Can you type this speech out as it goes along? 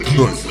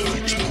People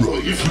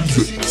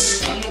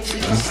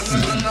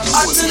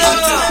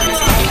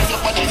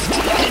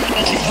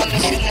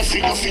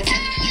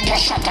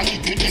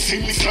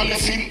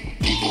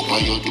by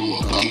your door,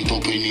 can't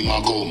open him a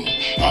gum.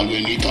 All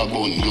when it a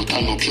bun, you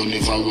turn up, you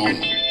never run.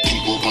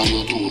 People by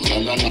your door,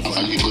 girl and have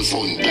a little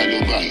fun. Girl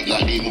you bright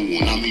like the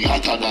moon, and me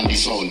hotter than the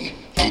sun.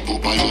 People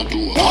by your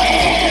door,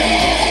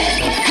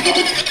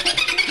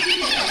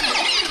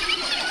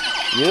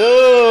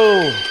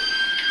 Yo!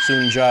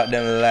 Soon drop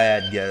them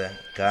Lyon, girl.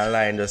 Cause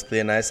Lyon just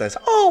play nice.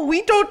 Oh,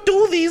 we don't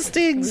do these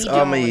things.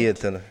 I'm a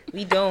hater.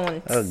 We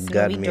don't. Oh,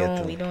 God,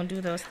 we don't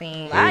do those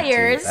things.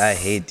 Liars. I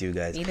hate you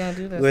guys. We don't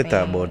do those We'll things.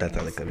 talk about that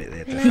a little bit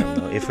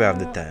later. If we have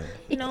the time.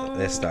 No.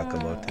 Let's talk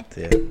about it.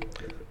 Yeah.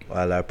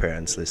 While our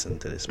parents listen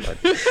to this pod.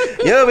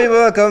 Yo, people,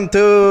 welcome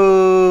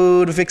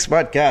to the Fix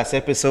Podcast,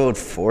 episode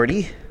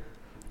 40.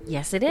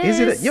 Yes, it is.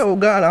 Is it? Yo,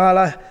 God,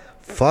 all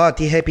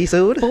 40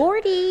 episode.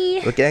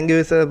 40. We can give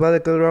ourselves a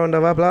little round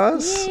of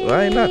applause. Yay.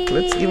 Why not?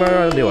 Let's give a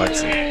round of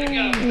Watson.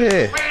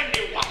 Yeah.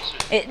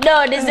 It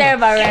don't deserve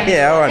a round.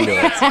 Yeah, I wonder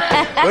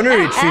what. When we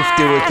reach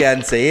 50, we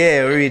can say,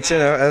 yeah, we reach,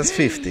 that's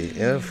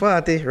 50.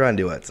 40,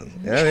 Randy Watson.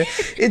 You know what I mean?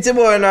 It's your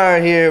boy Nara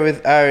here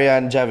with Ari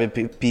and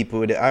Javi people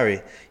with the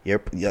Ari.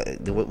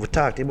 We're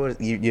talking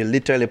about, you're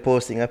literally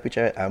posting a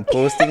picture. I'm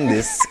posting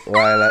this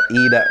while I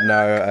eat at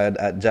Nara and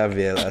at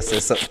Javiel. I say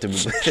something to me.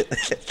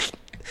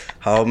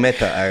 How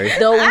meta, Ari?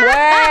 The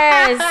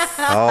worst.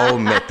 How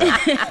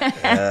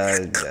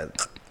meta. God.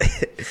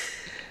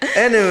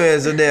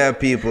 Anyways, so there,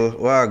 people.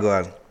 What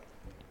going on?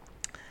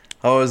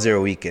 How was your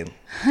weekend?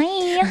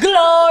 Hi.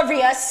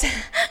 Glorious.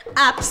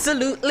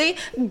 Absolutely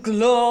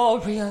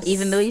glorious.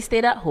 Even though you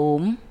stayed at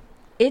home,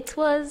 it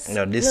was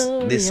No, this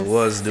glorious.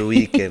 was the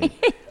weekend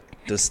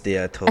to stay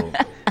at home.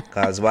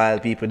 Because while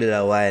people did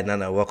a wine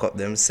and I woke up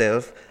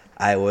themselves,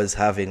 I was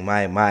having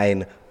my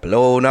mind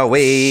blown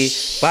away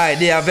by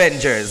the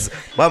Avengers.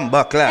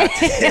 Bumba clat.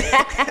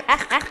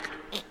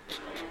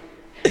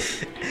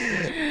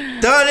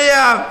 Turn it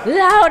up!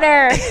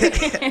 Louder.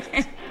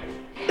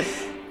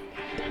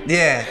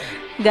 Yeah.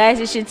 Guys,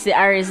 you should see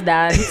Ari's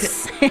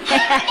dance.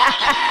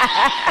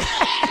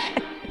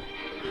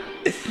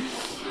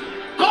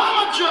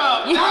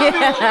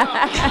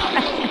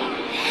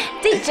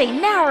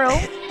 DJ Narrow.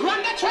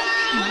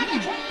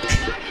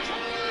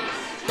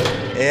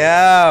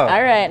 Yeah.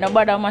 Alright,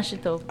 nobody mash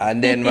it up.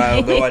 And then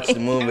we'll go watch the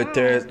movie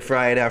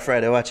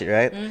Friday, watch it,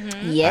 right?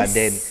 Yes. And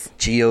then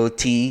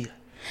GOT.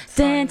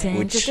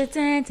 Which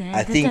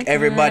I think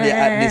everybody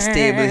at this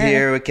table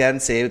here, we can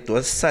say it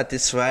was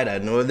satisfied. I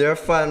know there are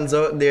fans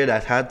out there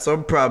that had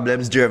some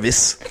problems,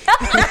 Jervis.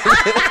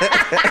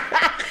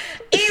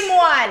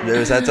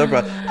 Jervis had some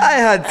problems. I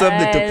had some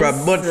little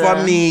problems, but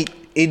for me,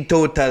 in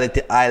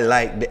totality, I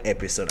like the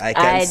episode. I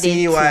can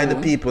see why the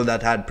people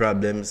that had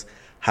problems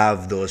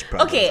have those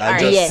problems. Okay, I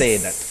just say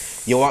that.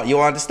 You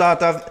want to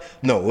start off?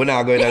 No, we're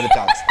not going to the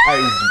talks.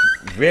 I'm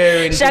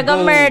raring to Shaga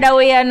go. murder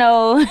we are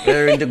now.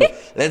 Raring to go.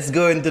 Let's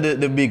go into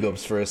the big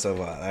ups first of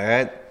all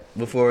right?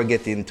 Before we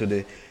get into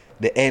the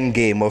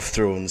Endgame of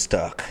Thrones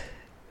talk.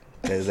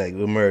 It's like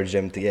we merge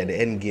them together. The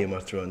Endgame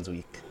of Thrones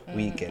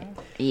weekend.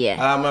 Yeah.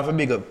 I have a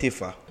big up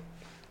Tifa.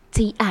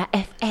 Tifa.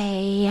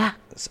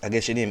 I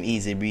guess your name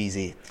Easy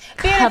Breezy.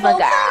 Cover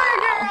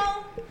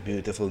girl.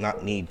 Beautiful,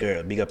 not need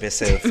girl. Big up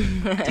yourself.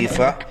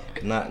 Tifa,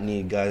 not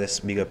need girl.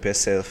 Just big up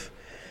yourself.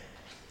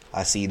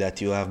 I see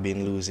that you have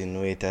been losing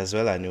weight as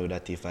well. I know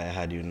that if I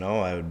had you now,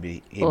 I would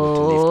be able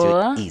to lift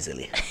you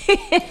easily.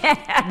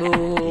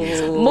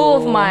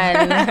 Move,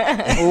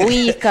 man.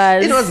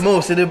 Weakers. It was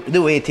mostly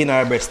the weight in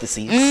her breast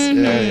disease.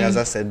 As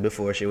I said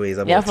before, she weighs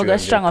about You have to go 300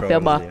 strong up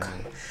your pounds, back.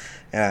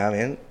 Yeah, I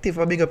mean,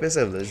 Tifa, big up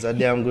yourself. It's a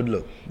damn good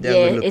look. Damn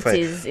Yeah, good look it for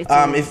you. is, it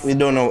If we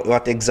don't know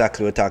what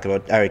exactly we're talking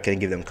about, Ari can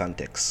give them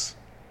context.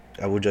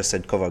 I would just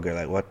said cover girl.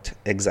 Like, what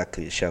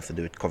exactly does she have to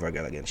do with cover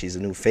girl again? She's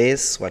a new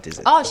face. What is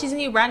it? Oh, she's a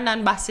new brand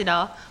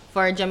ambassador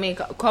for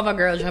Jamaica,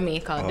 CoverGirl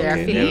Jamaica. They're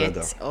Okay, there we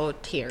affiliates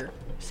out here.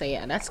 So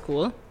yeah, that's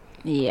cool.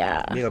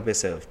 Yeah. Big up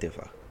yourself,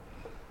 Tifa.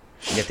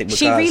 Get it because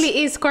She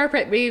really is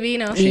corporate, baby. You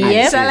know.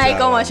 Yep. So like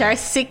how much are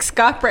 6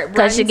 corporate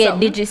Because brands? she get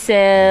something.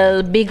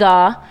 Digicel,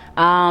 bigger,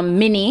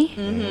 mini,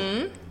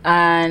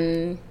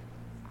 and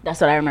that's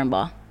what I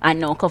remember. I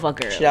know cover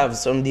girl. she have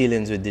some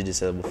dealings with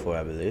Digicel before,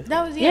 I believe.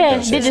 That was Yeah,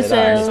 She said,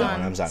 Digicel.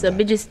 I'm So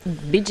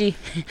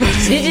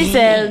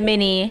Digicel,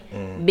 mini,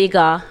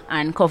 bigger,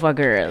 and cover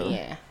girl.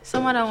 Yeah.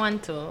 Some other one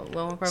too.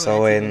 Well,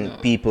 So when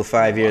people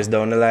 5 years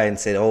down the line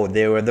say, oh,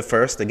 they were the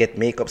first to get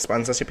makeup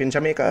sponsorship in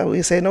Jamaica,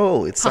 we say,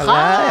 no, it's a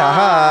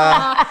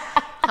lie.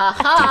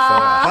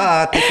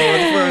 Aha. Tifa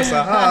was the first.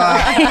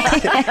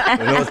 Aha.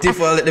 You know,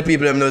 Tifa let the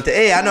people them know,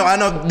 hey, I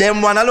know,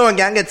 them one alone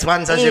can get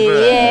sponsorship.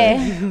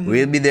 Yeah.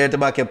 We'll be there to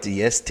back up to,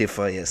 yes,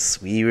 Tifa,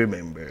 yes, we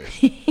remember.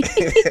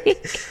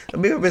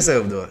 Big up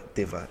yourself though,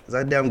 Tifa. It's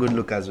a damn good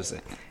look, as we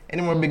say.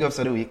 Any more big ups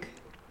of the week?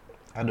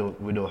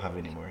 We don't have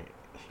any more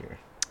here.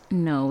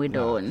 No, we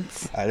don't.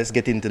 Alright, let's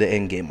get into the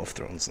Endgame of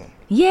Thrones now.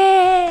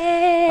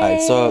 Yay!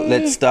 Alright, so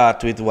let's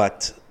start with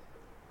what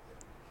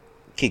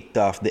kicked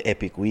off the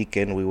epic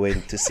weekend. We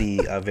went to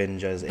see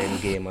Avengers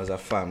Endgame as a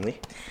family.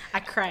 I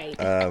cried.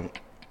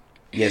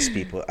 Yes,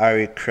 people.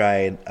 Ari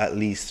cried at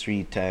least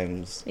 3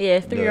 times. Yeah,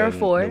 3 or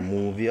 4. The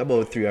movie,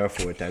 about 3 or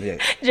 4 times.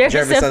 Yeah.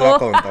 Jervis has said a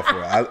 4. count of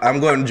 4.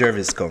 I'm going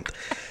Jervis count.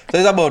 So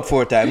it's about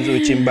 4 times,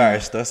 which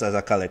embarrassed us as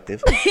a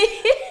collective.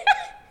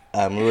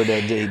 We were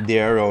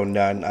there around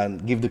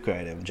and give the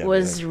cry them.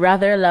 Was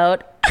rather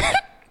loud.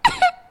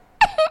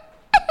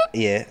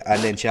 Yeah,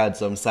 and then she had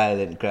some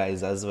silent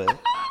cries as well.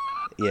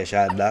 Yeah, she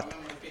had that.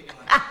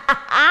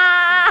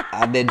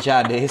 And then she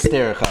had the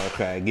hysterical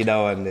cry. Give that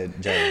one then,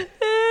 Jervis.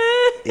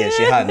 Yeah,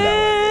 she had that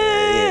one.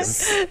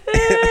 Yes.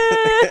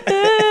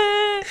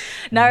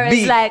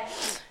 Nara's like,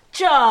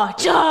 Cha.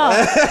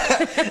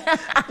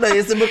 No,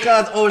 you see,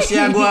 because she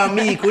and go on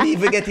me couldn't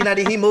even get into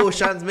the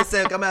emotions.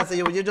 Myself come and say,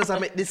 you just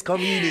make this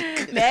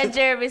comedic. Man,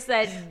 Jervis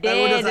said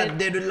I would dead. just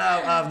dead with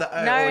laugh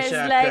after Nara's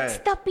like, cry.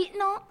 stop it,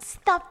 no,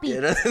 stop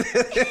it.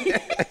 Yeah,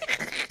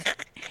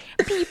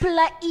 People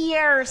are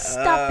here,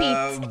 stop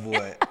it.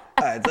 Boy.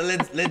 Alright, so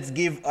let's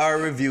give our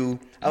review.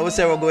 I would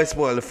say we're going to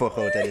spoil the fuck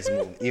out of this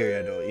movie. Here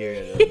you know.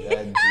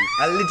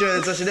 I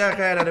literally, so she didn't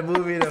cry at the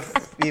movie,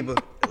 people.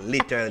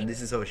 Literally,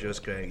 this is how she was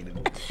crying in the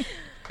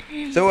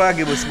movie. So we'll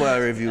give a small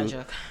review.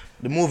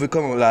 The movie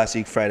came out last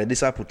week, Friday.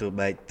 This I put out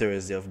by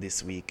Thursday of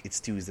this week. It's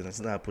Tuesday,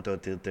 it's not put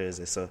out till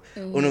Thursday. So,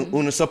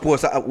 uno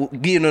supposed to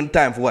give you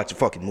time for watch the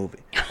fucking movie.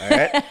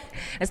 Alright?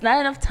 It's not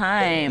enough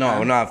time. No,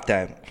 we don't have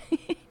time.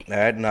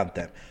 Alright, not have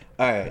time.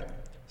 Alright,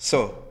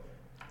 so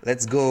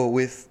let's go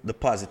with the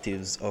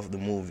positives of the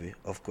movie.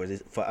 Of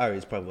course, for Ari,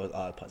 it's probably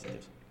all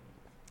positives.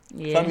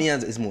 Yeah. For me,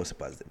 it's mostly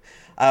positive.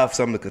 I have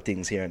some little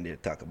things here and there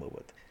to talk about.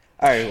 But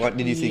Ari, what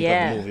did you think of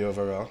the movie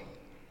overall?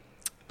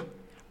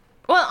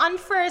 Well, on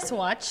first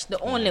watch, the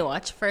only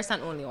watch, first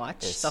and only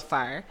watch so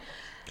far.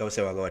 I would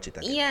say we'll go watch it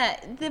again. Yeah,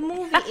 the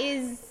movie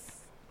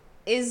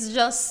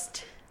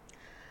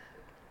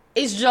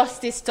is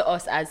justice to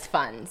us as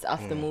fans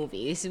of the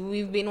movie.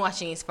 We've been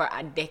watching this for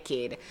a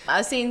decade. I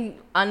was saying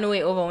on the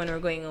way over when we were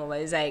going over,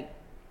 it's like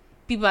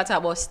people are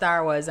talking about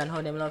Star Wars and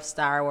how them love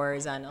Star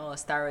Wars and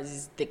Star Wars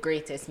is the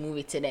greatest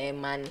movie to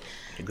them and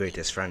the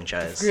greatest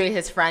franchise.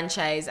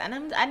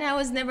 And I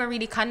was never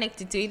really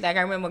connected to it. Like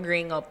I remember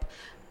growing up,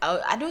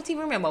 I don't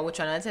even remember which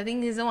one. I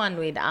think it's the one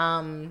with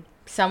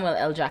Samuel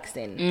L.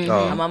 Jackson.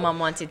 And my mom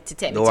wanted to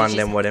take me the to one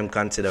them what them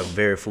consider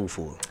very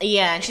foo-foo.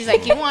 Yeah, and she's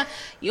like, you want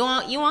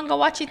to go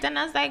watch it? And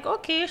I was like,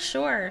 okay,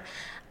 sure.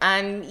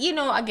 And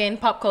again,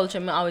 pop culture,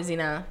 I'm always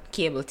in a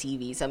cable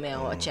TV, so I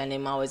watch and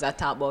I'm always I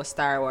talk about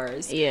Star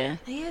Wars. Yeah.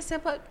 And I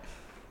said, but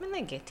I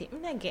not get it. I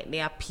not get the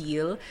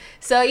appeal.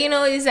 So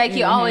it's like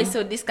you're always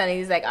so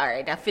disconnected. It's like, all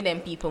right, I feel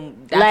them people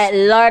like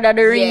Lord of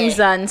the Rings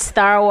and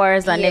Star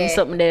Wars and them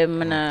something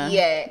them.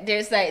 Yeah,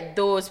 there's like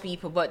those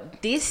people,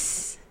 but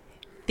this.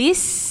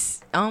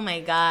 Oh my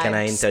God! Can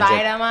I interject?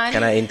 Spider-Man.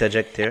 Can I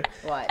interject here?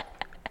 What?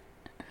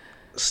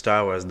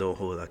 Star Wars don't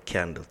hold a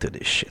candle to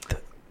this shit.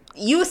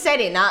 You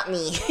said it, not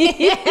me. So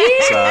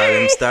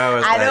them Star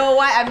Wars. I know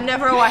why I've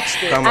never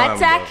watched it. Come on,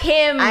 Attack bro.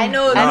 him. I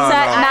know.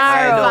 Attack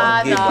Naro.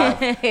 I don't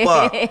give a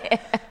fuck.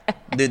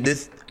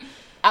 This.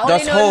 I only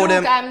Just know hold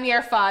Luke, them. I'm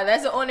your father.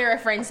 That's the only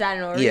reference I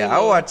know. Really. Yeah, I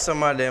watch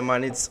some of them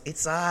and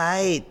it's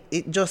alright.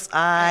 It just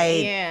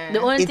alright. Yeah. The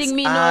only It's thing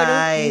me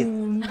alright.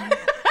 know.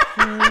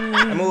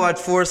 I'm gonna watch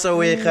Force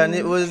Awakens.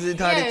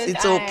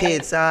 It's okay.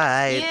 It's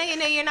alright.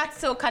 Yeah, you're not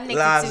so connected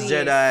Last to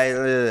it.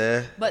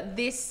 Jedi. But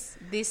this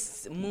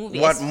movie,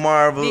 What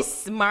Marvel?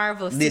 this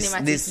Marvel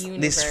cinematic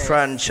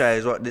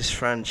universe, This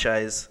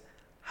franchise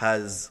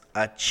has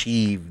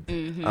achieved.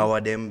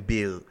 Our them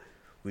build.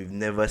 We've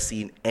never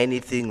seen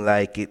anything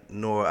like it,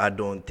 nor I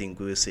don't think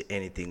we'll see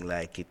anything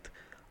like it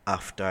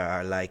after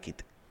or like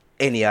it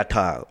any at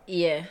all.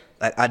 Yeah.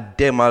 Like at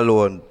them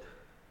alone,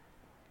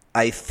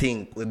 I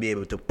think we'll be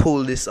able to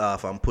pull this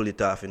off and pull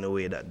it off in a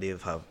way that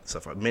they've have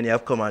suffered. Many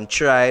have come and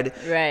tried.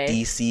 Right.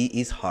 DC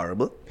is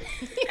horrible.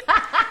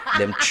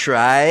 Them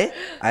try.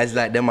 It's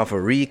like them have to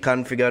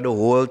reconfigure the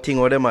whole thing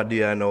or them are do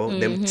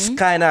Them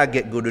kind of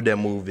get good with them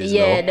movies.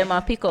 Yeah, now. them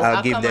are pick up.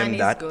 I'll give them Aquaman is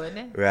that.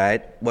 good.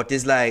 Right? But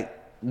it's like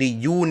the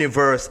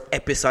universe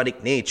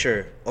episodic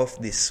nature of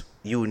this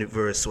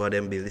universe what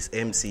them build, this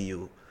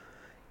MCU.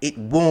 It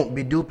won't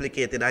be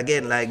duplicated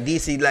again. Like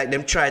DC, like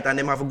them try it and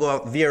them have to go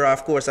out Vera,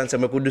 of course, and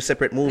some could do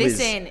separate movies.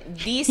 Listen,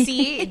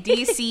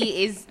 DC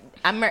is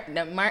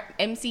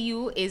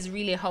MCU is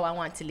really how I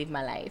want to live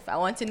my life. I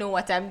want to know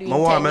what I'm doing. I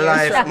want 10 my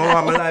years life. from I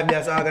want my life be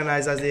as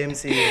organized as the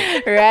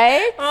MCU.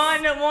 Right?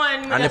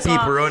 And the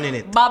people running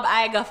it. Bob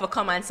Iger for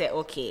come and say,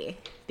 okay,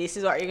 this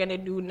is what you're gonna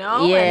do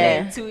now. Yeah.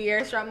 And then 2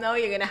 years from now,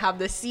 you're gonna have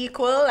the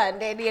sequel,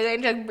 and then you're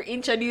going to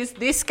introduce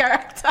this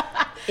character.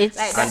 It's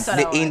like, And that's what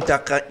the I want.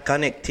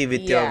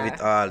 interconnectivity Yeah. of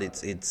it all,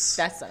 it's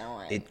That's what I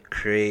want. It's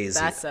crazy.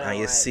 That's what I And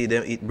you want. see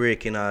them it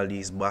breaking all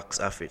these box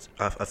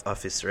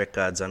office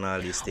records and all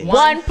these things.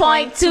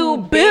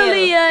 1.2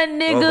 billion,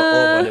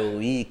 nigga. Over the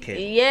weekend.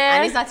 Yeah.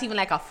 And it's not even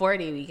like a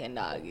 4-day weekend,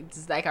 dog.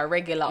 It's like a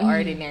regular,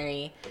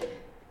 ordinary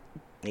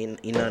In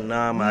a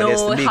normal, No I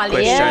guess the big holiday.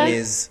 question Yeah.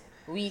 is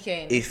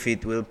weekend. if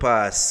it will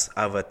pass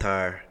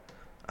Avatar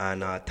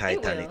and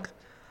Titanic.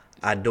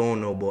 I don't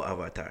know about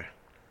Avatar.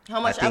 How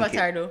much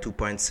Avatar though?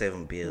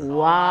 2.7 billion.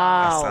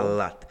 Wow. That's a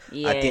lot.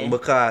 Yeah. I think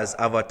because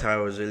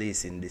Avatar was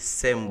released in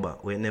December,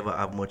 we never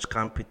have much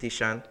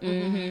competition.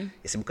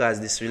 It's because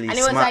this release And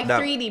it was like smacked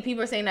up. 3D.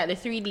 People are saying that the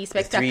 3D The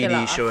spectacular.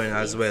 3D showing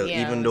as well,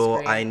 Yeah, even it was though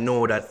great. I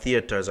know that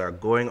theaters are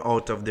going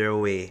out of their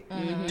way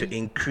to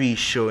increase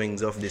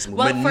showings of this movie.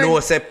 Well, But for- no,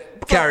 say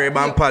Carib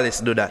and Palace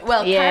do that.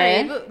 Well,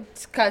 Yeah. Carib,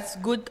 because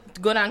good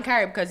on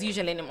Carib, because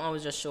usually them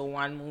always just show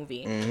one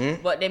movie.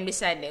 But then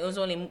beside it was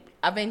only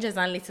Avengers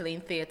and Little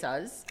in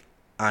theaters.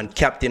 And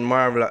Captain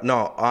Marvel,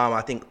 no,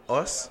 I think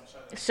Us.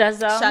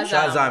 Shazam.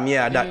 Shazam,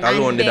 yeah, that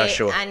alone did that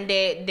show. And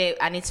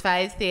and it's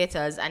 5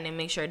 theaters, and they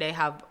make sure they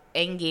have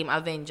Endgame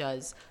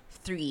Avengers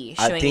 3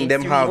 I showing think in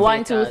them 3 have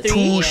One, two, theaters. three.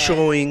 two Yeah.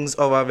 showings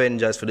of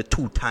Avengers for the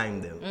 2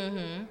 time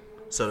them.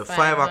 So the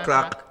 5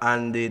 o'clock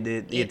and the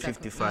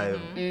 8:55,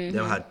 they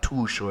had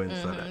 2 showings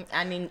for that.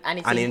 And it's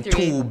And in in 3.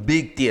 2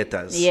 big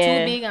theaters.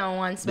 Yeah. 2 big and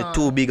 1 The small.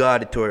 2 big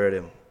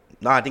auditorium.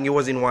 No, I think it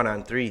was in 1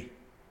 and 3.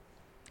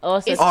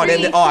 Also, It's Oh, then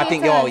 3 I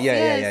think, theaters,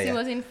 yeah. It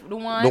was in the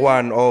one. The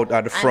one out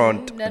at the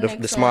front, the the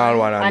next small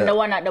one. and the the-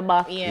 one at the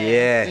back.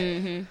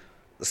 Yeah.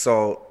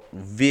 So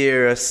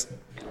various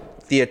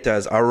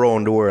theaters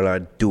around the world are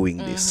doing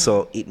this,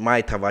 so it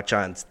might have a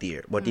chance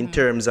there. But in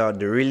terms of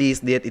the release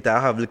date, it'll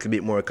have a little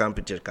bit more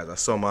competition because of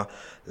summer.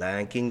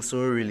 Lion King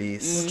soon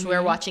release. Which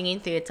we're watching in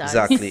theaters.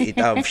 Exactly. It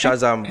have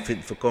Shazam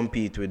fit for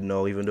compete with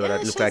now, even though Yeah,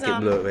 that look like it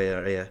Shazam.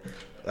 blow. Yeah.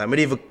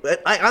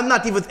 I'm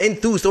not even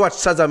enthused to watch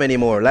Shazam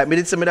anymore. Like me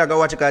did some that go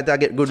watch it because I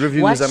get good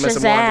reviews. Watch and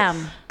some more.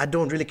 Shazam. I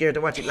don't really care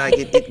to watch it. Like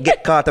it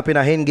get caught up in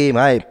a Endgame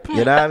hype.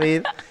 You know what I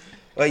mean?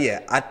 But yeah,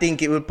 I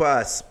think it will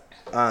pass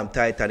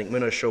Titanic. I'm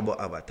not sure about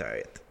Avatar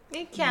yet.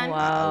 It can.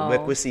 Wow.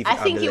 We'll see if I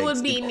have think the it legs.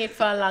 would be in it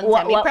for a long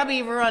What- time. It what- probably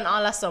even run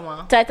all of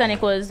summer.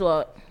 Titanic was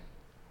what?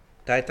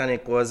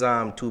 Titanic was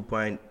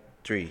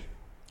 2.3.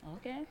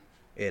 Okay.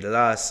 Yeah, the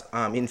last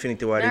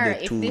Infinity War Or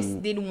did if 2. this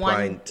did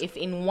if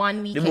in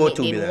 1 weekend both it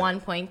 2 did billion.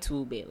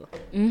 1.2 bill.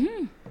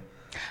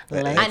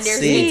 Let's And there's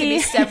see. going to be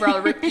several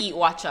repeat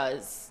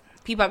watchers.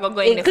 People are going to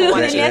go in there for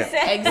Including watching.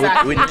 yourself.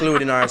 Exactly. We're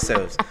including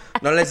ourselves.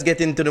 Now let's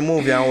get into the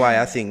movie and why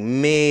I think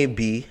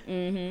maybe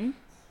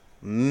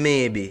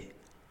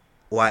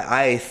why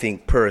I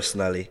think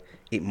personally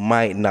it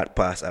might not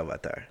pass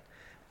Avatar.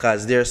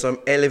 Because there's some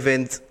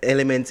elements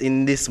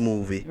in this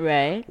movie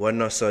Right. were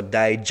not so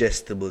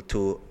digestible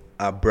to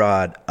a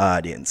broad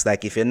audience.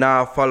 Like if you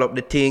now follow up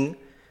the thing,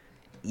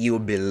 you'll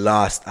be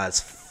lost as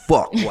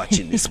fuck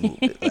watching this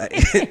movie. Like,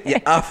 you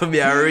have to be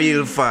a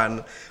real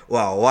fan.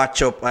 Wow,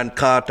 watch up and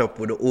caught up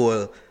with the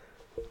whole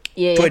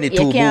Yeah,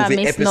 22 you can't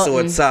movie miss episode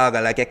nothing.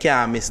 saga. Like you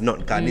can't miss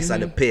nothing because this are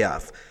the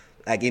payoff.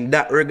 Like in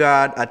that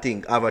regard, I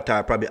think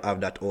Avatar probably have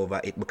that over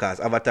it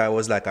because Avatar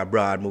was like a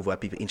broad movie where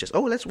people interested.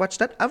 Oh, let's watch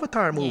that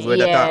Avatar movie where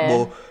they talk Yeah.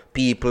 about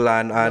people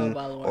and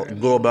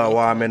global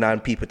warming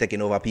and people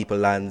taking over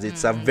people's lands.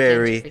 It's a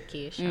very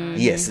Gentrification,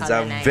 yes, it's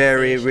a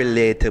very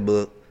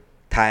relatable,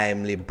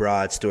 timely,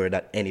 broad story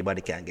that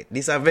anybody can get.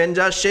 This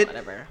Avengers shit,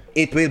 Whatever.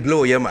 it will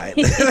blow your mind.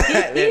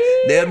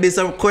 There'll be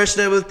some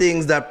questionable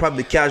things that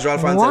probably casual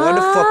fans say, what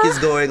the fuck is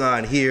going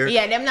on here?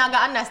 Yeah, them not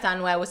gonna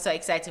understand why I was so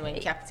excited when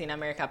Captain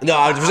America. No,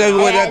 played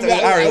all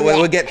that. right,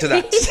 we'll get to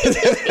that.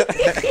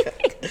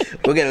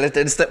 Let's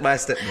take it step by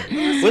step.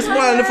 We're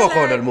spoiling the fuck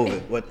out of the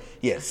movie, but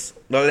yes.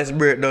 Now let's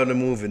break down the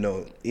movie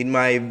now. In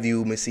my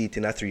view, I see it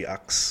in a 3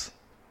 acts.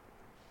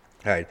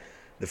 Alright.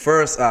 The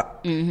first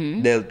act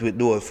dealt with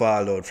the whole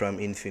fallout from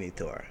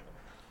Infinity War.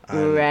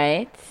 And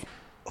Right.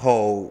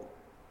 how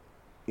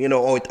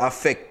it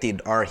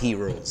affected our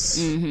heroes.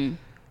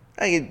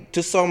 Like,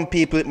 to some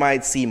people it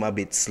might seem a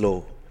bit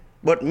slow,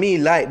 but me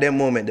like them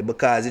moment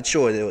because it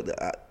shows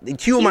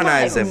it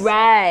humanized them.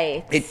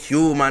 Right. It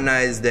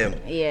humanized them.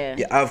 Yeah.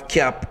 You have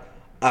Cap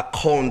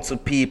account to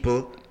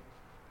people.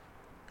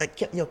 Like,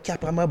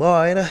 Cap, I'm a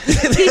boy, you know.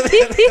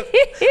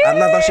 I'm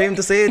not ashamed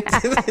to say it.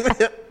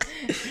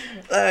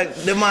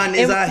 The man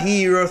is a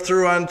hero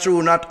through and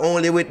through, not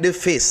only with the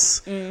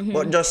fist,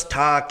 but just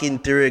talking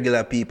to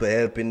regular people,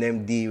 helping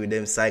them deal with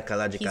them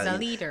psychologically. He's a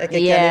leader. Like, you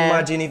Yeah. can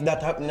imagine if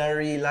that happened in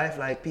real life,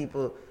 like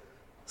people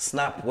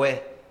snap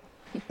where.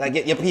 Like,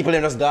 your people are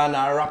just gone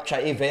a rapture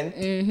event,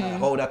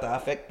 how that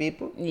affect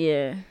people.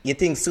 Yeah. You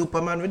think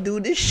Superman would do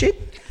this shit?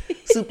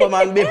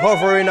 Superman be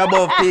hovering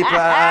above people,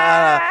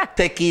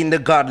 taking the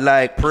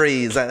godlike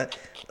praise. That's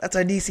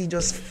why DC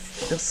just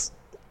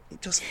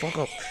fuck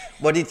up.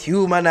 But it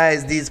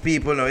humanized these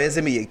people now. You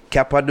see me,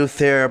 Kappa do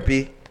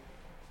therapy.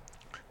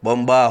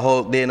 Bomba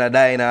Hulk then I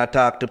diner,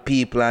 talk to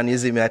people, and you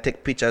see me, I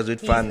take pictures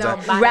with fans. now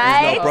And- back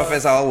Right. now,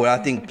 Professor Howard, I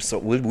think so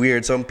will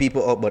weird some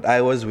people up, but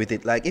I was with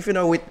it. Like if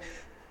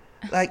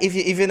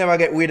if you never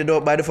get weirded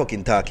out by the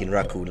fucking talking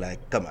raccoon,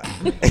 like come on.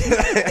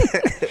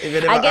 If you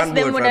never I guess on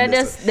them board would from have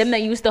this just them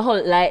that used to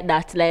hold like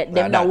that, like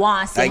them Like that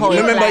want to Like, hold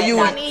remember like you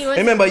that. He was-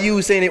 remember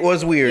you saying it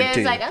was weird Yeah,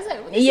 too. it's like, I was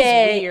like, this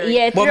Yeah, is weird.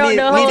 yeah. But Throughout we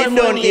the whole didn't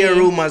don't movie. hear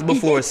rumors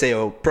before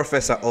say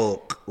Professor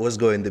Hulk was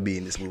going to be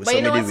in this movie. But so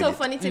you know me what's did so with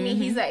it. funny to me?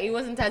 He's like, he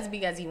wasn't as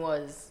big as he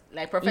was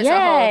Like Professor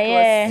Hulk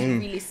was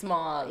really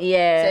small.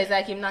 Yeah. So it's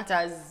like him not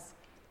as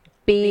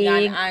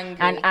big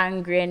and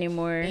angry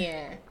anymore.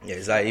 Yeah. Yeah,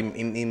 it's like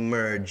him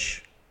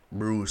merge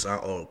Bruce and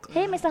Hulk.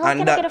 Hey, Mr. Hulk, And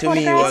can I that get a to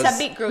me photograph? It's a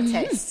bit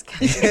grotesque.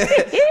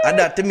 And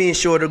that to me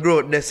showed the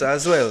growth this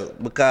as well,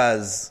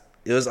 because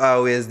it was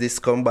always this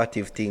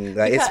combative thing.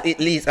 Like at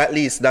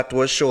least that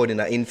was shown in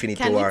an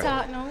Infinity Can War. we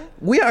talk now?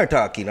 We are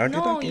talking, aren't we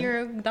No, talking?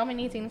 you're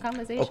dominating the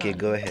conversation. Okay,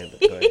 go ahead.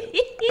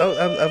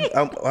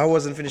 I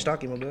wasn't finished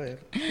talking, but go ahead.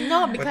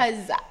 No,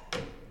 because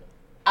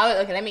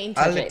okay, let me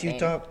interject. I'll let you then.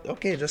 talk.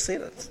 Okay, just say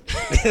that.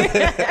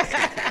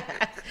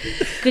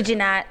 Could you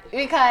not?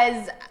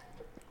 Because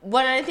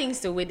one of the things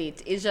to with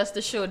it is just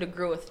to show the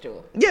growth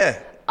too. Yeah,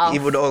 Of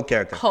even the old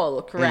character.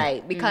 Hulk,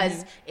 right?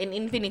 Because in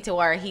Infinity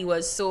War, he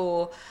was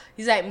so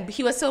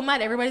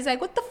mad. Everybody's like,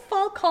 "What the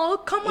fuck,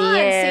 Hulk? Come on,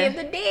 save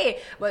the day!"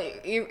 But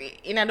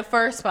in the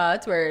first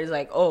part, where it's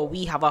like, "Oh,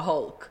 we have a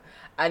Hulk,"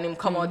 and him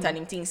come out and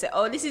him think say,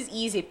 "Oh, this is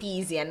easy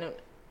peasy,"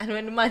 and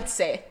when the man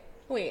say,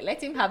 "Wait,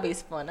 let him have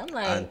his fun," I'm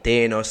like, And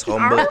Thanos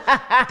humble the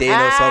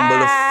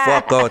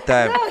fuck out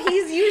time. "No,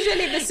 he's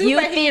usually the superhero. You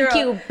think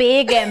you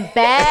big and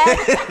bad?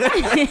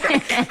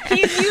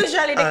 He's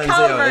usually the And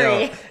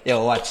Calvary." say,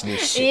 yo, watch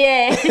this shit.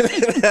 Yeah.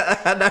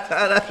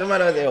 That's the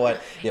man out there. Watch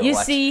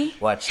this shit.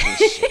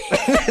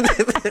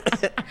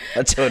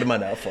 That's how the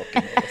man are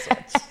fucking.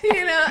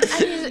 You know,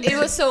 it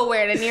was so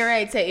weird. And you're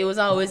right, it was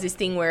always this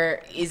thing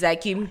where it's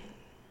like him,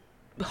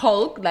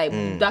 Hulk, like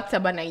Dr.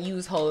 Banner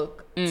used Hulk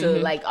to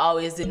like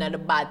always do the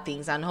bad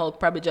things, and Hulk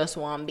probably just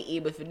won't be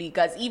able to do,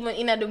 because even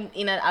in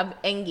a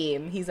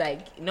Endgame, he's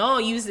like, "No,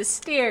 use the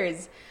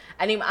stairs,"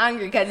 and him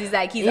angry because he's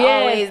like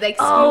always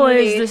like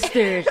always smooth the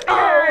stairs.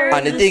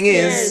 And the thing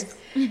is,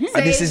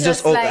 and this is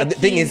just like the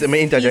thing is, let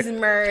me interject. He's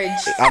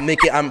merged.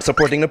 I'm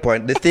supporting the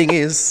point. The thing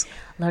is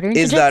that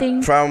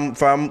interjecting.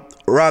 from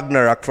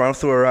Ragnarok, from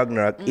Thor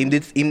Ragnarok,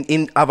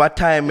 in of a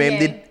time when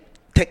they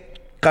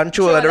take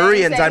control of the Sure,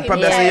 reins and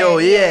probably say, "Oh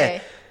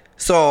yeah."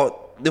 So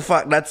the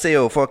fact that say,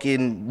 "Oh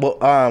fucking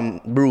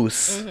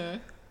Bruce,"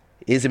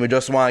 is him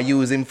just want to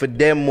use him for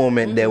them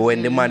moment there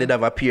when the man did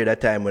have a period of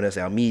time when I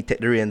say, "Me take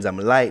the reins, I'm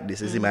like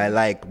this." Is him I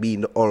like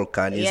being the Hulk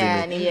and is him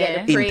and he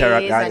get the praise,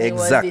 interact and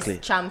exactly. he was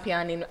this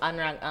champion in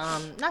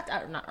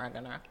not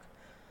Ragnarok.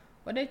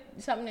 What did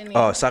something in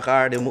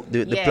Sakar,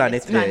 the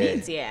planet.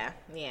 Planets, yeah.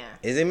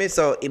 Isn't it?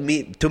 So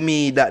to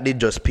me that they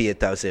just pay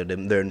it out, say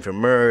them learn from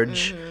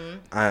merge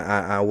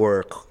and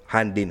work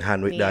hand in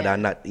hand with that,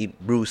 and not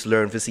Bruce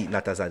learn to see it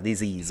not as a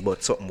disease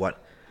but something what.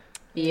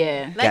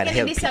 Yeah. Like Can any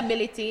help you.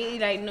 disability,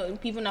 like no,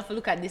 people not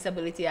look at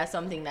disability as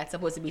something that's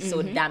supposed to be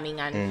so damning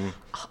and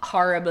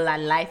horrible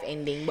and life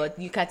ending, but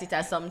you cut it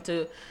as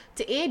something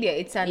to aid you.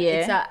 It's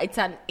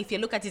an if you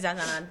look at it as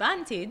an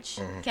advantage,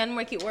 can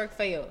make it work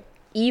for you.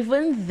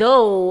 Even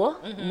though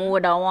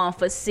more than want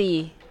to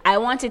see, I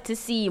wanted to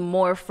see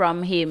more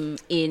from him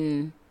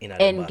in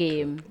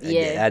Endgame.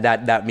 Yeah.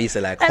 That means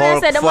like And Hulk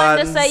I said the man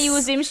fans. just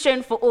use him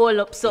strength for all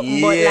up something,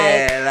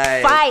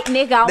 Yeah, but fight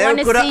nigga, I want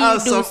to see him do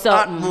some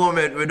something.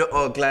 moment with the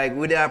Hulk, like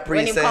with their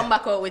When him preset. come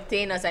back out with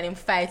Thanos and him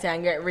fight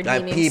and get redeem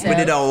Like himself. people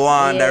didn't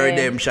want the Yeah.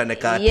 redemption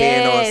because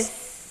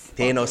Yes.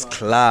 Thanos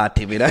clot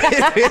him, you know.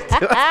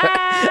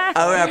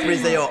 I will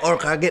appreciate yo, Hulk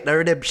can get the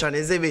redemption,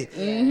 you see me?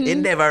 It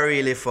never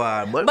really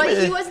far. But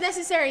he was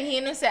necessary.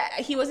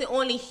 He was the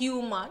only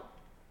human.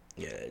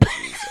 yeah,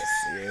 Jesus.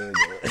 Yeah, we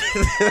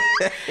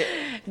know.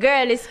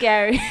 Girl is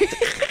scary.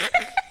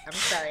 I'm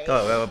sorry. Come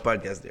on, we have a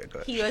podcast there. Go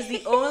ahead. He was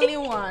the only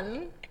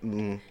one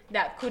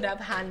that could have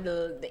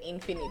handled the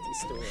Infinity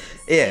Stones.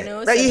 Yeah, you know?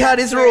 like So he had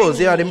that's his where roles,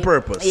 he had him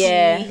purpose.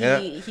 Yeah.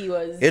 He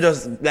was. It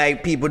just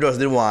like people just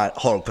didn't want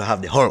Hulk to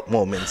have the Hulk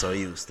moment so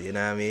used to, you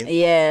know what I mean?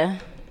 Yeah.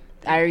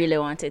 I really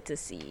wanted to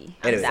see.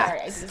 Anyway. Sorry,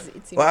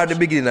 it's Well, at the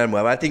beginning of the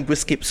movie, I think we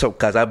skipped some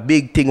because a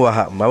big thing what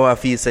happened. I want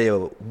to feel say,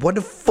 yo, what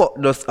the fuck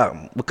does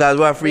happen? Because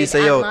what free With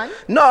say, yo, Ant-Man?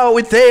 no,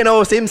 with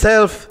Thanos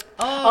himself.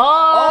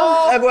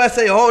 Oh. I go and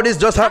say, oh, this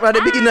just happened at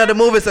the beginning of the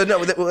movie. So,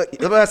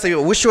 no, I say,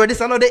 we sure this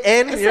is not the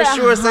end? You're say,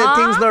 sure say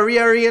things not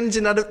rearranged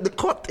in the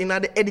cut, in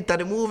the edit of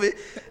the movie?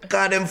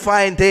 Because them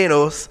find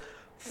Thanos,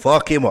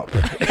 fuck him up.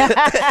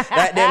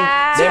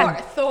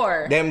 Like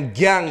Thor. them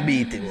gang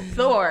beat him.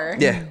 Thor.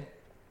 Yeah.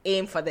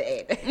 Aim for the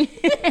head.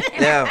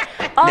 Yeah.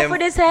 Off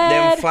with his head.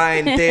 Them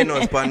find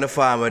Thanos on the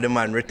farm where the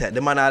man retired. The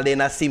man all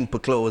in a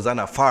simple clothes on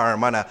a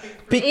farm and a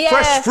pick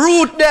fresh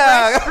fruit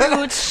there.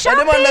 Fruit And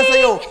the man that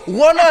say, yo,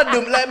 one of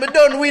them, like me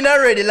done win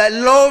already, like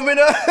love me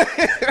now.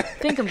 I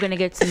think I'm gonna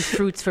get some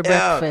fruits for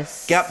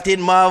breakfast. Captain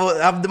Marvel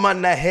have the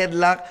man that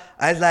headlock.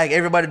 I was like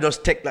everybody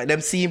just take like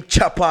them see him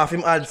chop off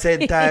him at the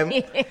same time.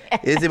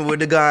 Is him with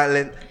the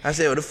gauntlet. I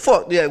say, what the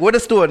fuck? Yeah, what the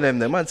stone them?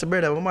 The man say,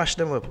 brother, I mash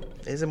them up.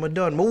 Is him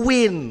done? I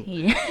win.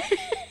 Yeah.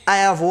 I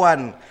have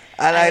one.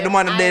 I like the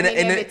man I'm then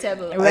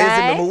inevitable.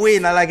 I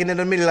win. I like in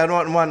the middle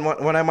and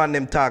one I man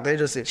them talk. They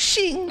just say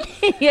shing.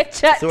 You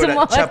chat Throw too that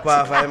much. chop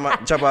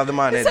off the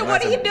man head. So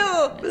what do you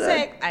do? It's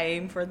like, I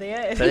aim for the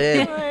head.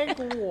 Yeah.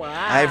 Like,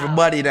 wow.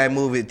 Everybody in that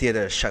movie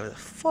theater shut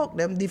fuck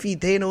them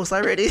defeat Thanos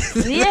already.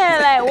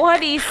 Yeah, like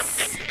what is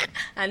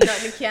and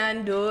nothing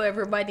can do.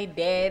 Everybody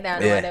dead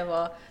and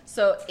whatever.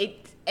 So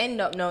it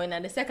end up now in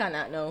the second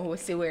act now. We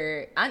see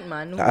where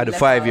Ant-Man the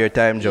 5-year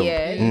time jump.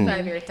 Yeah, the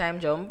 5-year time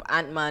jump.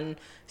 Ant-Man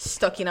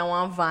stuck in a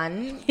one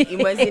van. He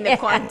was in the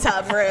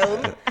quantum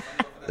realm.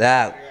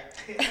 That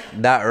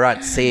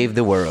rat saved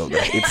the world.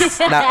 It's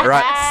that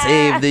rat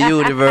saved the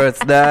universe,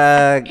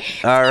 dog.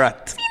 A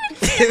rat.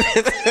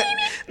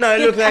 No,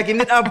 it looked like he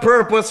did on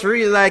purpose,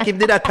 really, like he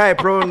did a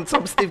type round,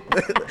 some stiff,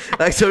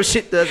 like some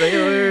shit. Like,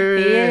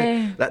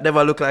 that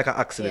never looked like an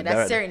accident.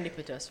 Yeah, that's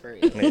serendipitous for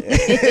you. Very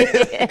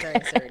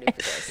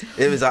serendipitous.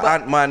 It was an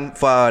Ant-Man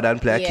forward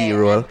and play a key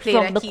role.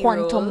 From the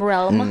quantum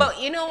realm.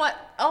 But you know what?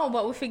 Oh,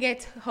 but we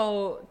forget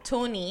how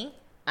Tony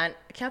and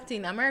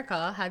Captain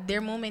America had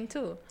their moment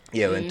too.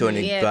 Yeah, when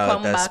Tony come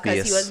got back because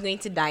space. he was going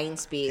to die in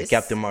space.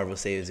 Captain Marvel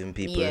saves him,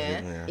 people.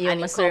 And he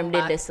come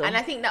back. And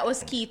I think that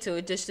was key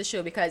too, just to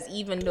show, because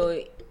even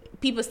though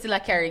people still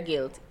carry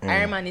guilt,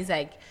 Iron Man is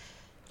like,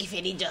 if he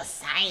did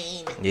just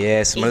sign.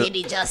 Yes, if he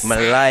did just my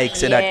sign. like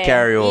say that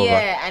carry over.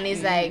 Yeah, and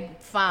it's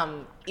like,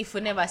 fam, if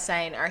we never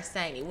sign or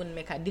sign, it wouldn't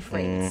make a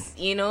difference.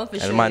 You know, for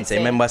and sure. the man say,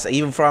 remember,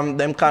 even from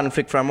them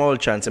conflict from all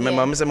chance.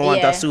 Remember, I say, I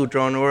want a suit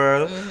around the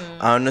world.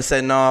 And I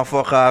say, no,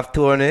 fuck off,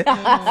 Tony.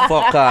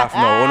 Fuck off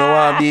now. You don't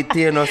want to be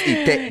Thanos,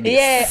 he take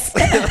this.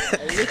 Yeah,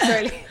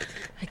 literally.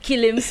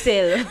 Kill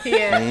himself.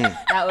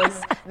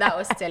 that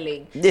was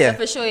telling. Yeah, so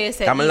for sure you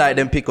said I like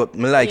them pick up.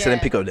 Them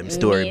pick up them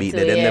story beat.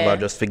 They never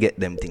just forget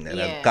them thing.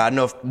 Cause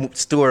enough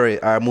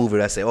story or movie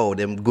that say, oh,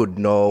 them good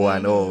no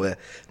and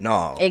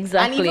no.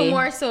 Exactly. And even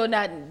more so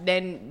that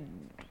then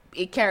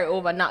it carry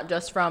over not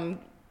just from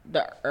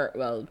the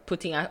earth,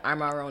 putting an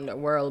armor around the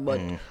world, but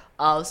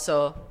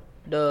also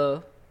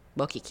the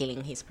Bucky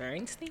killing his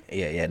parents thing.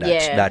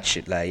 That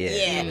shit, like,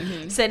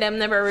 So them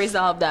never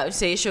resolved that.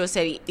 So it shows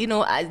that, you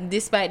know,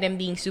 despite them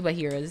being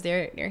superheroes,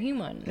 they're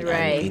human,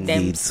 right? Indeed,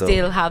 them so.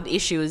 still have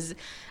issues,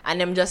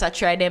 and them just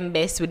try them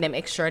best with them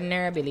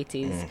extraordinary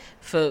abilities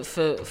for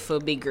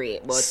be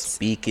great. But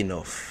speaking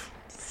of,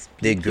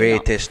 the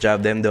greatest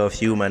job them do of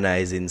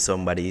humanizing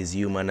somebody is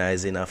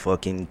humanizing a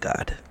fucking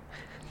god.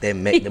 They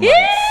make the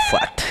man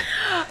fat.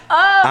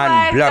 Oh and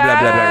my blah, blah,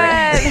 blah,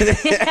 blah,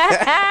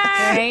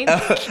 right?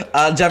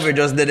 Al Jabber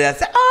just did that.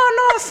 Say, oh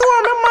no, so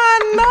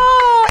man, no,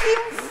 he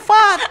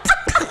fat.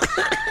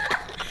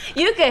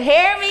 You can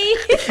hear me?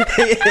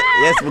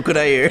 Yes, we could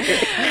hear.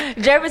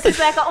 Jervis is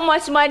like, how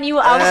much man you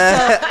have?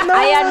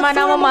 Iron Man,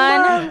 I'm a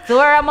man.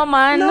 Thor, I'm a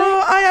man.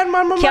 No, Iron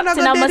Man,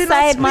 Captain, I'm a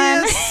side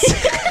man.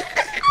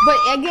 But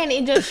again,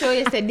 it just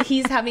shows that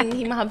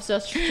him have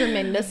such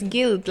tremendous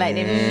guilt, like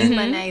they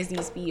humanize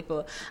these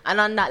people, and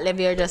on that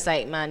level, you're just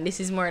like, man, this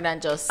is more than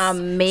just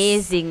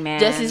amazing, man.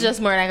 This is just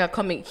more like a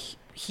comic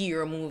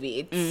hero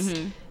movie.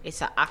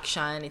 It's an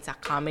action, it's a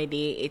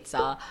comedy, it's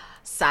a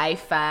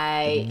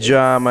sci-fi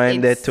drama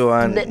in there too,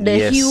 and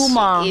the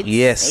humor.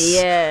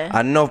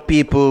 Enough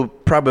people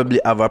probably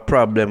have a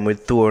problem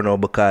with Thor now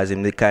because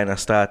him they kind of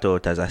start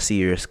out as a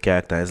serious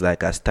character. It's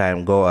like as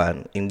time go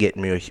on, him get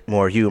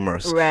more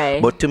humorous.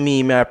 Right. But to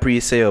me, I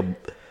appreciate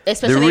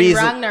especially the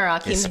reason,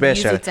 Ragnarok, him use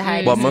it to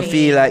hide but his I pain.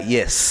 feel like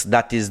yes,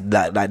 that is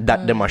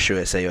that them are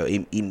sure say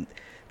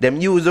them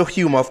use of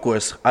humor, of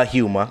course, a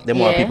humor. Them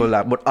more people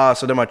that, but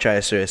also them are try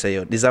to say,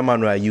 yo, this a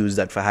man who I use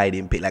that for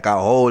hiding pain, like a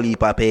whole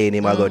heap of pain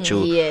him I go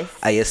through. Yes.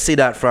 And you see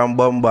that from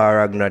Bomber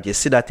Ragnarok, you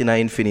see that in a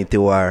Infinity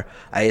War,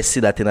 and you see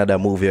that in another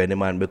movie when the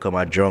man become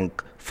a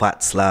drunk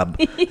fat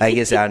slab. I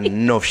guess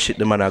enough shit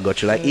the man I got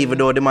through. Like even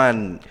though the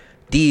man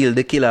deal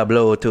the killer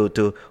blow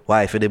to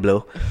wife the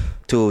blow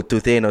to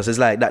Thanos, it's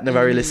like that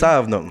never really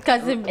solved nothing.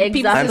 Because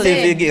Exactly. And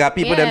still you get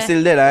people them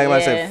still dead. I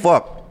might say,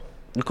 fuck,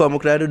 because we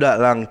could do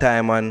that long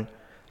time and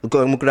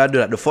because we could do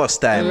that the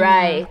first time.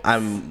 Right.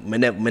 And me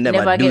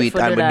never do it,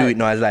 and me do it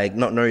now. It's like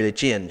nothing really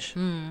change.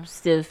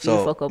 Still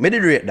feel fuck So up. me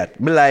did rate that.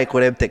 Me like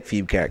when them take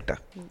feed character.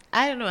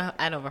 I don't know.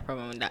 I don't have a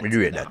problem with that. Me did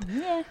rate that.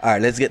 Alright,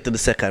 let's get to the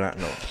second act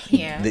now.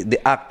 Yeah.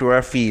 The actor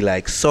I feel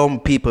like some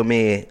people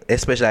may,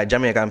 especially like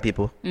Jamaican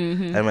people,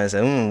 I might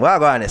say, what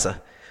go on sir?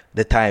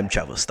 The time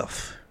travel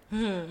stuff.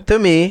 To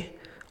me,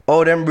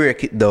 all them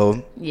break it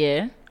down.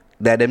 Yeah.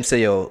 That them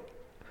say, yo,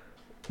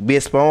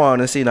 based on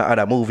what I see in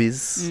other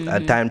movies,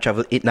 and time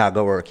travel, it not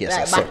gonna work. Yes,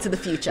 Like so. Back to the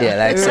Future. Yeah,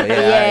 like so.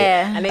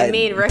 Yeah. And they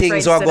made reference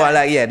things to are going that.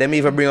 like, yeah, them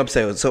even bring up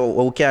say,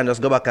 so we can't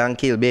just go back and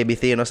kill baby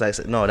Thanos. I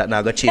said, no, that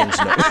not gonna change.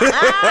 No.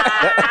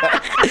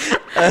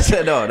 I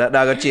said, no, that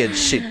not gonna change.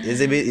 Shit,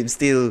 it's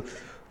still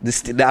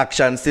the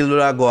action still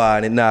will go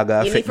on. It not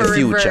gonna You need affect to the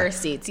future.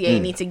 reverse it. Yeah, you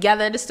need to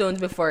gather the stones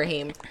before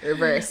him.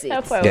 Reverse it.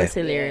 That part was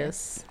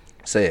hilarious.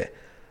 So yeah.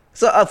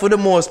 So for the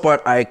most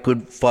part, I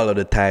could follow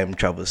the time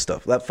travel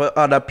stuff. Like for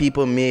other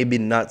people, maybe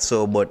not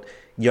so, but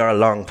you're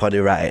along for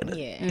the ride.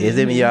 Yeah. You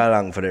see me? You're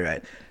along for the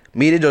ride.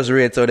 Me, they just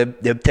rate so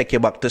they take you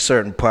back to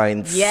certain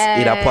points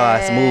in the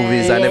past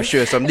movies and them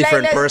show some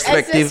different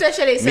perspective.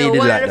 Especially, Me so did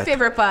one like of the that.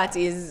 favorite parts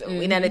is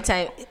in the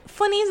time.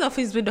 Funny enough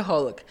is with the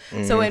Hulk.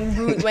 So when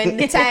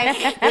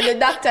the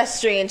Doctor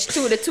Strange,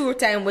 the tour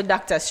time with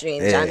Doctor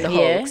Strange and the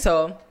Hulk. Yeah.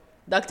 So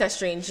Doctor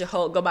Strange,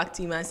 Hulk go back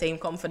to him and say him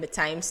come for the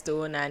time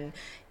stone, and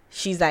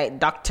she's like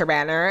Dr.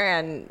 Banner,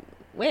 and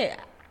wait,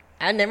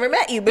 I never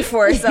met you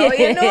before, so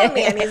you know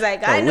me. And he's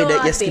like, I know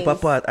all you skip a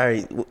part. All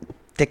right,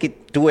 take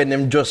it to when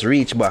them just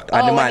reach back.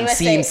 And the man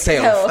see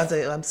himself. I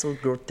say, I'm so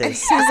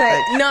grotesque. He's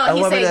like, no,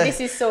 he's saying this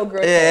is so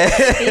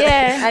grotesque.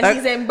 Yeah. And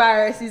he's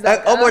embarrassed. He's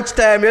like, how much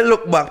time you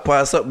look back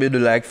past something you do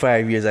like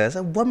 5 years? I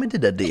said, what me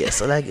did that day?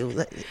 So like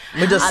me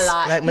just a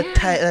lot. like me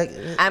tired. Like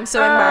I'm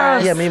so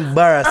embarrassed. yeah, me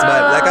embarrassed,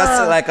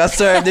 but like I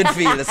served it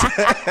feels.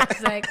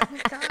 He's like, oh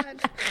my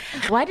God.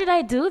 Why did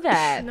I do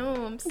that? No,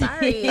 I'm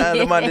sorry. And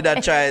the man did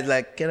that try.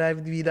 Like, can I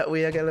be that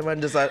way again? The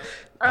man just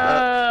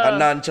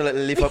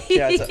nonchalantly lift up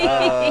cats.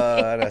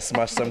 And I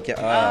smash some cats.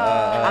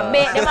 I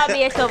bet them a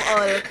bait some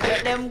all.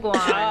 Let them go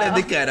on.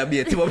 They kind of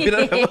bait him up.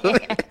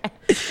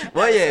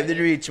 But yeah, they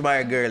reach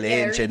my girl, the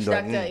ancient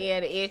one. The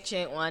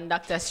ancient one,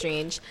 Doctor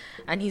Strange.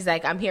 And he's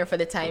like, I'm here for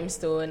the time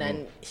stone.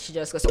 And she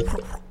just goes,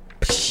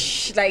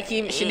 like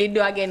she did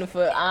do again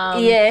for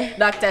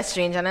Doctor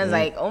Strange. And I was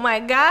like, oh my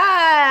God.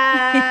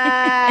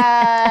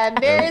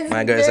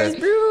 There's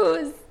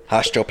Bruce.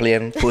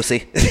 Astroplan, pussy.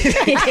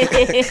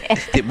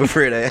 Tip me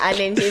further. And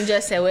then he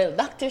just said, well,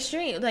 Doctor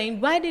Strange, like,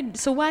 why did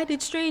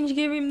Strange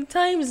give him the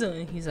time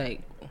zone? He's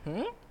like,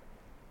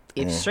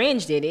 if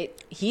Strange did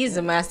it, he's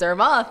the master of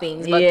all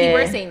things. But people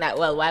are saying that,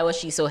 well, why was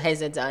she so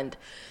hesitant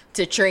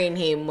to train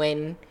him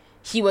when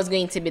he was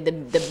going to be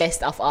the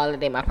best of all of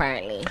them,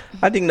 apparently?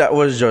 I think that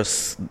was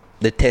just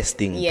the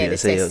testing. Yeah, the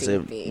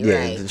testing fee.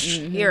 Right.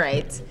 You're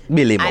right.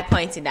 Bill him I up.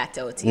 pointed that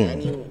out to you,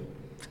 and you,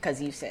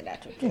 because you said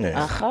that. Okay.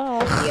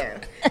 Yeah.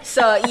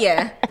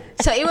 Yeah.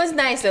 So it was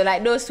nice though,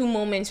 like those two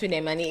moments with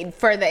them, and it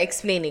further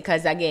explained it,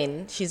 because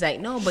again she's like,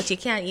 no, but you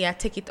can't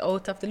take it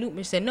out of the loop.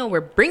 We said, no,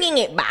 we're bringing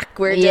it back.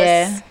 We're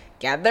just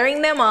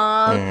gathering them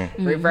all,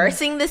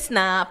 reversing the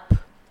snap.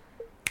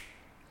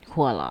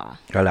 Voila.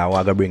 Well, I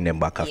want to bring them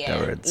back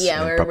afterwards.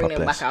 Yeah, we're bringing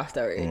them back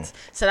afterwards.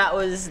 So that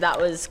was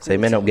cool. So you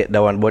may not get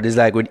that one, but it's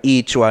like with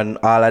each one,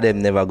 all of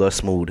them never go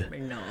smooth.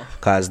 No.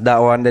 Cause that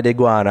one that they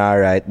go on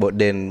alright, but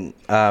then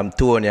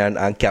Tony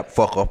and Cap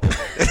fuck up.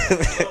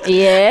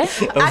 Yeah.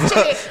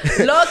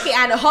 Actually, Loki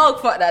and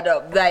Hulk fucked that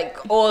up, like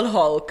old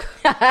Hulk.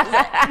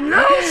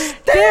 No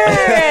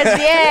Stairs,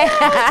 yeah.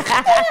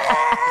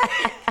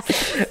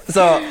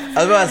 So I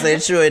was going to say,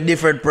 it show a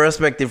different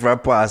perspective from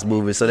past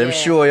movies. So them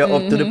show you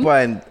up to the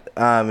point,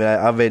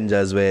 like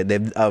Avengers, where they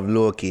have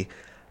Loki.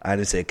 And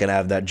they say, can I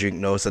have that drink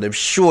now? So they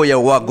show you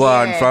what go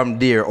on from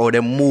there, or they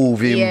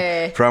move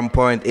him from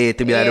point A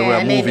to B, and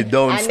they move it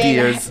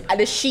downstairs. And then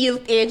the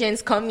SHIELD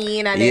agents come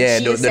in, and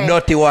then the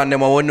dirty one,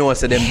 them I won't know,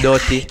 so them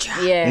dirty.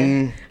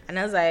 And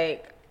I was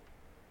like,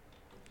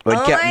 when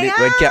Cap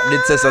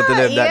did say something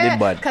to them, that did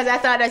bad. Because I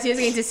thought that he was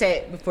going to say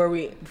it before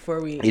we.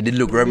 He did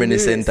look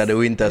reminiscent of the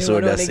Winter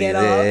Soldier scene. And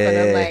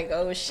I'm like,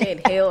 oh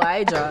shit, Hail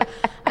Hydra.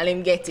 And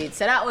him get it.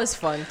 So that was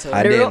fun too.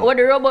 What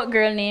the robot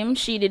girl name?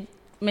 She did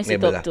mess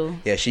it up too.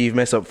 Yeah, she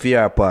messed up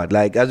fear part.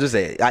 Like, as you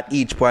say, at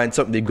each point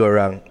something did go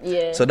wrong.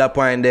 Yeah. So that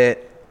point there,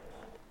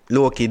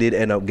 Loki did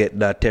end up get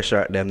that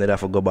T-shirt. Them, they'd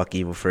have to go back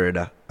even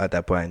further at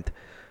that point.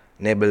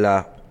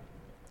 Nebula,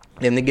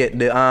 then they get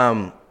the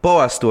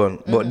Power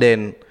Stone, but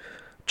then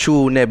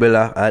through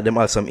Nebula, them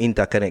have some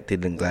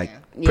interconnected links, like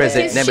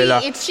present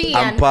Nebula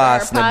and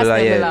past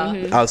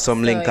Nebula. Have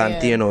some link and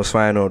Thanos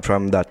find out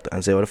from that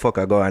and say, what the fuck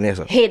I go on here?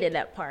 So. Hated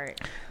that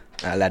part.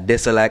 Like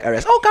this, like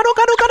arrest. Oh God.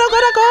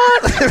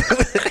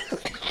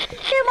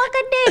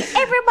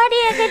 Everybody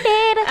is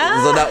dead.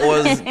 So that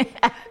was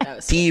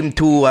Team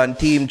 2 and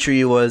Team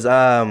 3 was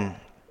Bamba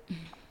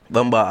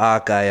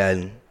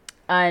Hawkeye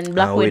and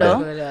Black Widow.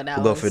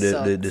 We go for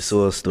the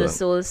Soul Stone. The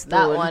Soul Stone.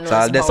 That one was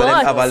so that's why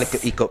them have a little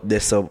hiccup there.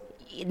 So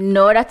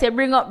no, that they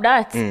bring up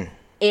that.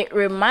 It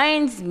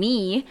reminds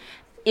me,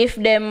 if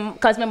them,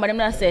 because remember them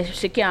that say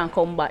she can't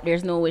come back.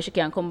 There's no way she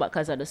can come back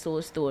because of the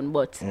Soul Stone.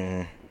 But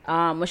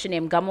what's she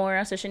name?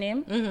 Gamora, so she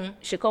name?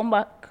 She come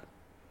back.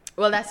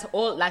 Well, that's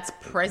all. That's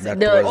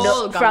present.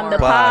 From the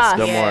past.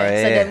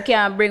 Gamora, So them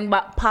can bring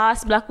back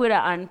past Black Widow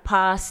and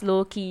past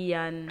Loki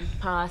and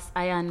past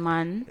Iron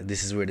Man.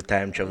 This is where the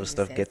time travel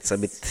stuff gets a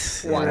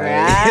bit.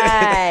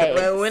 Right.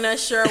 Well, we're not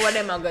sure what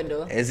them are gonna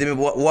do.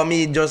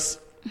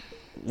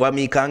 What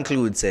me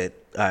conclude said,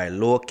 alright,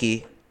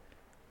 Loki,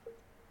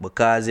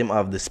 because him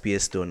have the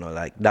space stone,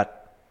 like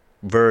that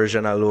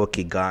version of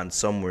Loki gone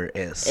somewhere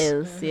else.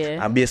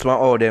 And based on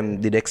all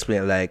them did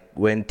explain, like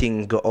when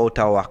things go out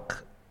of whack,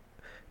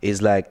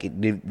 it's like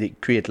they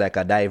create like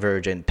a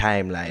divergent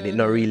timeline. It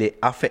not really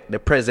affect the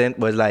present,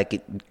 but like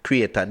it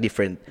create a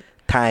different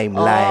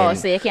timeline. Oh,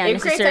 so you can't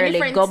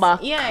necessarily go back.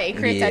 Yeah, it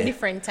creates a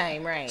different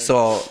time, right?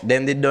 So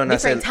then they done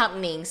different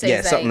happenings. So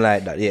yeah, something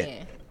like that.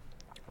 Yeah.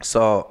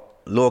 So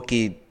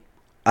Loki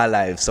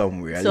alive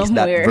somewhere. At least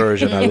that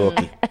version of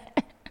Loki.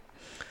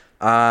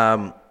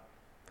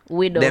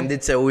 Widow. Them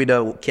did say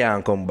Widow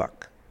can't come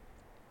back.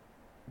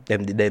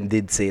 Them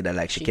did say that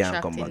like she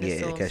can't come back.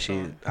 Yeah, because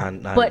she.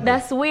 But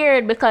that's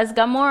weird because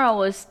Gamora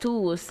was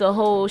too. So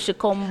how she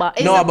come back?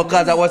 No,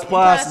 because I was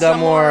past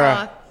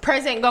Gamora.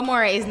 Present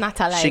Gamora is not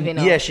alive,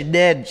 Yeah, she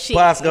dead.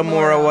 Past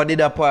Gamora, what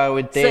did a part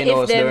with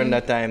Thanos during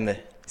that time there?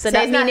 So So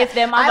that it's mean not- if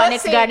them I have would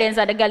next say- Guardians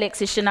of the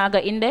Galaxy, she not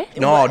got in there?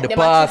 No, But the them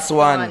past actually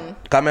one. gone.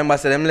 Cause remember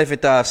say them left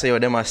it off, say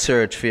them a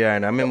search for her.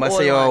 And I remember The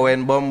say old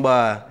when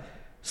Bomba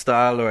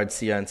Star-Lord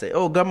see her and say,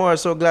 oh, Gamora,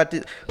 so glad to...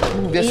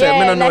 Guess Yeah,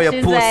 me don't know like your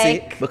she's pussy.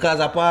 like- Because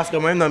I passed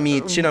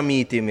him, she don't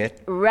meet him yet.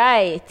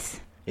 Right.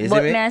 You see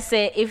But me? me I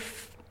say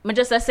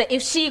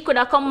if she could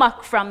have come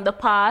back from the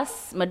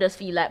past, I just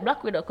feel like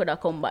Black Widow could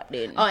have come back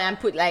then. Oh, and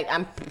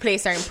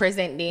place her in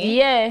present day.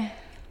 Yeah.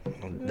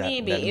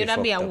 Maybe. that'd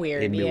It'd be fucked up.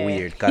 weird, It'd be yeah.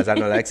 weird. Because I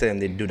know like saying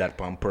they do that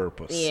on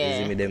purpose. You Yeah,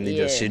 see me? Them,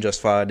 yeah. she just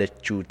followed the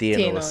true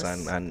Thanos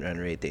Thanos. and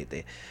Ray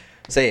Tate.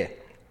 So yeah.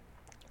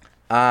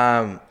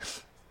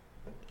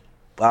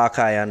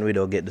 Hawkeye and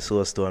Widow get the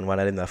Soul Stone, one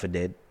of them are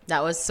dead.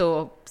 That was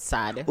so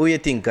sad. Who you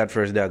think at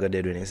first they got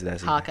dead when you see that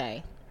scene? Hawkeye.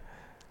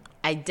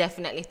 I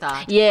definitely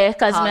thought. Yeah,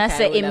 because me I Hawkeye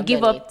say would him have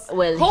give done up. it.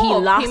 Well, he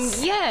Hope,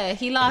 lost.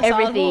 he lost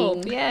everything. all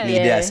hope. Yeah. Me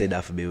Yeah. there I said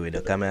that for be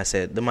Widow. Come I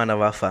said the man of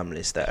a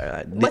family star.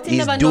 Right? But he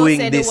He's never know doing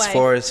say the this wife.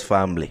 for his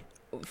family.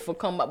 For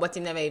comeback, but he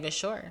never even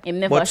sure. Him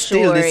never But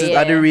still, sure, this is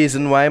yeah. the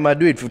reason why I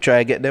do it to try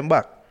to get them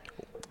back.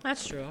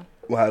 That's true.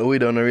 Well, we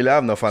don't really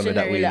have no family She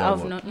that don't we really know. have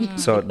about. nothing.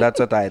 So that's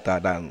what I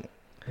thought. And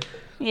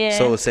Yeah.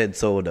 so said,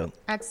 so done.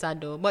 That's sad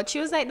though. But she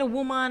was like the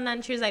woman,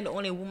 and she was like the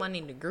only woman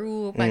in the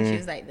group, and she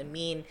was like the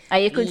main.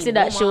 And you could lead see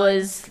that she woman.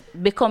 was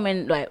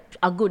becoming like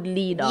a good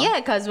leader. Yeah,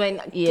 because when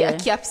Yeah.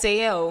 Cap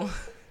say yo,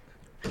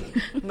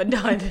 my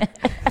dad,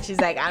 she's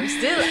like, I'm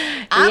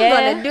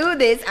Yeah. gonna do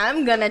this.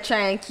 I'm gonna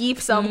try and keep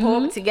some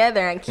hope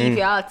together and Mm. keep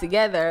you all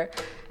together.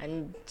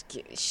 And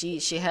she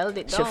held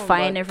it She down.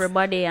 find but-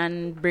 everybody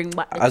and bring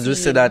back the As we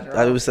team.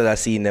 said that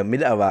scene, we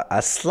did have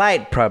a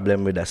slight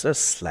problem with us,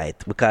 just slight,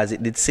 because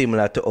it did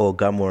similar to how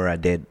Gamora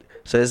did.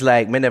 So it's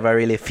like me never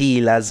really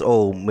feel as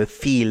me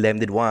feel them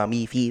did want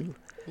me feel.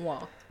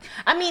 Wow.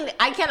 I mean,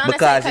 I can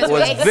Because understand it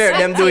was we very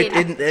them do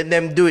expected- it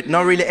them do it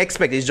not really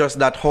expect. It's just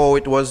that how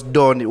it was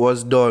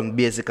done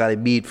basically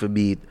beat for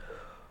beat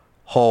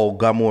how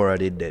Gamora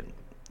did then.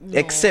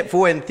 Except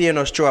for when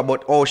Thanos threw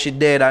about how she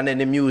did and then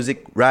the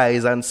music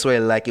rise and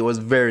swell like it was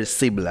very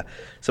similar.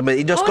 So but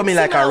it just How coming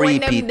like a similar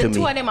when repeat the to two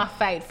me. of them are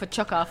fight for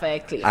chuck off a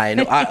cliff. I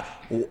know.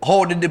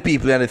 How did the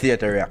people in the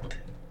theater react?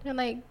 You're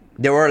like,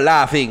 They were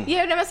laughing.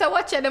 yeah, them say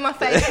watch it, them are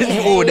fight.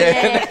 Oh, then.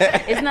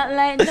 Yeah. It's not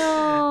like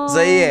no.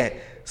 So yeah,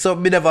 so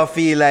me never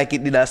feel like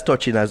it did as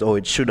touching as how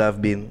it should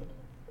have been.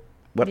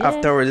 But Yeah.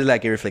 afterwards, it's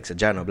like it reflects a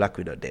Jano Black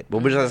Widow dead.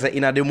 But just say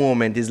in at the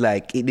moment, it's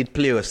like it did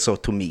play us so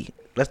to me.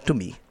 That's to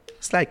me.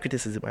 Slight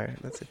criticism, alright.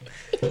 That's it.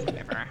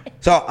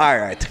 So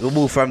alright, we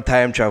move from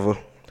time travel.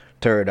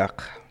 Third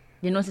act.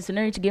 You notice when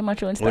you reach Game of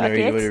Thrones When start we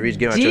yet? reach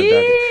Game of Gee.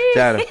 Thrones,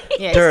 Jano.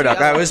 Yes, Third we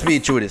act. are. I will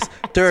speed through this.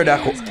 Third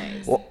act.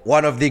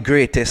 One of the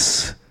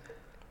greatest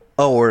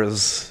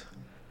hours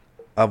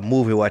of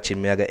movie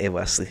watching me I got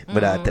ever see.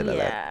 But I tell you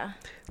that.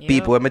 Yeah.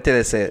 People, let me tell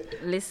you, say,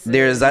 Listen.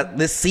 there's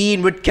the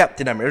scene with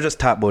Captain America. Just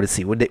talk about the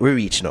scene. We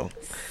reach now.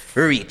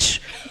 We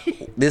reach.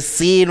 The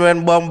scene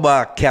when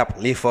Bomba Cap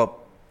lift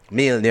up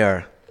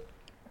Mjolnir.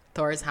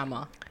 Thor's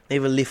hammer. They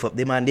even lift up.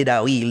 The man did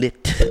that wheel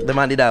it. The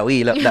man did that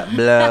wheel up that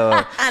blow.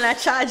 And I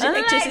charge I'm like,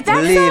 electricity. that's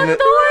Believe how me.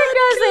 Thor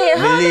does it.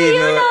 How do you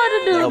know how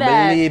to do no,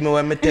 that? believe me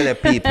when me tell you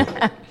people.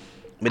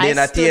 Me I there in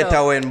a stood theater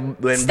up.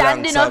 when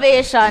Stand blanks are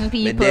innovation, me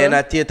people. there in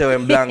a theater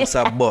when blanks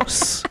are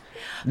bus.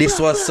 This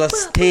was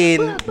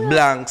sustained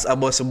blanks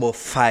about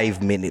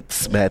 5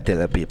 minutes. May I tell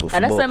you people.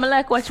 And that's why I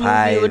like watch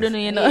movie. We don't know,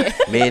 you know.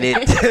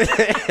 Minute.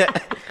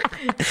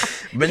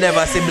 Me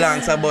never see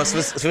blanks a bus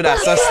for that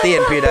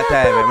sustained period of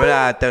time. Me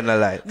not tell no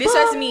lie. This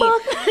was me.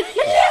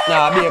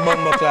 Nah, be a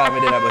bumbo cloud me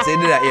did that, but he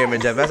did that hear me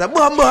Jeff. I said,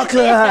 bumbo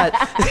cloud.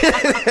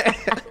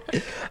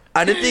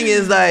 And the thing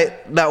is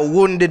like that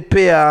wound did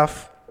pay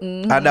off.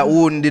 And that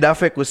wound did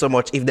affect me so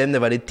much if them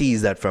never did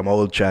tease that from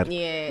Ultron.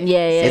 Yeah.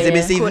 Yeah. Is it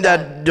me see Coulda.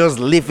 that just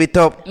lift it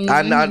up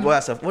and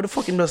what stuff? What the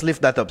fucking just lift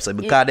that up, sir?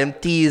 Because them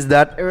tease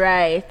that.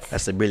 Right.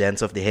 That's the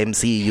brilliance of the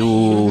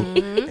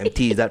MCU. Them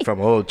tease that from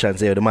Ultron.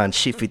 Say the man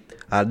shift it.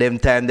 And them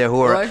time they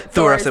whore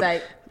Thor Thor's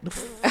like,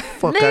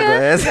 fuck I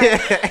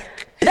go.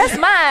 That's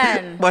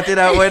mine. But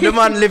when the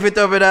man lift it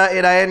up in a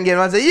Endgame,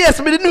 man say, yes,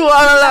 me knew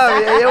all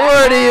along. You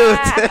were the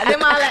youth.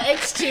 them all like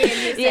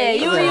exchange. Yeah,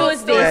 you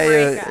use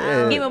this.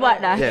 Yeah. Give me back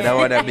that. Yeah, that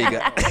one that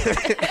bigger.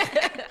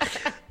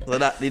 So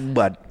that did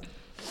bad.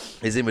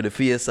 You see me the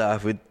face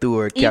off with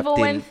Thor, Even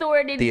Captain when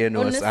Thor did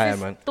Thanos, Iron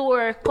Man.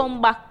 Thor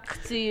come back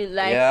to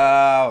like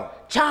Yeah.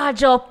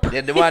 charge up.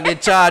 Yeah, the man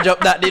did charge up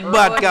that did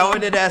bad. Because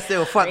when they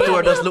say fat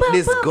Thor just look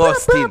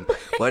disgusting.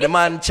 But the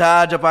man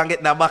charge up and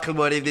get that buckle,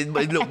 but if it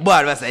look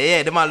bad, I say,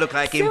 yeah, the man look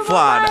like him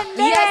father.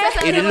 Yes,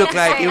 that's It what look I'm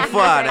like saying. him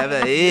father.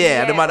 I say,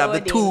 yeah, the man have the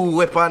Odin. two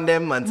weapon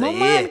them and My say,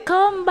 man yeah.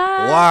 come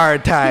back. War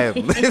time.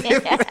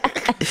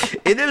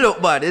 It didn't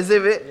look bad, you see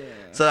me?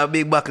 So that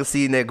big buckle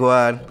scene they go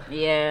on.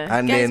 Yeah.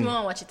 And Guys, then,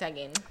 more watch it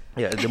again.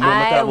 yeah, the moment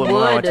I I talk about more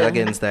watch it would.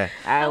 against that.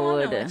 I wanna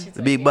would. watch it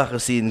The big again. buckle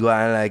scene go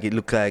on like it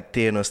look like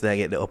Thanos they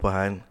get the upper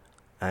hand.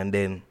 And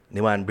then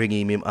the man bring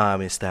him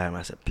arm this time.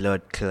 I said,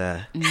 blood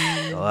clot.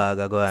 So I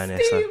go on there,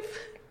 so.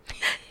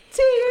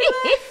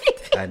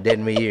 And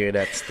then we hear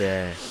that's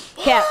the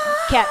Cap,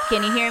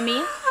 can you hear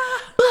me?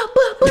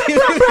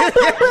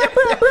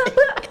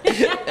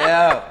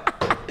 Yeah.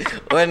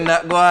 When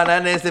that go on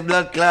and there's the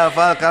blood clot,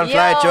 Falcon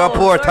fly through a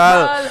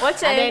portal.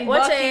 Watch it.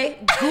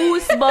 Bucky.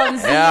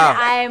 Goosebumps. Yeah.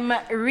 I'm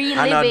reliving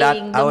I know that.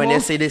 And when you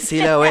see the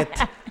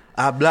silhouette,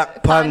 a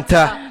Black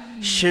Panther,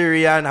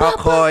 Shirian,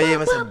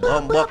 Hakoy, I said,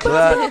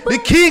 Bumbuckler, the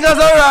king has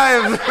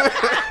arrived.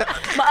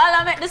 But all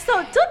I make the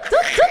sound. Tut,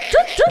 tut, tut,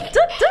 tut, tut,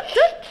 tut, tut,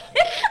 tut.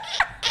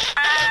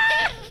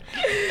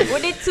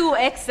 We're too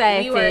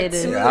excited. We were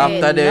too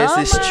After there's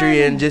a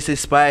Strange, this is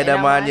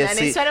Spider-Man, you and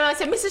see. then Spider-Man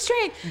said, Mr.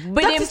 Strange,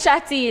 With him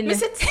chatting.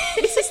 Mr.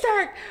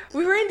 Stark,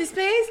 we were in this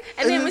place,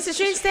 and then Mr.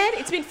 Strange said,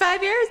 it's been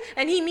 5 years,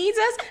 and he needs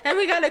us, and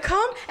we gotta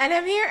come, and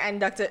I'm here. And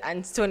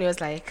Tony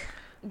was like,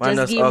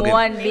 Just give him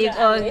one big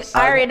hug.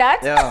 Harry, that?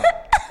 Yeah.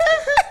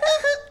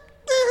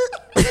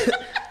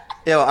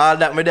 Yo, all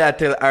that me there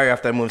tell Harry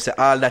after the movie, say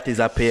all that is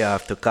a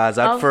payoff to cause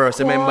at Of first,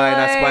 remember in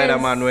a course.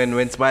 Spider-Man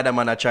when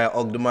Spider-Man a try to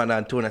hug the man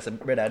and Tony said,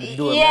 brother,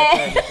 do it.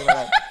 Yeah. Me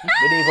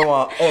didn't even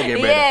want to hug you,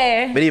 brother.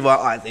 Yeah. Me didn't even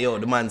want to ask, yo,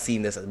 the man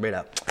seen this,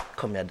 brother,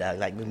 come here, dog,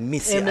 like, me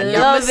miss you. I'm And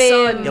love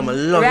you're him. my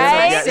love,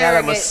 Right?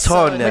 you're my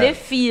son. But they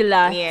feel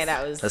that. yeah,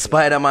 that was... The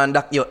Spider-Man,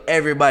 yo,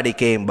 everybody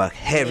came back.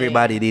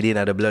 Everybody did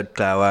in the blood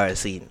clot war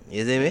scene.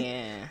 You see me?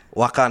 Yeah.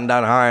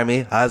 Wakandan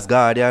Army,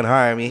 Asgardian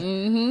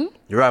Army.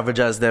 The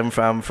Ravagers them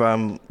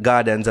from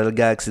Guardians of the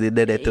Galaxy, they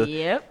did it too.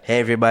 Yep.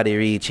 Everybody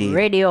reach it.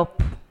 Ready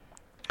up.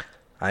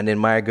 And then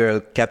my girl,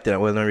 Captain,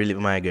 well, not really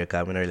my girl,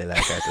 because I don't really like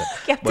her. So.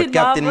 Captain But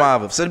Captain Marvel.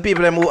 Marvel. So the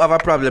people them who have a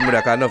problem with her,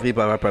 because enough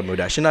people have a problem with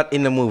her. She's not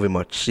in the movie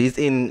much. She's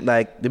in,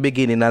 like, the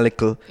beginning a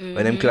little,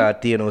 when them cloud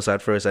Thanos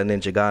at first, and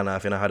then she gone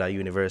off in another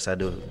universe. I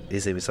do, you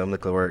see, with some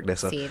little work there.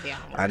 So. Savior.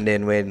 And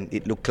then when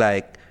it looked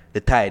like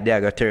the tide, they are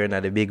going to turn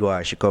at the big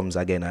war, she comes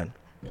again and,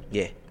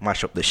 yeah,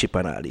 mash up the ship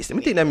and all this. I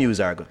think them use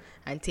her good.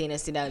 And Tina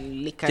still that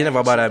liquor. She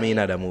never bother me in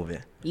other movie.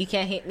 You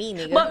can't hit me,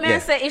 nigga. But me Yeah.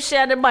 say if she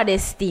had the body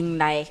sting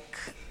like,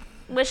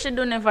 but she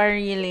do never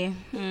really.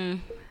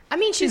 I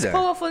mean, she's She's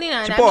powerful, you know.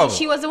 And She I mean, powerful.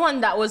 she was the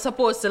one that was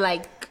supposed to,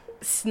 like,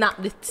 snap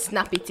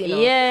it, you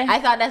know. Yeah. I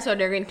thought that's what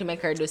they're going to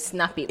make her do,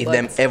 snap it. If but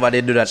them ever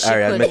they do that, she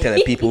area, I couldn't. tell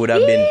you, people would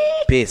have been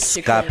pissed.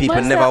 She Because couldn't. people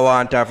What's never that?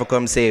 want her to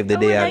come save the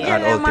day and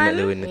yeah, ultimately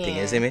man. win the thing.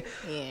 You see me?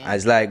 Yeah.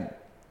 It's like,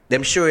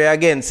 them show you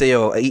again, say,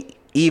 yo,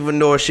 even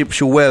though she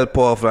well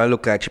powerful and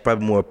look like she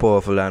probably more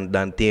powerful than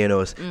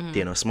Thanos,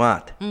 Thanos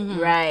smart.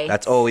 Right.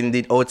 That's all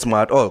indeed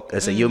outsmart Hulk. I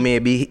say, you may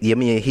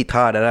hit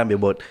harder than me,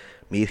 but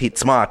me hit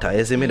smarter.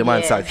 You see me? The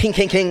man Yeah. start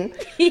king.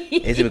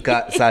 You see me?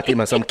 Start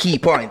him some key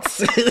points.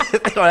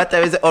 That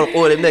time is all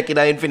them neck in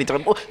the infinity.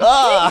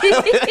 Ah!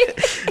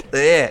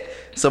 Yeah.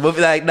 So but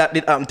like that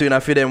did happen to in a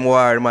few them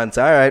war, man.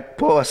 So alright,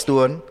 power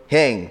stone,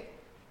 hang,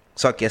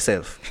 suck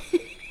yourself.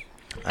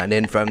 And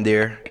then from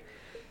there,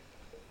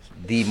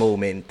 the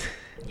moment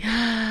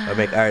I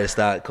make Harry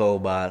start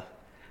cowball.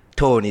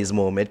 Tony's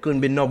moment.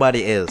 Couldn't be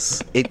nobody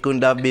else. It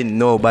couldn't have been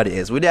nobody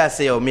else. Would I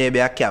say, oh, maybe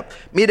a cap?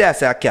 Me there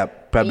say a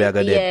cap. Probably I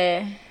got them.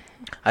 Yeah.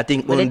 I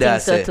think But I one day I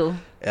think so say too.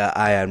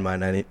 Iron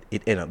Man, and it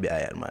ended up be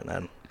Iron Man,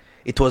 and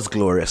it was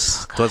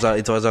glorious.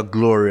 It was a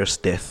glorious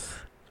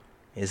death.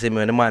 You see me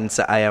when the man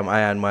say I am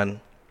Iron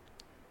Man.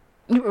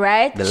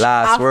 Right. The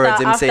last After-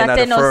 words him saying in the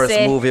Thanos first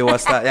say- movie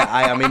was that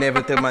I am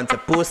inevitable man say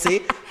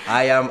pussy.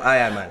 I am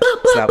Iron Man.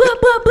 Slap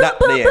that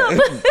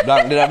there.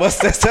 Black did I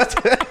bust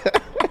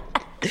that?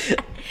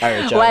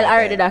 Well,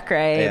 I did I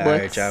cry, Yeah,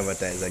 but I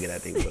traumatized again. I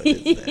think.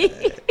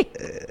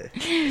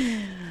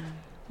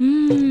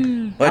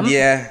 But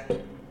yeah,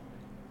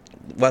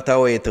 what a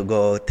way to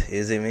go out,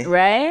 you see me?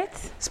 right.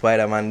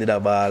 Spider-Man did a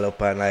ball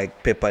up and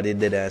like Pepper did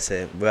that and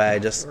say,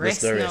 right, just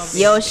Rest the now, rest.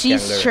 Yo, You she's can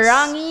go rest."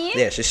 strong, eh?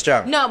 Yeah, she's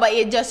strong. No, but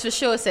it just for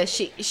sure says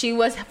she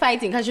was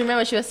fighting, because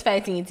remember she was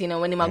fighting it, you know,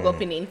 when he might go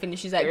up in the infinite.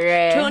 She's like,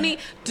 Right. Tony,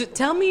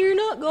 tell me you're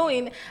not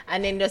going.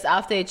 And then just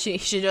after it, she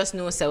just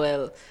knows so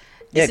well.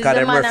 Yeah, This is because the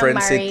them man I'm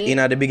reference it marrying. in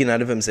at the beginning of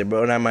the film say,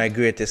 bro, now my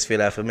greatest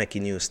failure for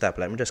making you stop.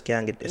 Like, I just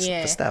can't get this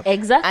Yeah. to stop.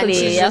 Exactly. And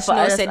she yeah, just for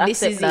knows us that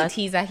this accept is that. it.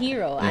 He's a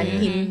hero,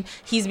 and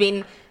he's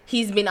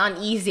been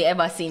uneasy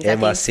ever since.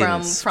 Ever I think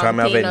since, from from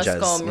Thanos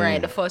Avengers. come,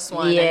 right, the first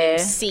one. Yeah. And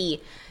then see,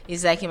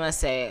 it's like he must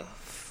say,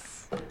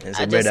 And I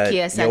say, just brother,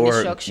 chaos your and work,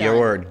 destruction. your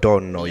work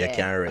done now, you Yeah.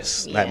 can't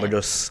rest. Yeah. Like, me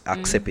just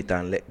accept it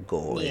and let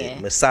go. Yeah.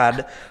 I'm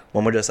sad, but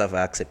me just have to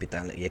accept it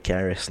and let you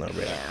can't rest now,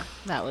 brother. yeah,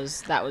 that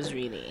was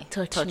really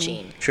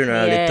touching.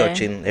 Funeral Yeah.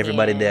 touching,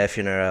 everybody Yeah. there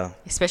funeral.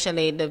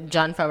 Especially the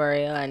John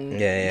Favreau and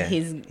Yeah.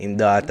 his Him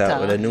daughter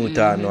with a new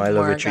town, no, I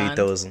love you Morgan.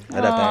 3,000.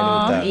 At that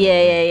time, new town.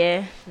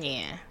 Yeah.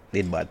 yeah.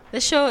 Did bad. The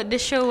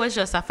show was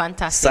just a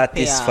fantastic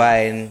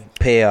Satisfying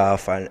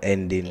payoff and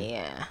ending. payoff.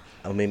 Yeah.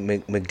 I mean,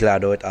 me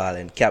glad out all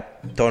and Cap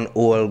turn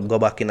all go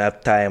back in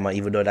that time, and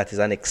even though that is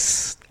an type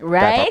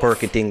Right. of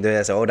perky thing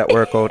there, so how that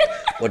work out,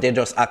 but they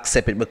just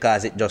accept it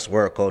because it just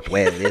work out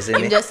well, you see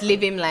Him me? just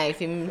live him life.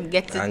 Him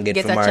get And get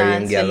get a to marry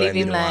chance him to girl live and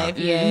him you know, life.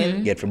 Yeah.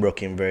 Get for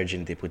broken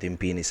virginity, put him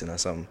penis in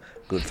some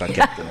good for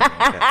Captain.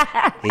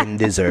 He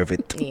deserve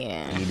it.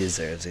 Yeah. He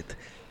deserves it.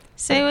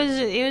 So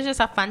it was just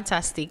a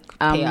fantastic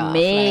payoff.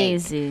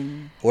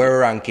 Amazing. We're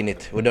ranking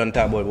it. We don't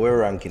talk about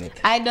we're ranking it.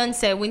 I don't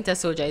say Winter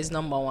Soldier is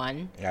number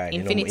one. Alright,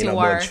 Infinity you know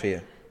War. budge for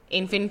you.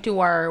 Infinity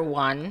War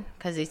 1,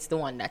 because it's the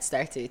one that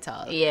started it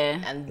all.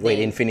 Yeah. And Wait,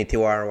 then Infinity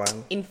War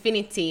 1?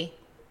 Infinity.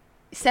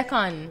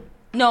 Second.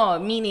 No,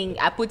 meaning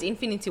I put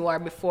Infinity War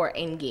before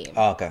Endgame.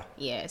 Oh, okay.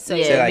 Yeah. So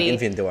Yeah. So it'll like be,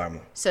 Infinity War,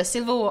 man. so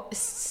Civil War,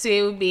 so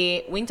it'll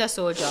be Winter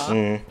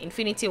Soldier,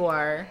 Infinity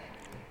War,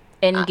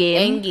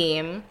 Endgame.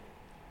 Endgame,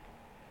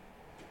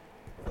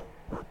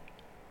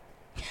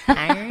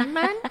 Iron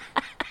Man,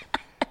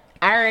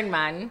 Iron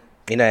Man,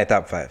 In our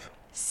top 5.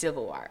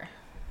 Civil War.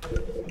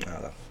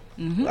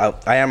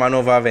 I am an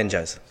over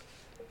Avengers.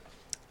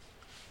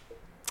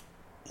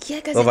 Yeah,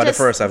 because Over the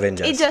first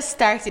Avengers. It just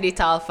started it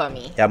all for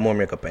me. You have more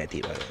makeup on your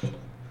teeth, by the way.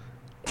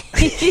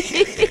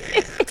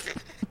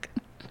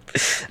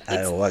 I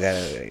don't know what kind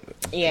of...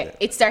 Yeah,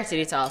 it started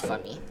it all for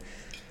me.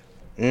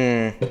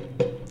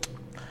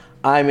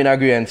 I'm in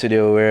agreement with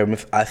you where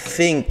I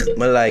think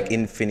I like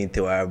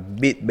Infinity War a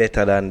bit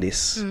better than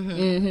this.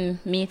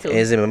 Me too.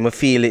 As in, I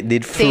feel it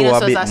did flow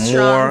Thanos a bit was a more.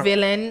 strong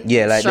villain,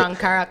 Yeah, like strong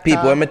character.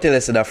 People, when I tell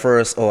us the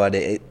first hour,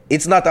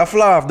 it's not a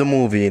flaw of the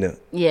movie, you know.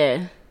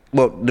 Yeah.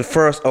 But the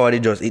first hour,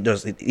 it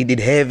did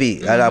heavy.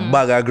 Like a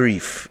bag of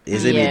grief.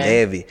 It's a bit Yeah.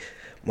 heavy.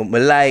 But I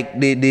like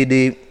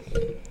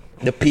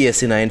the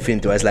pace in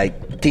Infinity War. It's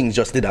like things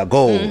just did a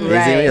go. You see me?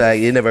 Right.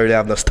 Like you never really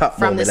have no stop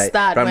From moment. the Like,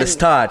 start, from the when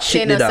start,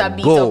 shit Thanos did a a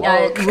beat go. up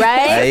Hulk.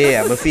 Right?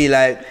 Yeah, I feel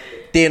like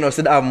Thanos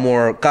did have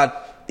more. Cause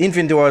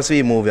Infinity War is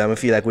a movie. I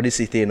feel like we did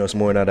see Thanos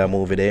more in another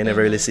movie. They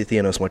never really see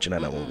Thanos much in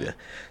another movie.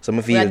 So I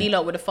We feel are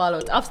deal with the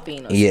fallout of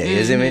Thanos. yeah,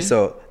 you see me?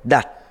 So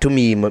that to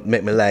me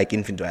make me like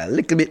Infinity War a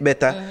little bit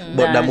better.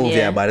 But the movie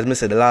yeah. about as I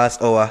said, the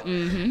last hour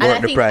And I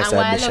worth the think, price and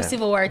why I admission. love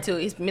Civil War too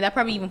is, I mean, I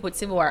probably even put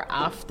Civil War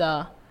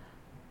after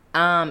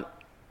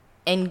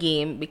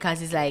Endgame,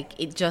 because it's like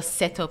it just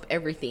set up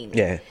everything.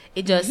 Yeah.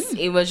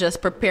 It was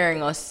just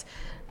preparing us,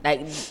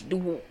 like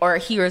our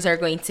heroes are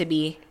going to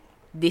be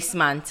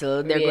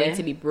dismantled, they're going Yeah.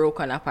 to be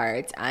broken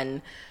apart,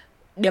 and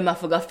them have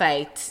to go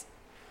fight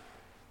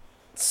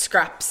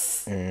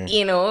scraps,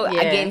 you know,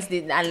 Yeah. against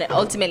it, and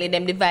ultimately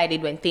them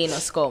divided when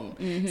Thanos come.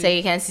 So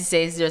you can see,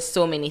 there's just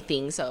so many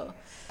things. So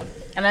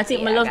And I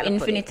think Yeah, I I love gotta put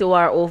Infinity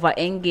War over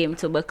Endgame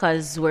too,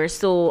 because we're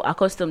so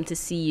accustomed to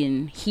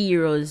seeing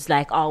heroes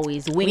like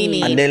always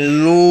winning. And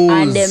then lose.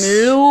 And them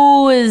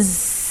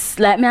lose.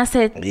 Like me, I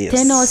said, Yes.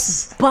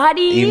 Thanos'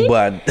 body. Him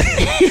bad.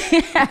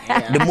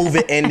 The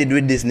movie ended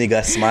with this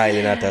nigga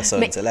smiling at her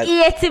son. So like,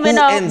 hate him who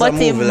enough, ends a but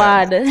him movie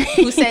like bad.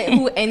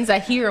 who ends a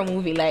hero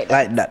movie like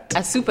that? like that? A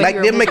superhero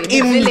like they make movie,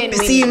 the villain him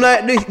seem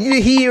winning. like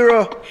the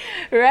hero.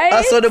 Right?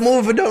 I saw the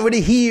movie done with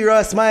the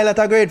hero, smile at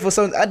a grateful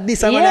son. At this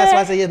time, when I Yeah.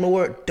 smile, I say, yes, my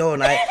work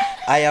done.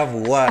 I have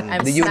won.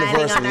 I'm The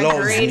universe smiling on a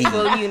loves me.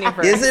 grateful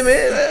universe. You see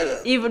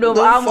me? Even though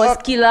Don't I almost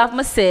fuck. kill off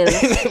myself.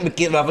 I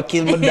kill my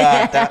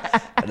daughter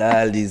and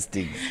all these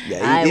things. Yeah,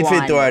 I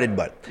Infinity won. War did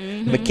bad.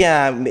 I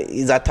can't.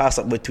 It's a toss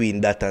up between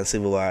that and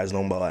Civil War is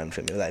number one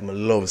for me. Like I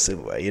love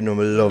Civil War. You know,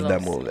 I love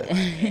that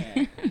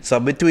movie. So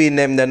between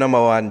them, the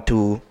number 1,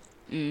 2.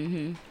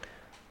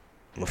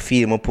 I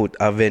feel I put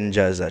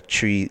Avengers at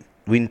 3,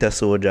 Winter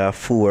Soldier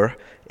 4,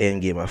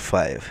 Endgame at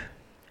 5.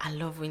 I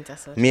love Winter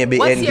Soldier. Maybe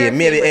What's your Endgame.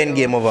 Maybe favorite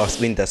Endgame though?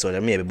 over Winter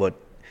Soldier. Maybe, but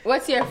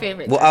What's your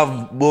favorite? we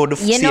have both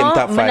the You same know,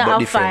 top 5, I but don't have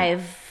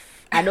different. 5.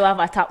 I don't have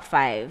a top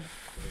 5.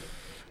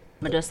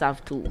 I just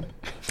have 2.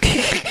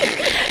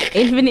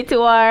 Infinity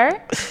War,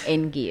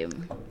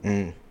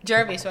 Endgame.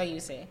 Jarvis, what you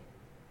say?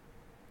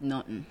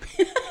 Nothing.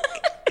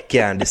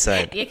 Can't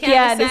decide. You Can't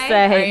can't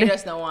decide, or decide. you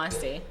just don't want to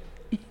say?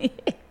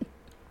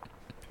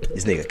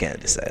 This nigga can't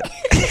decide.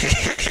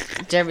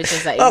 Jarvis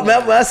is like, Oh,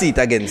 but I see it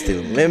again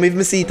still. Maybe if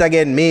I see it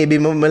again, maybe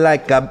me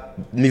like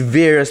me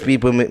various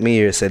people make me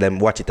hear say them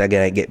watch it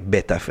again and get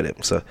better for them.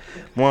 So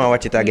I want to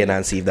watch it again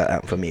and see if that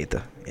happen for me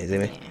too. You see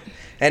me?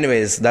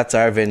 Anyways, that's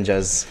our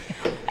Avengers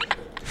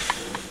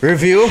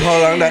review.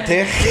 How long that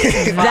take?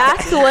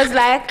 That was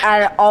like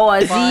an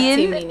hour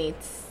 40 in.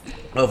 minutes.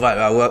 Oh, fine.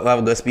 We'll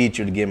have to speed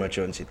through the Game of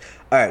Thrones shit.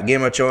 Alright,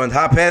 Game of Thrones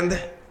happened.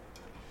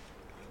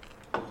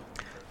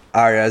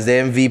 Arya's the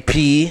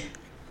MVP.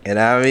 You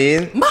know what I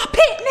mean? My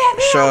pit name.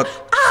 Shout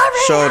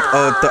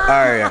out to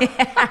Arya.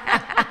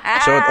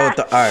 Shout out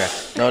to Arya.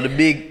 Now the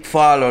big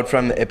fallout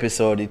from the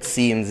episode, it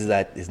seems, is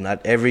that it's not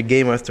every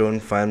Game of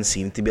Thrones fan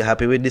seem to be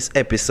happy with this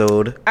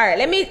episode. All right,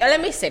 let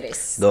me say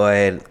this. Go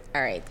ahead.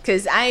 All right,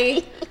 because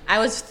I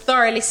was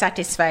thoroughly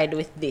satisfied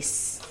with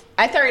this.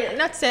 I thoroughly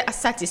not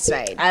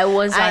satisfied. I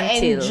was I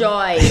until.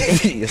 enjoyed.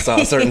 You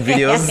saw certain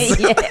videos.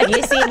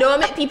 You see, don't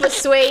make people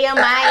sway your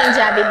mind,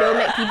 Jabby. Don't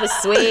make people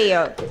sway you.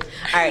 All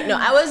right, no,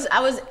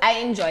 I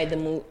enjoyed the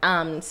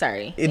movie.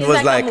 Sorry, It It's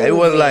was a like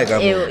a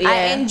movie. Yeah. I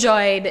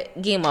enjoyed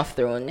Game of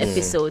Thrones.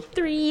 Episode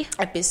 3.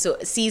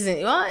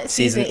 Season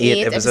Season 8,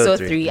 8, episode episode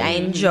 3. 3. I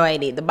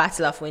enjoyed it. The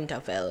Battle of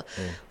Winterfell.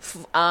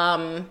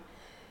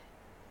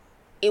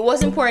 It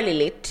wasn't poorly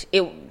lit.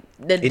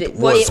 It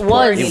was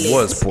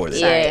poorly lit.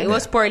 Yeah, It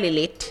was poorly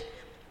lit.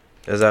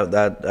 There's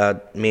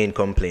that main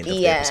complaint of the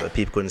Yeah. episode.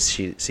 People couldn't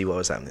see what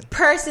was happening.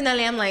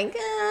 Personally, I'm like,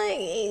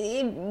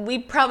 we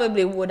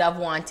probably would have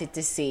wanted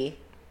to see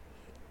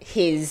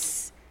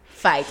his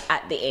fight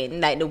at the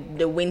end, like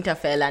the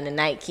Winterfell and the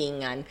Night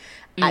King,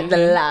 at the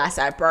last,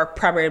 or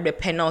probably the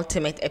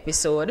penultimate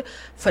episode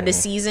for the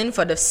season,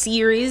 for the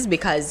series,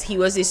 because he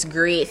was this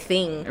great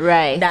thing.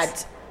 Right.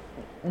 That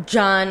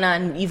John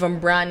and even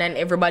Bran and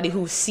everybody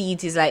who see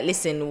it is like,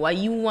 listen, what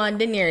you want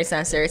Daenerys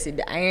and Cersei,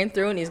 the Iron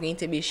Throne is going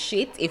to be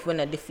shit if we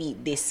not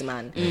defeat this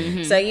man.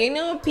 So, you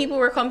know, people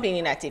were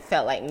complaining that it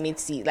felt like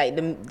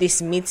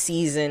this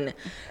mid-season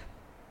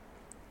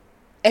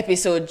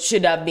episode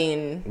should have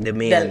been the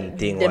main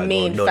thing, the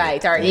main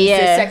fight, or the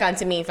second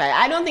to main fight.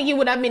 I don't think it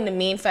would have been the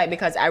main fight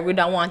because I would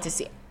have want to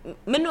see.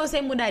 Me know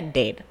him would have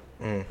dead.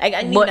 Like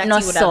I knew But that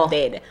not he would so. have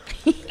dead.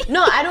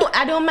 No,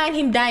 I don't mind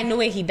him dying the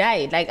way he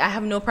died. Like I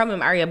have no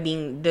problem Arya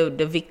being the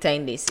victor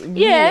in this.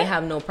 Really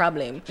have no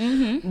problem.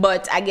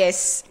 But I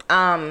guess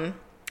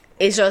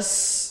it's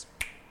just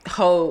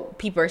how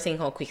people are saying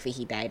how quickly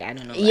he died. I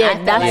don't know.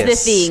 Yeah, that's the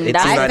thing. It's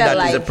I not, felt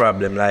that is a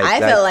problem. Like I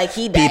felt like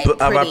he died. People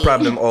have a pretty-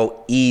 problem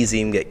how easy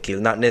him get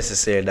killed. Not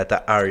necessarily that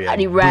the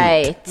Arya.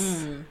 Right. You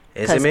see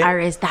Because me?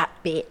 Arya's that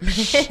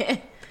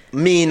bitch.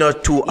 Me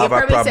not too You have a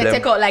probably said problem.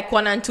 take out like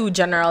 1 and 2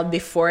 general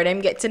before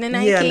them get to the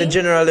Night Yeah, King. and the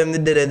general them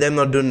did it. Them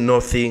not do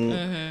nothing.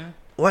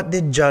 What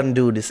did John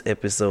do this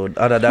episode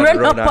other than Run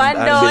run up and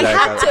and down. be He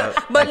like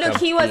But like look,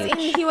 he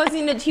the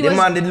was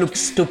man did look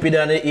stupid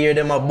on the ear.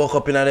 Them a buck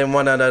up in them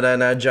one another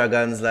and a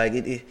dragons like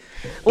it.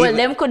 Well, even-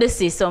 them could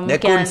see some. They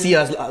couldn't see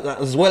as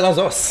well as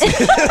us.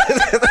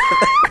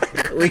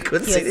 We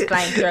could He see was it.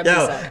 flying through Yo,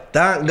 episode.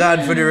 thank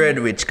God for the Red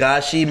Witch,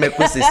 cause she make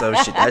us see some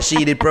shit. And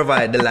she did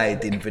provide the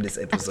lighting for this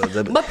episode.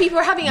 So But people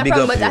are having a big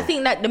problem. up But I you.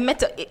 think that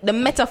the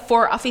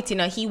metaphor of it, you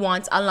know, he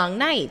wants a long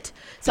night.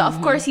 So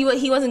of course he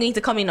wasn't going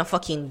to come in a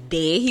fucking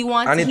day. He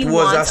wants And it he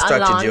was a wants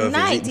strategy long of his.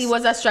 night. It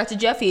was a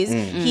strategy of his.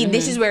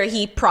 This is where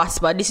he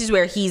prospered. This is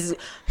where he's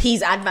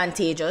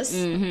advantageous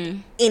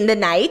in the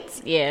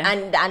night. Yeah.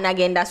 And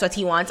again, that's what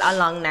he wants, a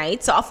long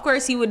night. So of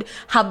course he would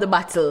have the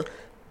battle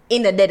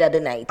in the dead of the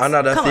night.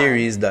 Another Come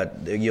theory on. is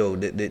that the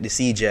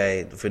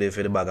CGI for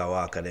the bag of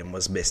walker them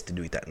was best to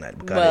do it at night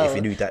because Well, if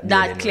you do it at day, then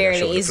that you're gonna clearly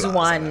show the is flaws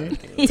one and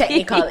that, you know.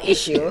 technical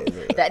issue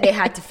that they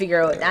had to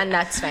figure out, and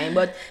that's fine.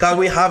 But Cause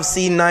we have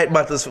seen night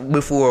battles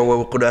before where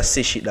we could have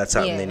see shit that's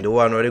happening. Yeah. The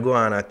one where they go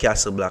on a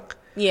Castle Black.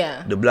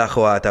 yeah. The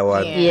Blackwater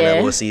one, Yeah.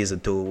 that was season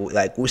 2.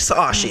 Like we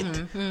saw shit.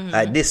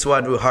 Like this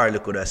one we hardly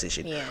could have see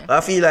shit. Yeah. But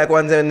I feel like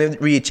once they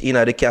reach in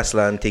the castle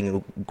and thing,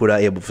 we could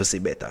have able to see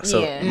better. So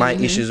Yeah. my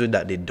issues with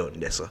that they done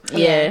there. So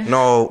Yeah.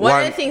 now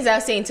One of the things I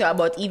was saying too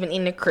about even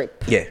in the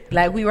crypt. Yeah.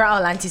 Like we were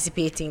all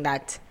anticipating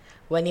that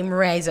when him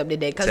rise up the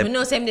dead, because So- we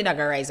know same did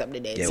gonna rise up the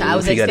dead. Yeah, so we I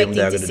was figured them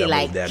expecting they're to gonna see move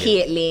like there.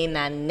 Caitlyn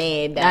and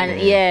Ned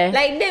And yeah.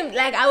 like them.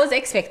 Like I was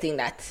expecting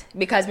that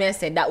because me I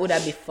said that would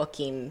have been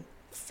fucking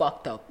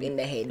fucked up in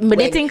the head. But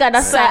they When think that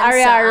that's why Sansa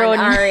Arya and run.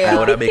 Arya- I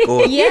would have been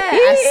cool. Yeah,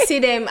 I see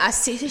them. I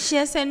see.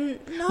 She said,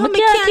 "No, Me me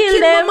can't can't kill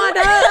kill them." my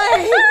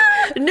mother."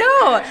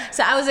 No,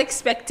 so I was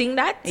expecting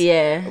that.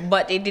 Yeah.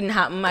 But it didn't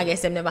happen. I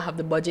guess they never have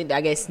the budget. I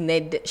guess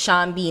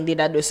Sean Bean did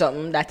that do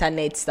something that a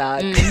Ned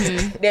Stark.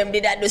 Them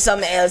did that do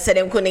something else, so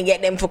them couldn't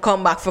get them for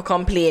come back for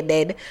complete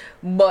dead.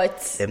 But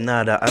Them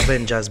not the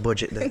Avengers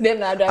budget then. them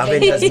not the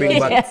Avengers bring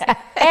back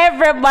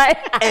Everybody.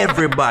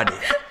 everybody.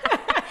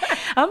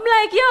 I'm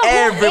like, yo,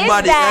 Everybody, who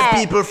is that?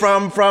 like people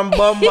from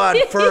Bombard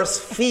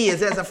first phase.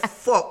 There's a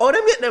fuck. Oh,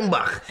 them get them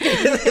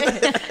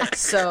back.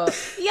 so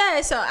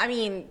yeah. So I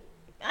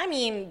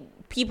mean,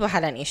 people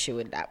had an issue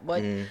with that,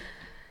 but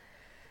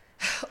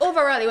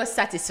overall, it was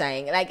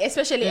satisfying. Like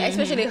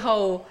especially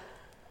how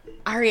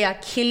Arya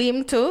killed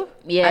him too.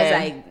 Yeah. I was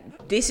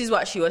like, this is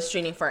what she was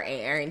training for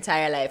in her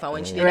entire life. And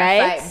when she did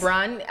Right.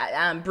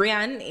 fight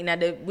Brian in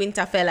the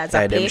Winterfell as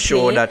Like a them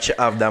show that she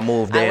have the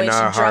move there And in when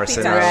her she drop horse it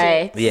and and her.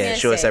 Right. Yeah, Yes,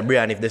 show us eh.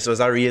 Brian if this was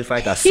a real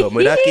fight, some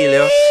would have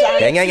kill you.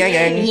 Gang, gang,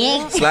 gang,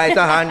 gang. Slide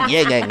a hand,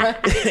 yeah, gang.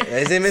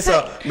 You see me?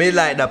 So, me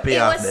like the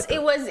payoff.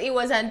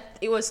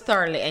 it was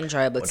thoroughly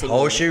enjoyable to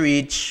How me. she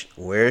reach,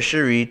 where she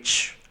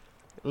reach,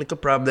 little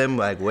problem.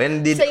 Like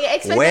when did So you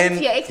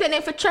expect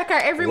them for track her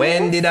every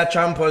when move? did a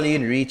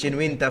trampoline reach in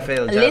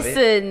Winterfell? Javi?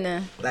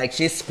 Listen. Like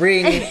she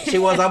spring, she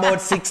was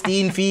about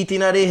 16 feet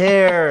in the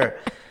hair.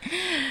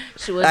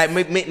 She was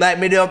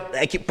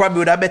It probably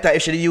would have better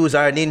if she use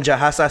her ninja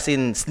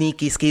assassin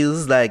sneaky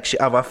skills. Like she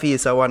have a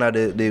face of one of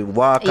the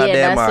walker yeah,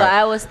 them that's or what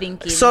I was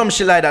thinking. some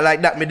shit like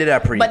that. Me did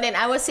a pre. But then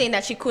I was saying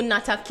that she could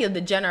not have killed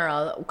the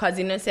general because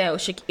you know say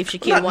if she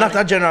killed not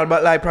a general,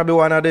 but like probably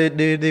one of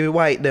the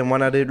white them,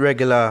 one of the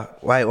regular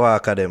white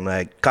walker them.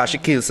 Like cause she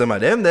killed some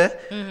of them there.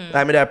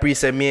 I mean that pre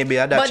said maybe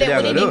I But she then there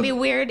wouldn't go it do. be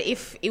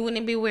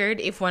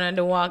weird if one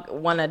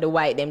of the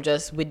white them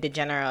just with the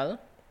general?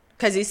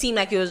 Because it seemed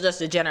like it was just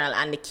the general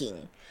and the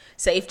king.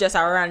 So if just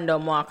a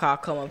random walker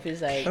come up,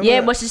 it's like yeah,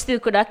 but she still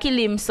could have killed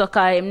him,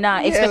 sucker him.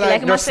 Nah, Yeah, expect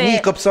like, him just to say,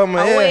 sneak up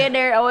somewhere, yeah. away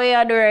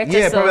there,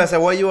 Yeah, probably say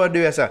what you want to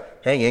do? I say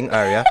hanging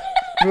Arya.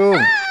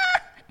 Boom.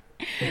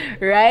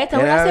 right?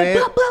 And when You know I what I say,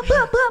 mean? blah, blah,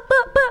 blah, blah,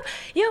 blah, blah.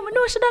 Yeah, I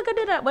know she not gonna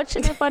do that, but she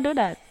never do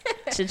that.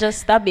 She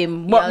just stab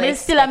him. But Y'all me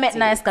still I make expect it.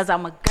 nice because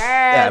I'm a girl.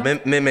 Yeah,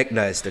 me make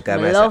nice to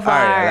come. Me I love say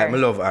Arya, her. like me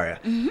love Arya.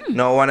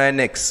 Now one of the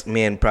next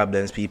main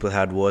problems people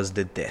had was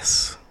the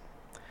deaths.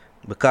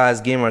 Because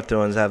Game of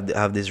Thrones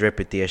have this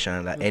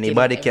reputation that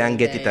anybody can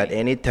get it at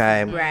any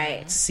time.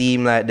 Right.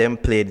 Seem like them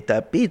played it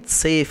a bit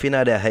safe in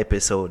other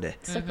episode.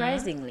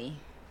 Surprisingly.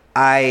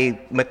 I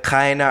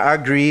kind of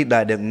agree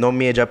that no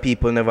major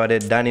people never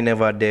did. Danny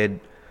never did.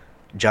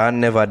 John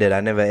never did. I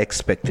never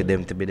expected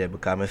them to be there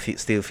because I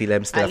still feel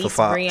them still have to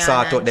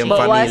sort out them but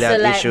familial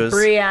like issues.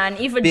 Brian,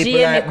 even People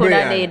Jamie like could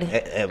have Brian,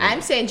 did.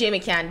 I'm saying Jamie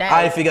can't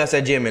die. I figure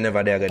said Jamie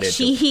never there.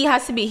 He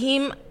has to be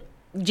him.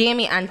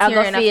 Jamie and I go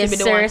Tyrion have to be face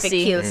the one to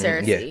Cersei. kill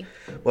Cersei.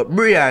 Yeah. But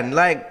Brian,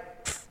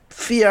 like,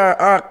 fear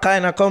are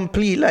kind of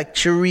complete. Like,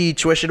 she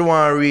reach where she don't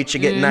want to reach. She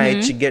get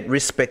knight. She get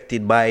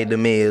respected by the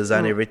males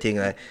and everything.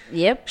 Like,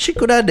 Yep. she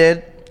could have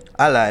dead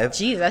alive.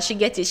 Jesus, she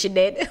get it. She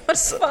dead.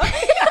 What's fuck?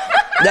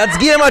 That's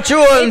Game of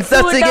Thrones. It's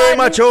That's the Sudan. Game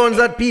of Thrones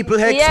that people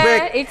Yeah,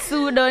 expect. it's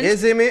Sudan. You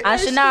see me? And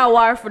she now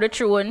war for the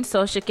throne,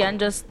 so she can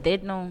just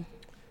dead now.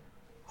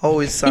 How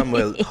is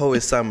Samuel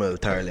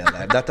Tarly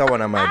alive? That's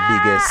one of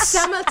my biggest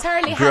Samuel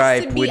Tarly has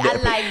gripe to be with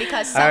the- alive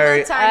because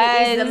Samuel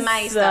Tarly is the Yes.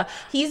 Meister.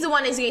 He's the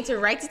one who's going to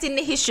write it in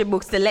the history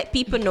books to let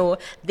people know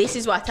this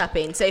is what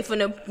happened. So if you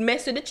want to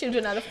mess with the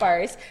children of the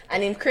forest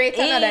and then create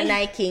another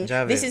Night King,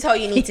 Javi. this is how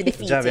you need to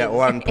defeat Javi, at him.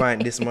 one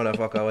point, this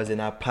motherfucker was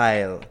in a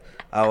pile.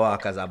 I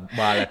walk as a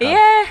ball like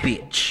Yeah. a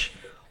bitch.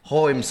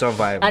 How him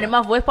survive? And him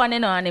have weapon,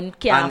 and him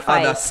can't And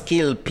fight. other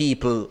skilled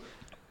people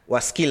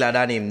was skiller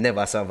than him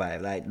never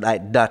survive. Like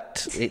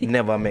that, it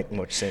never make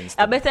much sense.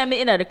 I bet I'm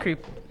in the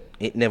crypt.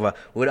 It never.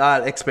 Would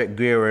all expect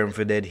Grey Worm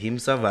for dead. Him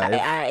survive.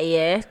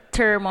 Yeah,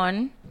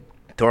 Termon.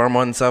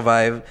 Tormund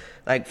survive.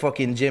 Like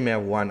fucking Jimmy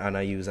have one and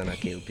I use and I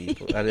kill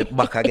people. And they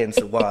back against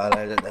the wall.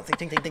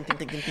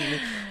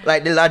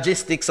 Like the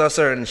logistics of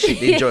certain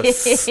shit. It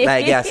just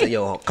like yeah, say,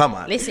 yo, come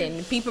on.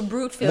 Listen, people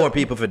More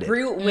people for dead.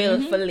 brute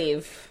will for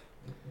live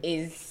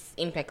is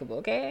impeccable,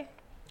 okay?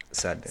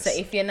 Sadness. So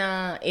if you're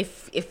not,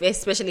 if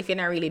especially if you're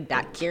not really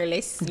that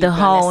careless, The you're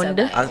gonna Hound.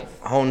 survive.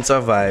 Hound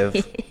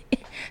survive.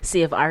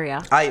 Save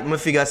Arya. I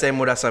figure say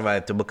would have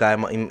survived too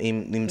because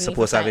him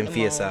supposed to have him fight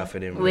face them all. off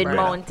with him. With brother.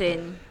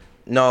 Mountain.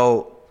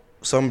 Now,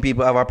 some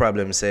people have a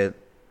problem. Say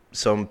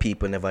some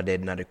people never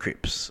dead in the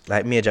crypts.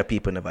 Like major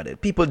people never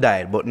dead. People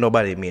died, but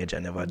nobody major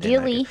never dead.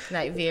 Gilly.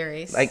 Like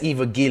Varys. Like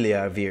even Gilly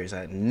or Veers,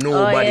 like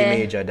nobody yeah.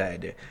 major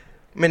died there.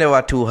 Me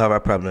never too have a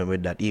problem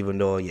with that, even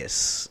though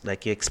yes,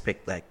 like you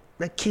expect like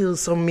kill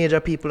some major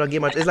people or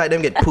game match. It's like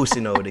them get pussy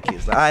now with the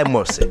kills. Like, I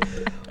must say.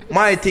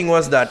 My thing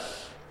was that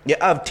you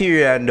have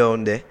Tyrion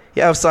down there,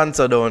 you have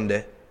Sansa down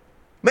there.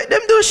 Make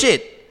them do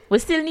shit. We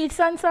still need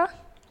Sansa?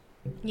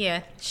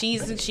 yeah,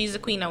 she's the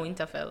queen of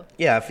Winterfell.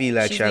 Yeah, I feel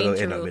like She's she'll going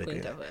to end up rule with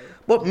it. Winterfell.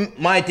 But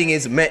my thing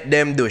is, make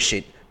them do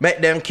shit. Make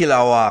them kill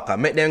a walker.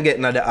 Make them get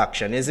another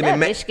action. You see me? That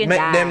Make bitch can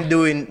them die.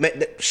 doing.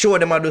 Show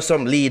them how to do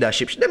some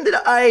leadership. Them did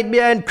hide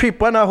behind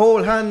creep on a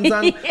whole hands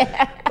and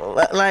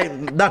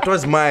like that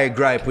was my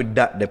gripe with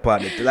that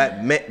department.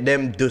 Like make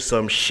them do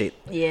some shit.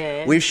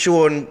 Yeah. We've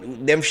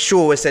shown them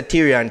show where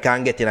Tyrion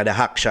can get into the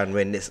action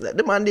when this. Like,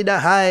 the man did a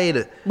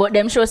hide. But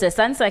them shows that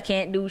Sansa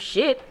can't do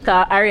shit.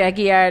 Cause Arya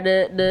gave her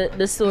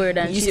the sword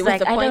and Use she's it with like,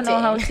 the I don't know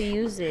pointy how end." to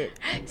use it.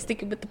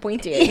 Stick it with the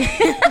pointy end.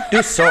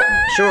 Do something.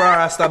 Show her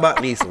a stab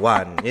at least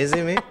one. You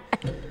see me?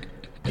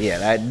 Yeah,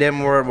 like them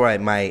were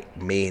my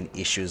main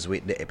issues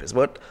with the episode.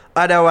 But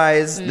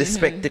otherwise, the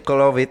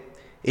spectacle of it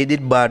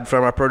did bad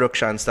from a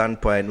production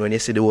standpoint. When you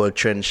see the whole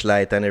trench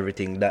light and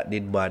everything, that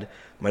did bad.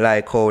 I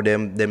like how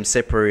them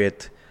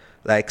separate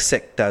like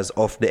sectors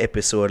of the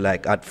episode.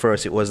 Like at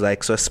first it was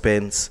like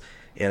suspense.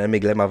 And I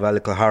make them have a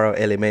little horror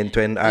element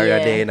when Arya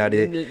Yeah, there in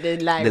the the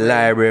library.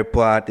 library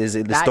part, is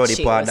it the That study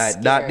shit part was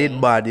that did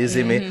scary. bad, you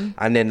see me?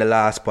 And then the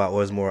last part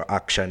was more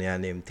action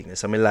and them things.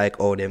 So I like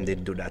how them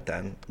did do that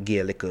and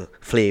give little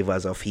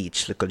flavors of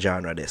each little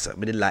genre there. So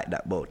I did like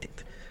that about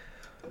it.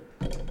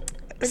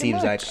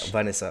 Seems like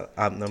Vanessa,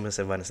 I'm not gonna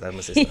say Vanessa, I'm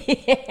gonna say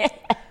something.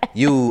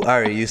 You,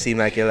 Ari, you seem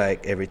like you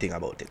like everything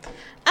about it.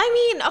 I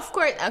mean, of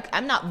course,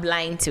 I'm not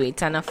blind to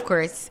it, and of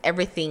course,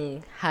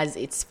 everything has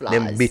its flaws.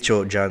 Them bitch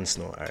out Jon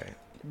Snow, Ari.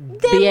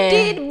 Them Yeah.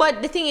 did,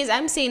 but the thing is,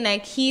 I'm saying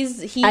like he.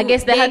 I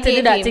guess they had to do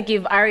gave that him- to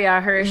give Arya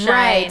her shine.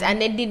 Right, and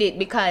they did it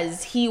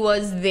because he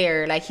was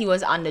there, like he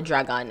was on the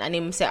dragon, and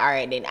him say, "All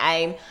right, then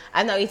I'm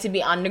not going to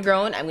be on the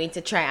ground. I'm going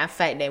to try and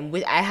fight them.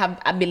 I have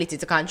ability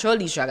to control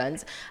these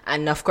dragons,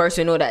 and of course,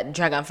 we know that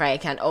Dragonfire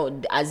can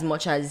out as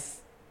much as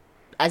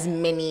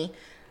many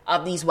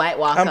of these White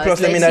Walkers. And plus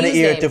them Let's in the use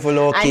ear them. to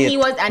follow and he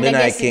was, and the I Night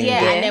guess King.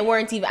 yeah, Yeah. and they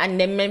weren't even, and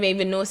they maybe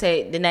even know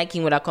say the Night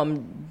King would have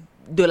come.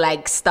 Do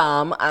like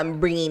storm and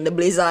bring in the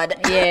blizzard,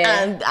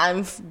 Yeah.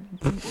 and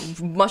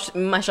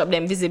mash up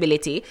them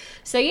visibility.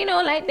 So you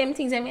know, like them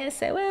things. I mean, I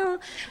say, well,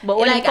 But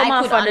when like he come I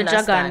off could on the dragon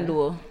understand.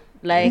 though,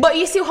 like But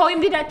you see how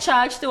him did that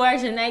charge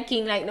towards the Night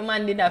King, like the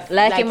man did that,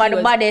 Like him he at the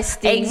was- baddest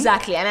thing.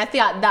 Exactly, and I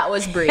thought that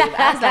was brave.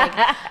 I was like,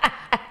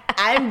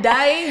 I'm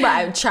dying, but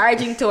I'm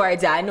charging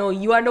towards it. I know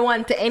you are the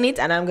one to end it,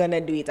 and I'm gonna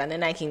do it. And the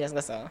Night King just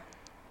goes, so.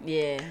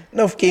 yeah.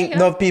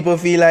 Enough people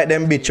feel like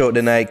them bitch out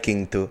the Night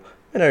King too.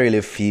 I don't really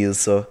feel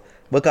so.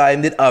 Because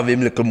him did have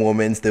him little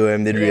moments too.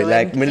 Him did real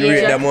like when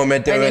read the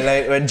moment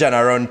like when John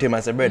around him, I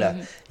said, brother,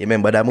 you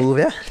remember that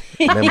movie?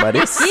 Yeah? Remember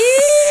this?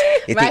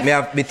 You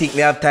think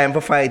me have time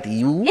for fight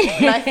you?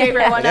 My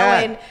favorite one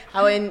I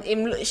when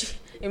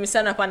him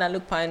stand up and I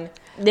look on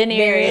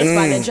Daenerys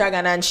on the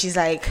dragon and she's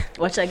like,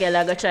 watch a girl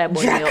I go try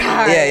burn you.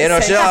 Yeah, you know,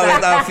 she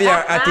always have fear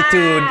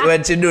attitude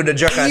when she do the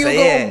joke and you say,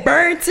 go yeah.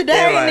 burn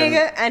today,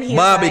 nigga. And he's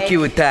barbecue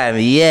like, time,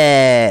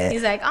 yeah.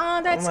 he's like,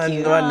 oh, that's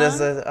cute.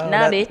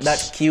 Man, bitch.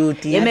 That's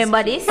cute. You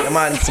remember this? The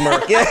man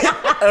smirk, yeah.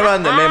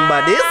 Man,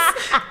 remember this?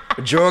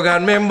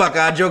 Jogan remember,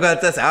 because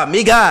Jogan says,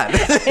 me God.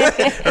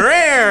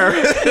 Rare.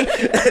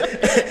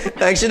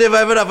 Like, she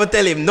never even have to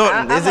tell him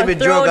nothing. Is it me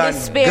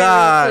Jogan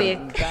God?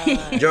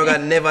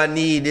 Jogan never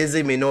need, is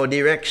it me no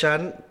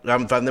direction?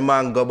 From the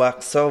man go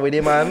back, so with the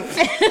man,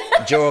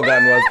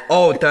 Jogan was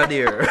out of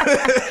there.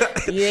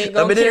 You ain't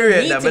gonna kill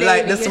me today, but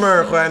like the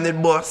smirk when the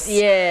boss.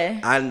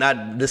 Yeah. And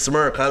that the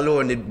smirk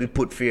alone, it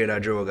put fear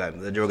in Jogan.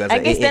 The Jogan I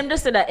said, guess them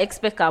just that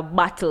expect a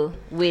battle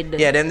with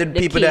yeah, then the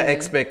people king. that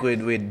expect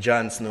with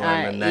Jon Snow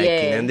and Night yeah.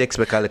 King, and they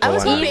expect a little I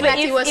was one. hoping Even that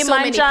if it was him so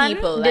and many Jon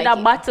people, did like,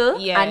 a battle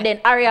yeah. and then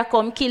Arya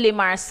come kill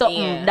him or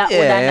something, Yeah. that would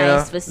have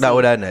nice to see. That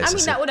would have nice I to mean,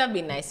 see. that would have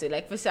been nice to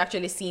like for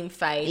actually see him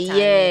fight.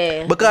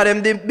 Yeah.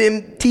 Because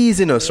them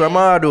teasing us from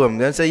our dome.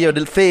 They say, yo,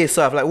 the face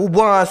off. Like, who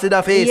wants to see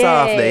that face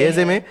off there? You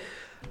see me?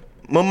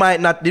 I might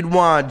not did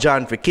want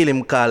John to kill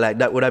him, cause like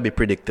that would have been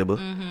predictable.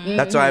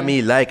 That's why I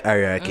mean like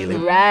Arya kill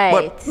him. Right.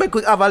 But we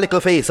could have a little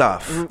face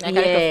off. Like a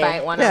little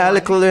fight one. Yeah, a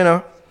little, you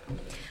know.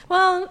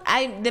 Well,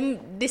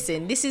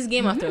 listen. This is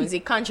Game of Thrones.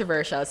 It's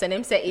controversial, so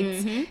them say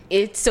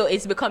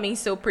it's becoming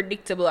so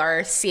predictable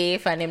or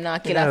safe, and them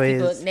not kill off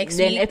people next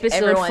then week.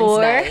 episode Everyone's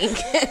 4. dying.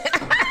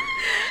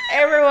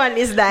 Everyone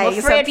is dying. I'm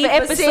afraid for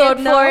episode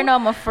 4 now,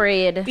 I'm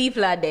afraid.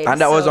 People are dead. And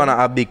that was so one of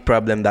a big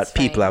problem that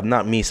people fine. have,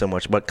 not me so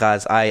much, but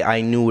because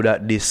I knew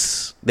that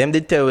them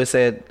did tell we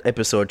said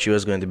episode 3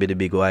 was going to be the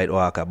big White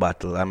Walker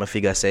battle. And my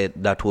figure said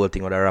that whole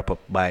thing would wrap up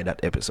by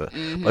that episode.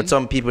 But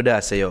some people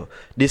there say, yo,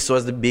 this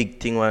was the big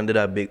thing when did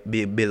that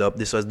big build up.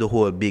 This was the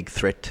whole big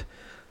threat.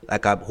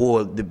 Like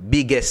the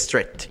biggest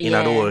threat in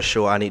the whole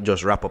show, and it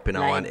just wrap up in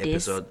Like one this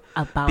episode.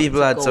 about People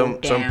to had go some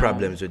down.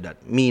 problems with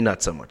that. Me,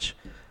 not so much.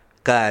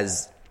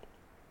 Because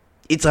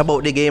it's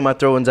about the Game of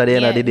Thrones at the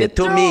end of the day.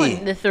 To me,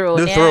 The throne.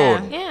 the yeah.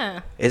 throne.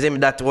 Yeah. Is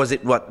it that was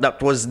it? What that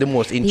was the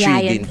most Iron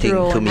intriguing thing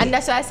to Throne. me. And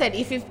that's why I said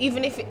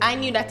even if I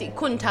knew that it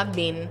couldn't have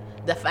been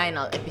the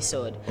final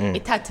episode,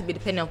 it had to be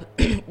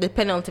the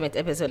penultimate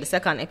episode, the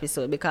second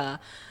episode, because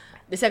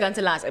the second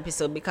to last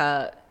episode,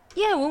 because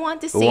yeah, we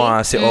want to see. We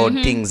want to see how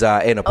things are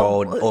end up,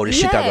 how the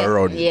shit are going to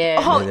run. Yeah.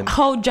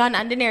 How Jon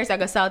and Daenerys are going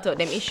to sort out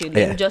them issues.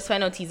 Yeah. Them just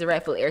find out he's the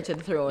rightful heir to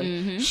the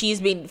throne.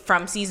 She's been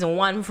from season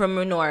 1 from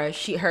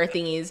Rhaenyra. Her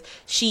thing is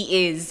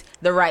she is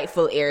the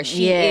rightful heir.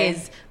 She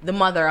is the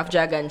mother of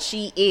dragons.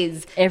 She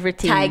is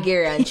Everything.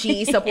 Targaryen.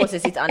 She is supposed to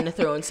sit on the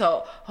throne.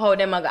 So how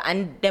them are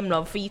and them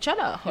love for each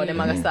other. How them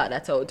are going to start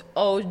that out.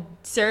 Oh,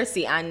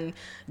 Cersei and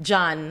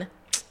Jon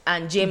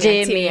and Jaime and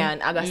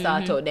Tyrion are going to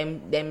start out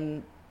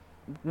them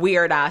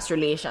weird ass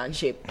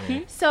relationship.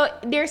 So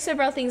there's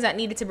several things that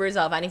needed to be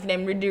resolved, and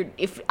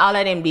if all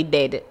of them be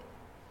dead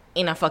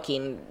in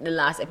the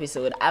last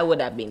episode, I would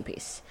have been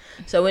pissed.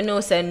 So we know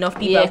enough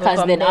people Yeah, have because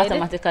become then dead.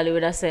 automatically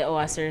would have said, oh,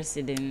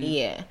 Cersei didn't.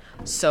 Yeah.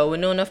 So we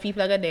know enough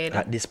people are dead.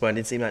 At this point,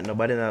 it seems like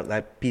nobody,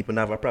 people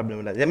have a problem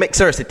with that. They make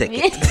Cersei take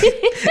it.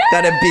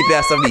 Because them people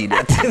have to be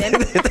that.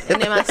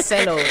 And they must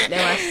sell out. They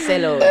must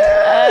sell out.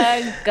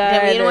 Oh, God.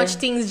 Then you know much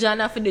things John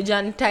have to do.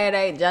 John tired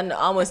of it. John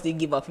almost did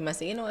give up. He must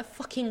say, you know what,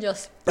 fucking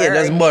just burn. Yeah,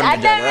 just burn the I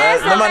dragon.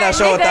 don't know, The man that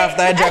shout nigga.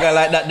 after a dragon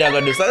like that, they're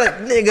going to do. So like,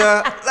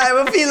 nigga,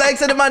 I feel like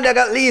so the man that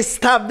at least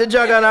stab the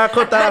dragon or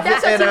cut But off that's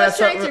his what head he or was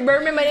trying to. something. But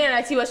remember,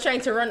 that he was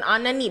trying to run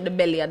underneath the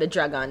belly of the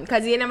dragon,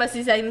 because he never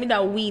sees that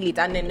that wheel it,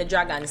 and then the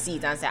dragon sees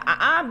it and say,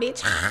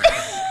 bitch,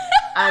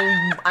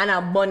 and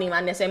I burn him,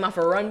 and they say him have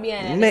to run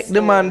behind. Make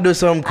the man do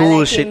some cool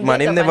like shit, him man.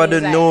 get Him up never and do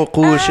he's no like,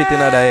 cool shit in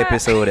another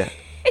episode.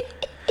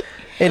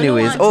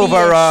 Anyways, want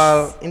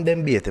overall, in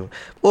them beat him.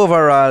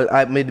 Overall,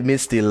 I me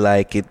still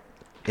like it.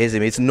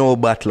 It's no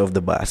battle of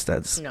the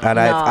bastards, and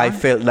I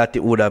felt that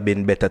it would have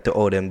been better to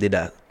how them did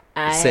that.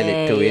 Sell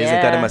it to you.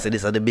 Because them say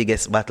this is the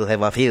biggest battle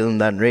ever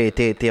filmed and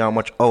rated. How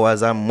much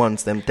hours and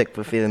months them take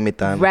to film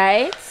it and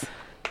Right?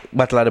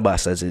 Battle of the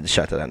Bastards is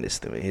shorter than this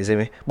to me. You see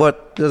me?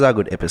 But it was a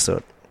good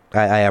episode.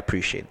 I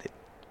appreciate it.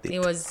 It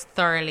was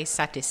thoroughly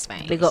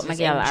satisfying. Big up It my was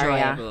girl,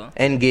 Arya. enjoyable.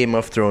 Endgame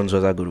of Thrones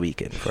was a good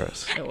weekend for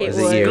us. It was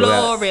was a year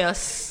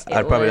glorious.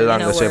 I'd probably It was,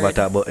 long in a to ever word.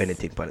 talk about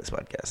anything on this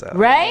podcast.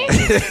 Right?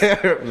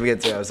 We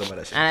get to have some of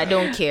that shit. And I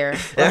don't care.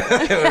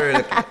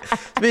 Really care.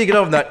 Speaking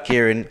of not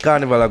caring,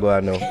 Carnival I go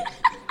on now.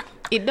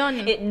 It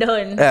done. It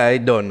done. I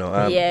don't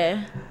know.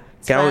 Yeah.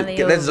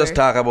 Let's just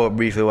talk about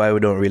briefly why we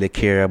don't really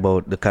care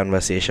about the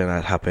conversation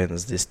that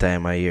happens this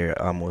time of year,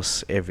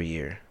 almost every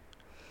year.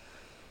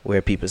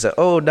 Where people say,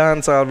 oh,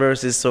 dancehall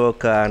versus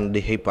soca and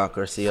the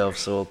hypocrisy of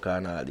soca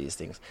and all these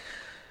things.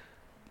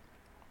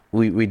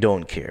 We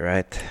don't care,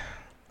 right?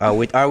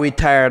 Are we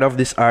tired of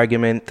this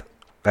argument?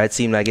 It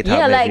seemed like it Yeah,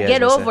 happened. like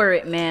get over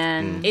it,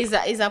 man. Is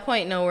a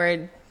point now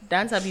where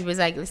dancehall people is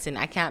like, listen,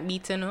 I can't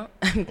beat you now.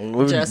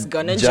 I'm just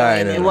gonna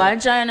join it. in. Why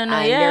join in?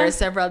 And Yeah. there are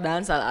several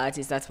dancehall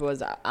artists that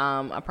was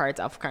a part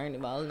of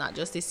Carnival, not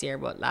just this year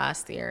but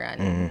last year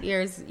and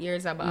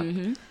years back.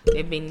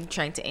 They've been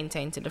trying to enter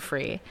into the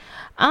fray.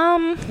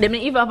 They didn't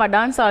even have a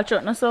dancehall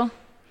truck, no so.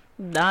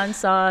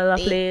 Dancehall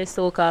play,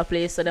 soca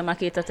play, so they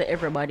cater to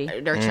everybody.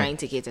 They're trying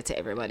to cater to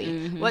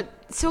everybody.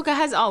 But soca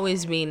has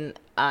always been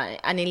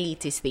an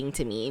elitist thing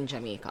to me in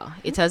Jamaica.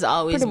 It has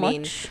always Pretty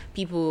been much.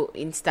 people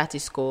in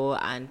status quo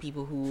and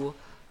people who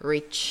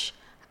rich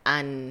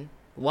and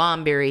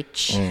want be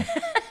rich,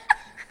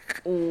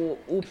 who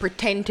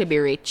pretend to be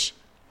rich,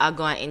 are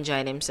going to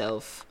enjoy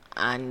themselves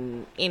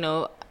and,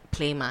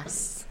 play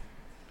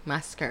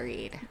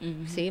masquerade.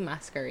 Say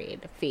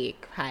masquerade,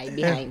 fake, hide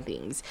behind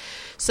things.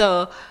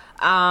 So,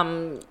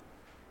 I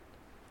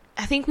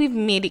think we've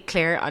made it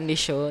clear on the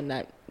show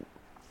that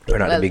we're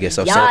not the biggest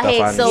of y'all soca hate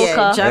fans.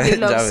 soca. yeah, Javi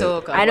loves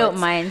Javi. soca. I don't but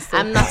mind soca.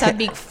 I'm not a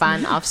big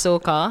fan of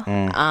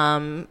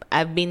soca.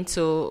 I've been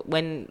to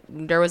when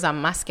there was a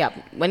mass camp,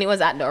 when it was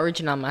at the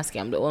original mass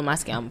camp, the old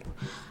mass camp.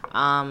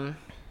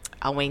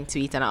 I went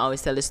to it and I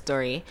always tell the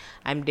story.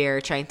 I'm there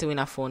trying to win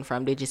a phone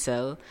from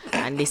Digicel,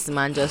 and this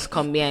man just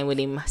come behind with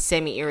him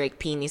semi-erect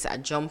penis, a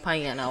jump on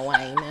and a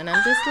wine, and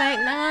I'm just like,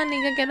 nah,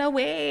 nigga, get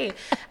away.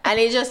 And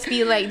it just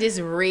feel like this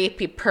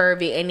rapey,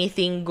 pervy,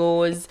 anything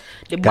goes,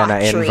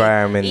 debauchery. Kinda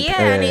environment. Yeah,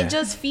 and it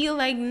just feel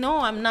like, no,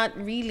 I'm not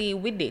really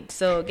with it,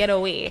 so get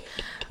away.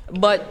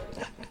 But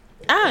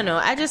I don't know.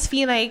 I just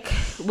feel like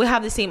we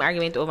have the same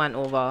argument over and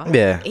over.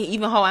 Yeah.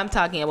 Even how I'm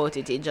talking about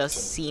it, it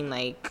just seemed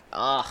like,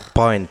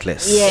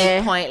 Pointless.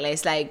 Yeah.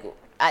 pointless. Like,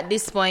 at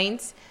this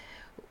point,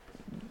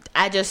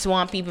 I just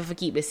want people to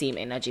keep the same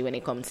energy when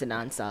it comes to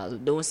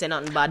dancehall. Don't say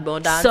nothing bad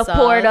about dancehall.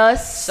 Support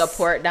us.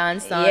 Support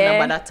dancehall. Yeah.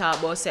 Nobody talk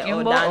about say, oh,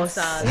 About us.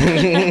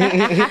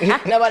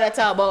 dancehall. Nobody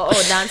talk about,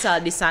 oh,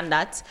 dancehall, this and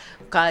that.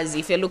 Because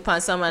if you look on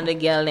some of the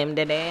girl, them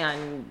there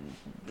and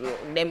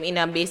them in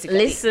a basically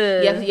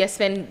Listen. you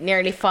spend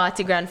nearly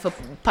 40 grand for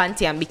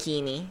panty and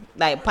bikini,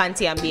 like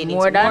panty and bathing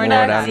More suit. than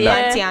that,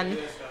 yeah. Panty and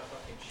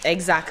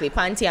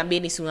panty and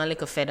bathing suit and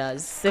little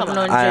feathers. Come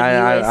on.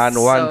 700 US.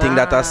 And one So, thing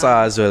that I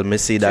saw as well, me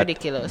see that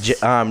ridiculous.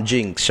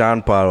 Jinx,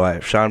 Sean Paul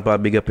wife. Sean Paul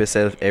big up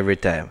herself every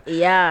time.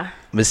 Yeah.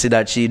 Me see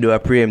that she do a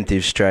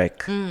preemptive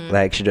strike.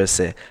 Like she just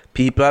say,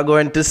 people are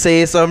going to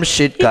say some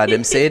shit, cause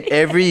them say it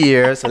every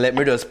year, so let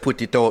me just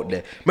put it out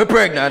there. Me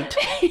pregnant,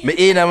 me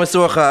in and me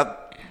soca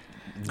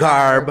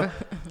garb,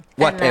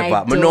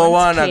 whatever. Me no don't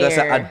one I say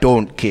care. I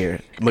don't care.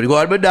 Me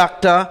go to my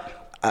doctor.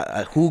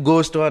 Who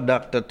goes to a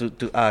doctor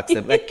to ask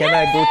them, like, can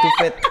I go to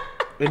vet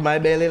with my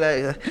belly?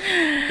 Like,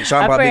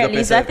 Sean Paul big up Apparently,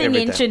 it's herself a thing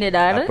every in time.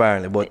 Trinidad.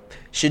 Apparently, but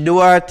she do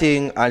her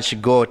thing and she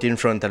go out in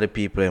front of the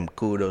people. And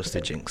kudos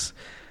to Jinx.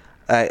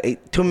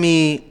 To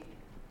me,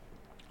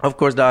 of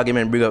course, the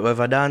argument bring up if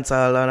a dancer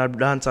and a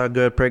dancer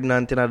girl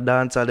pregnant in a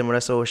dancer, them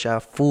would say she a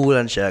fool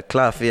and she a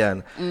claffy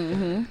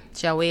and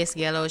She a waste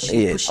girl, or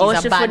she, Yes. she's Oh, a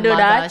she bad for do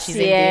mother, that? she's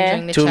Yeah.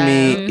 endangering the to child.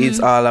 me, it's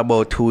all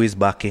about who is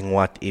backing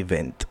what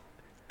event.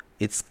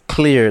 It's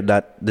clear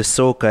that the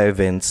soca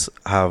events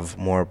have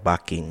more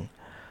backing.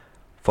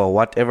 For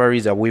whatever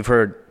reason, we've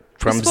heard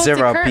from We spoke to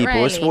several Kurt people. We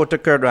Riley. spoke to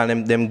Kurt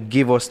and them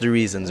give us the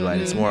reasons why.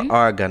 It's more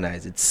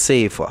organized, it's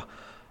safer.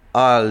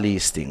 All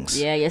these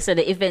things. Yeah, you said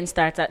the event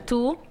starts at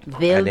 2.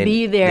 They'll And then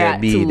be there they'll at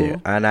be 2.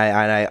 there. And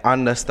I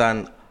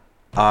understand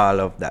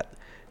all of that.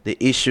 The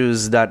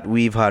issues that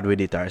we've had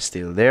with it are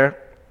still there.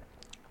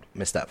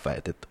 Me stop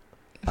fight it.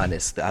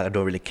 Honest, I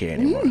don't really care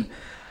anymore.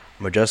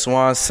 I just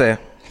want to say,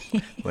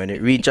 when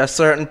it reach a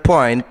certain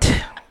point,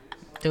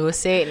 Don't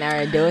say it,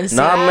 Nara. Don't say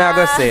no, it. I'm not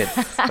gonna say it.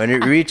 When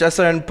it reach a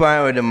certain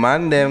point where the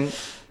man them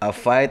a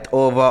fight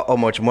over how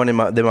much money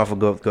them have to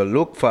go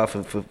look for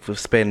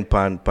spend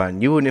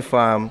pan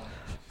uniform,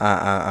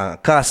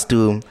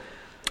 costume.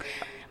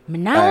 Me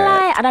not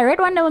lie. And the red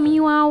one that me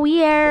want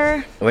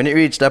wear. When it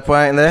reach that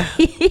point there,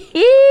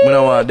 I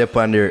don't want to dip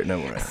on the earth no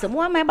more. Some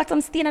more my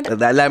bottom stain at the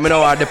Like I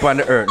don't want to dip on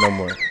the earth no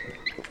more.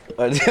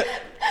 Don't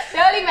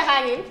leave me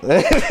hanging.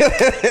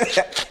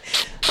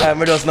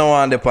 I just don't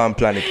want to dip on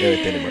planet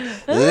Earth anymore.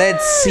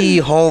 Let's see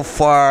how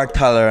far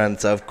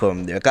tolerance have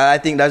come there. Cause I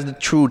think that's the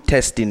true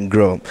testing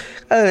ground.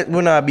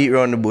 We're not beat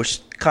around the bush.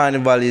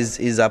 Carnival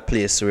is a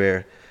place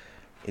where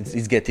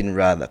it's getting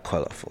rather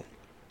colorful.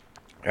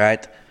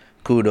 Right?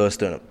 Kudos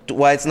to them.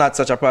 Why it's not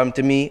such a problem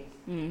to me,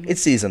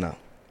 it's seasonal.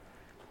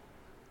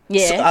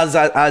 yeah.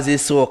 So as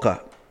is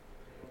soca.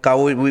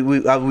 Cause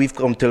we've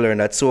come to learn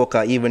that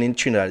soca, even in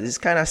Trinidad, it's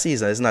kind of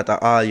seasonal. It's not an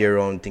all year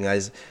round thing.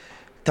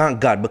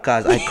 Thank God,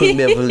 because I couldn't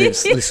be able to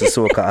listen to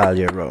soca all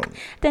year round.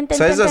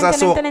 So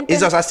it's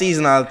just a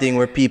seasonal thing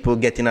where people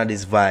get into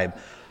this vibe.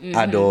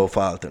 Adore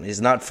Falcon. It's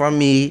not for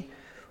me.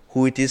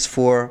 Who it is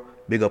for?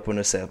 Big up on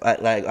yourself.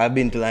 I've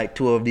been to like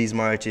 2 of these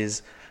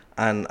marches,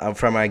 and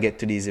from I get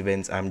to these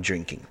events, I'm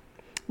drinking.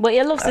 But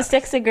you love the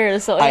sexy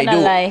girls, so I you do,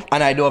 not like.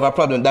 and I do have a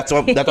problem. That's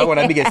one of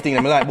the biggest things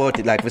I like about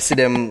it. Like we see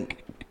them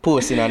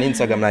posting on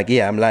Instagram, like,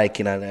 yeah, I'm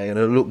liking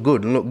and look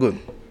good.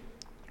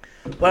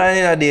 But at the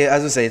end of the day,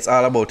 as we say, it's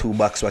all about who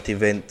backs what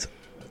event.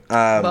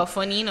 But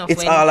funny enough,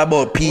 it's all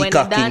about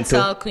peacocking when the too.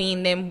 dancehall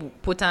queen them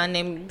put on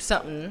them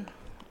something.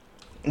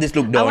 This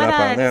look down Our upon.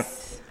 Yeah.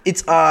 dance.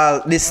 It's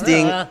all this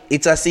thing.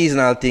 It's a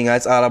seasonal thing.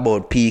 It's all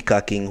about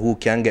peacocking. Who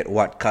can get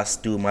what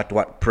costume at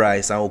what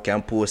price, and who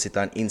can post it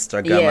on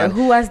Instagram. Yeah, and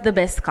who has the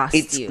best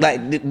costume? it's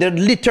like they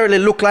literally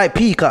look like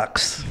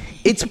peacocks.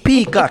 It's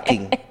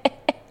peacocking.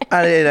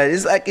 And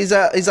it's like it's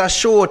a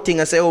show thing.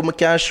 I say, oh, I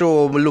can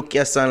show me look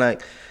yes and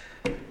like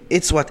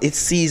it's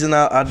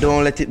seasonal. I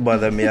don't let it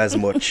bother me as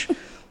much.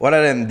 One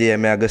of them day,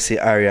 I go see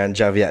Ari and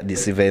Javi at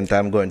this event.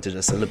 I'm going to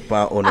just look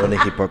my own on a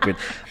hypocrite.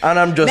 And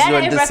I'm just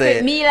going to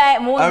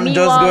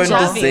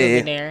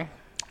say,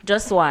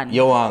 Just one.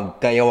 You want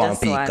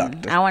Just peacock.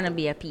 one. I want to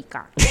be a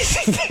peacock.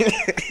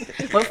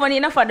 But funny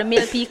enough, for the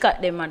male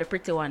peacock, them are the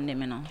pretty one,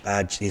 them, you know.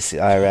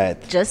 All right.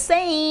 Just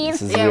saying.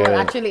 Yeah, well,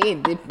 actually,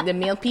 the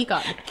male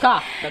peacock,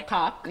 the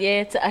cock.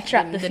 Yeah, to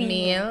attract the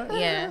male,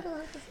 yeah.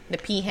 The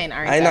peahen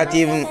are. I'm not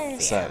even,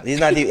 sorry. He's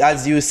not even,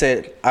 as you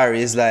said,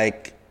 Ari is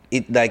like,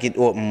 it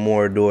opened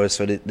more doors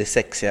for the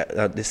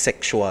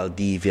sexual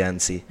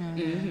deviancy.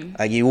 Mm-hmm.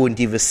 Like you wouldn't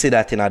even see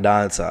that in a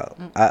dancer.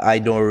 I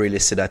don't really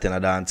see that in a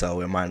dancer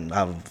where man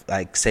have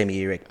like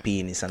semi-erect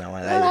penis and all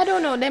that. Well, I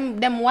don't know,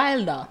 them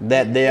wilder.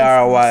 That they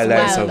are wild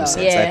in some wilder.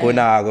 sense. Yeah. Like we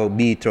now go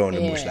beat around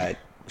the Yeah. bush like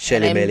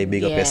Shelly Belly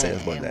big up yeah,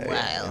 yourself, but like,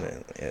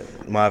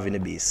 wild. Marvin the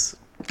Beast.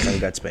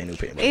 And that's paying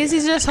pay. It's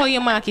just how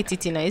you market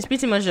it, you know. It's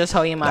pretty much just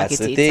how you market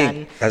That's the it. thing.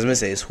 And As I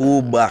say, it's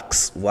who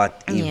backs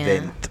what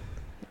event.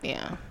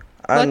 yeah.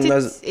 And But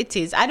as- it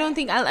is. I don't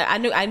think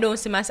I don't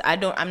see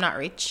myself. I'm not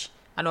rich.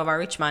 I don't have a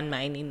rich man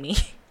mind in me.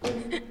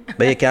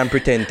 But you can't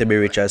pretend to be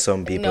rich as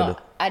some people No, do.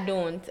 I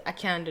don't. I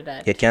can't do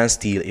that. You can't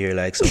steal ear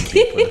like some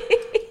people.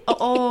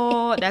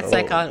 That's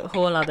like a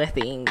whole other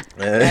thing.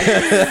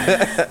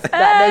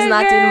 That does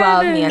not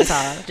involve me at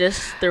all.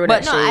 Just throw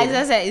But that no, shade. as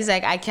I said, it's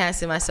like I can't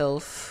see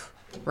myself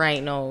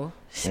right now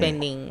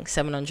spending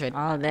 $700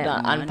 All that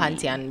on money.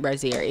 panty and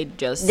brassiere. It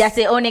just That's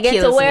it. Only get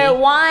to kills wear me.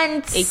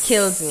 once. It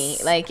kills me.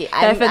 Like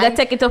I forgot to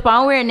take it up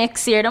and wear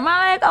next year. I'm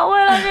like, oh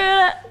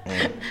well,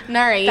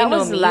 Nara, you That know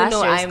was me. You last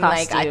know year's I'm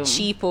like a costume.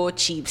 cheapo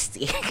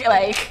cheapstick.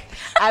 Like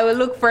I will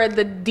look for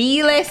the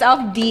dealest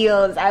of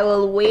deals. I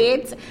will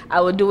wait. I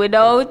will do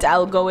without. I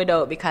will go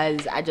without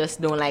because I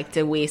just don't like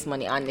to waste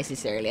money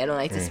unnecessarily. I don't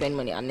like to spend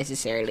money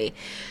unnecessarily.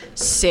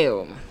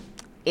 So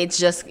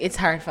it's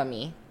hard for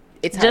me.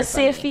 It's hard just for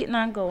say me. if it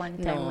not go one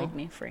time No. with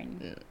me,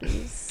 friend.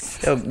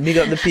 Yo, big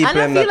up the people And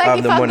I them feel that like have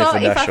if the I money go, for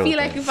that if I show. feel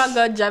like if I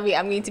go Javi,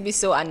 I'm going to be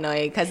so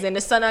annoyed because then the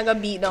sun are gonna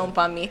beat down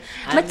on me.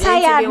 I'm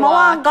tired, I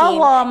want go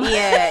home.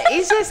 Yeah,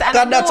 it's just I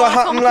God, that's what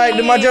happen, like,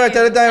 the majority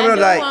of the time, I don't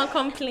like, want to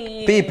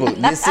complain. People,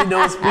 you see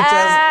those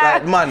pictures,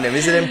 like man,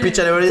 you see them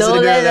pictures, you see the Don't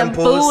girl let them them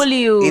post. fool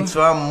you. It's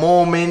for a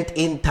moment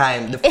in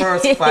time, the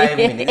first 5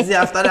 minutes. You see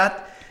after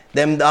that,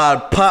 them all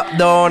pop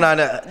down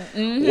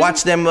and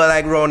watch them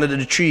like round the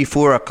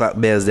 3-4 o'clock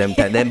bells them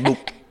time. Then book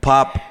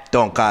pop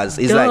down cause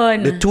it's Done.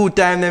 like the 2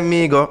 times them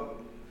me go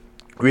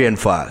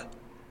rainfall.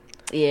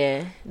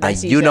 Yeah. And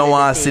that's you don't usually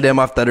want the to see thing. them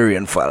after the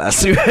rainfall. I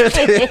swear.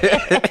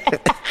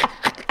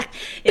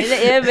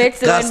 Yeah, but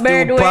when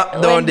bird Costume pop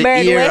wet, down when the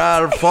bird ear, wet.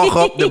 all fuck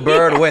up the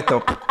bird wet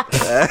up.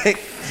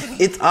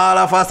 It's all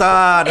a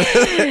facade.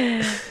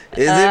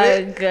 Is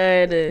it?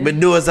 Good. But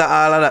those are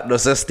all of that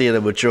those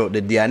sustainable throughout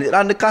the day.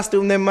 And the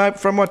costume them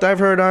from what I've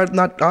heard are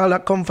not all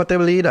that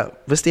comfortable either.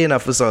 For staying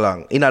up for so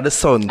long. In the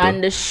sun too.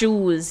 And the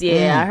shoes,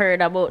 yeah, I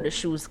heard about the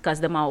shoes because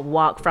them all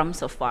walk from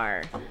so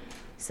far.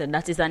 So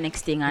that is the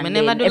next thing. And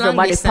never then do long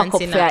everybody pack distance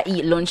up in for a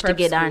eat lunch prep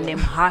together and school.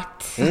 them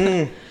hot.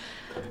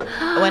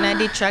 When I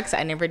did tracks,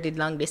 I never did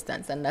long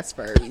distance, and that's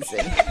for a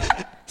reason.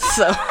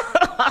 So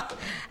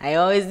I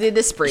always did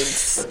the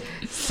sprints.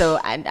 So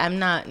I'm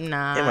not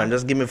nah. Yeah man,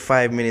 just give me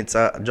 5 minutes.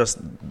 Just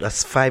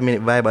that's 5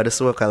 minute vibe of the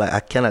soca. Like I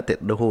cannot take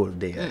the whole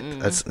day.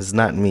 It's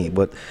not me.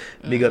 But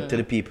big up to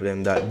the people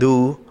them that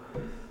do.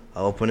 I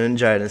hope and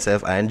enjoy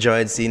themselves. I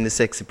enjoyed seeing the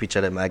sexy picture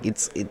of them. Like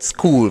it's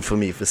cool for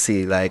me to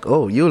see like,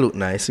 oh, you look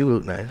nice. You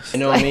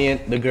know what I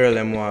mean? The girl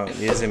them want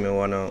you see me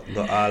wanna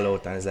go all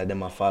out and it's like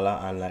them a follow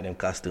and like them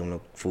costume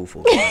look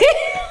full.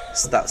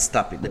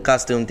 Stop it. The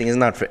costume thing is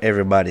not for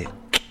everybody.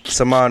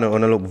 Some man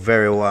wanna look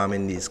very warm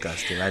in this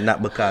costume, like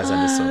not because of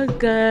the Oh, sun.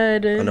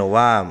 God. Wanna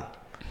warm.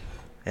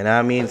 And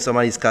I mean some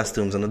of these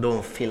costumes and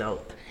don't fill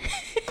out.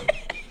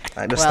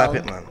 Like just stop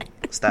it, man.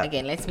 Stop.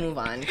 Again, let's move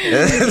on.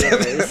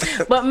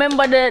 But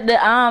remember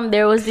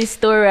there was this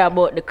story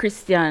about the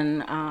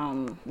Christian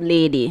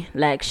lady.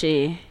 Like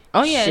she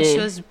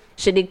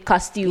did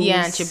costumes.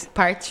 Yeah, and she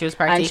was and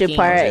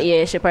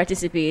partaking. she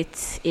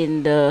participates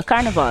in the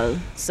carnival.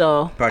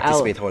 So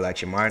Participate how like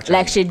she march.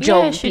 like she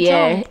jumped, she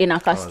jumped. in a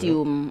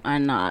costume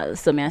and all.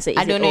 So me I say,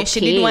 I don't know if okay?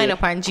 she did wind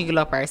up and jiggle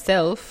up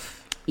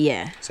herself.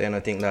 Yeah. So you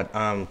don't think that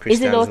Is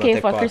Christians it not okay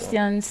take for part?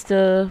 Christians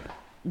to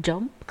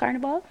jump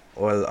carnival?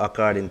 Well,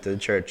 according to the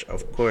church,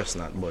 of course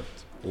not, but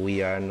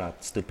we are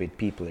not stupid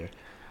people here.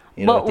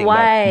 You But don't think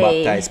why? that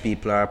baptized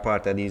people are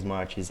part of these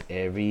marches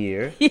every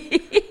year?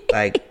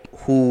 Like,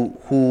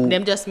 who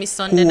them just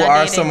misunderstood. who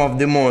are some of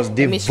the most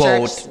devout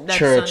misjudged that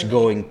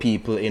church-going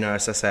people in our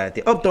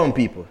society, uptown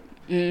people.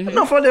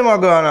 Enough of them are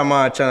going on a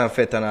march and a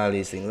fete and all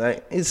these things.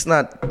 Like it's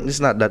not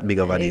that big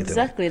of a deal.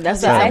 Exactly. That's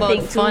It's what I about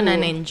think fun too.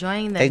 and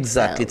enjoying themselves.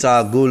 Exactly. It's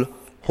all good,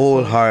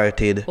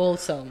 wholehearted,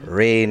 Wholesome.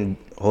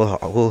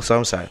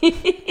 wholesome, sorry.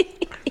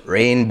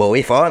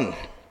 Rainbowy fun.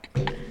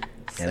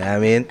 You know what I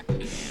mean?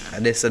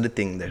 And that's the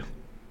thing there.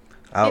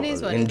 It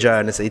is what it enjoy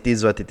it. It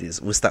is what it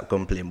is. We stop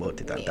complaining about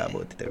it and talk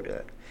about it every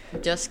day.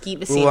 Just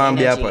keep the We same want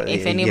be energy. a part-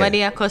 If yeah.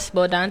 anybody a cuss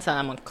about dance,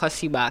 I'm gonna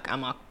cuss you back. I'm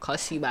gonna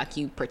cuss you back.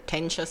 You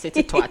pretentious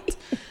little twat.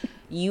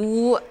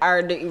 You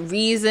are the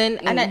reason,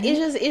 and that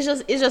it's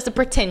just the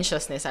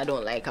pretentiousness I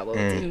don't like about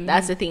it.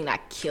 That's the thing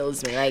that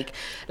kills me.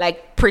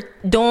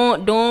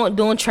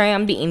 Don't try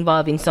and be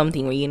involved in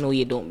something where you know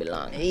you don't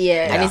belong.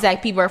 Yeah. And it's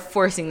like people are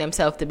forcing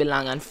themselves to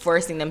belong and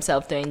forcing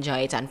themselves to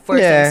enjoy it and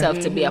forcing Yeah. themselves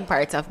to be a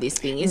part of this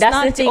thing. It's That's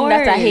not the thing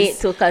that I ours. hate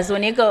too, because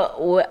when you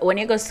go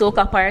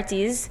soca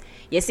parties,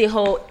 you see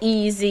how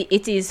easy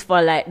it is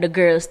for like the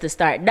girls to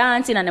start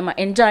dancing and them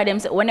enjoy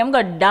themselves. When them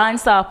go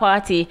dance or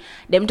party,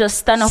 them just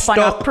stand up on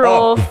Stuck a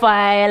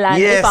profile,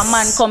 and if a Yes.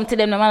 man come to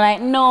them, I'm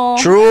like, no.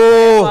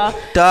 True. never.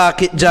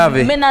 Talk it,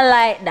 Javi. Me not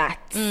like that.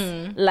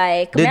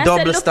 Like The me I double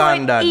said, look how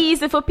standard. It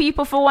easy for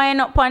people for wind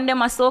up on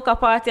them a soca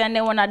party and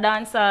then when a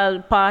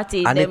dancehall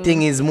party. And them, the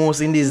thing is,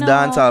 most in these No.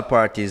 dancehall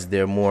parties,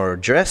 they're more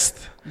dressed.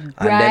 And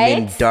them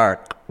in Right?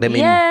 dark. Them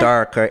Yeah. in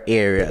darker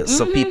areas.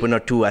 So people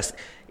not too as...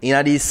 You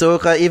these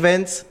soca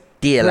events,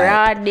 daylight.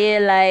 broad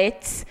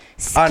daylight,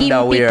 skimpy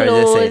Underwear, they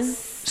clothes.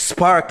 say.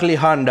 Sparkly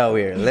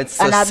underwear. Let's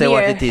And just a say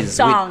what beer. it is.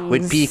 Tongues.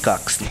 With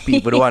peacocks. The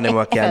people, the one them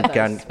what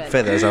can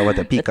feathers or what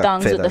a peacock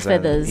tongues with the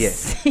feathers.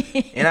 feathers.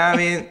 Yeah. You know what I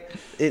mean?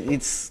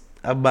 It's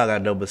a bag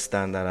of double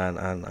standard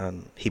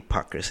and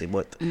hypocrisy.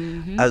 But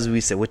as we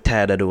say, we're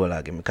tired of the whole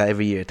argument because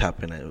every year it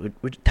happens.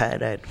 We're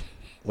tired of it.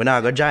 We're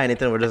not going to join it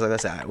and we're just like I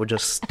say, "Alright, we'll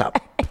just stop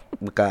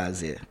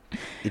because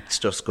it's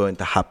just going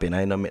to happen.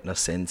 I don't make no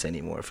sense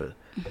anymore for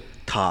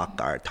talk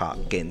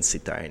against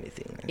it or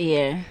anything.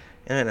 Yeah, You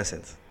know, in a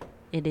sense.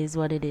 it is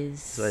what it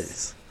is. So it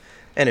is.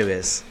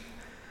 Anyways,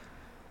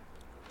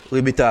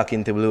 we'll be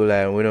talking to Blue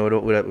Lion. We know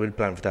we'll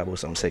plan to talk about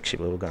some sex shit,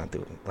 but we're going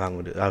to hang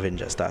with the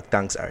Avengers talk.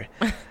 Thanks, Ari.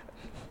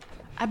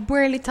 I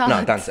barely talked.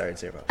 No, thanks, Ari.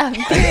 It's your fault.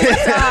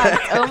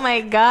 Oh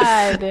my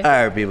god.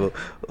 Alright, people.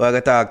 We're going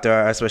to talk to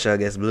our special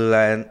guest, Blue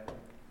Lion.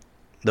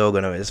 Dog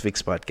on It's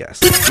Fix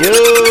Podcast. Yo,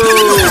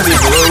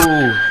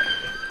 people.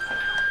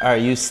 Are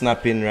you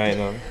snapping right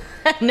now?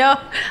 No,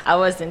 I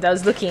wasn't. I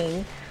was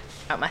looking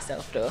at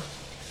myself though.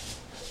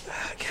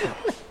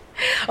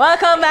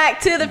 Welcome back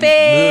to the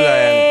page. Blue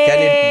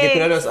Lion,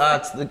 can you just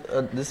ask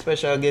the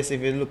special guest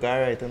if you look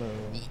alright or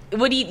not?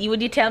 Would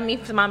you tell me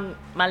if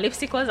my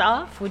lipstick was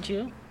off? Would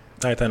you?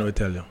 Titan will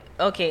tell you.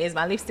 Okay, is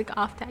my lipstick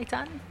off,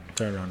 Titan?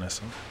 Turn around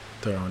this one.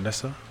 Turn around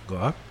this one. Go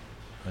up.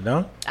 Go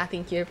down. I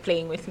think you're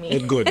playing with me.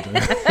 It's good. You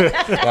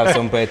have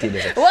some party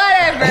there.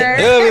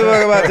 Whatever. Yo, we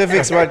welcome back to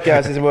Fix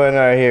Podcast. It's boy and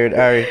Ari here with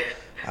Ari.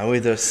 And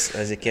with us,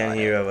 as you can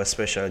hear, we have a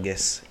special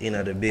guest in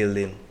the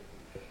building.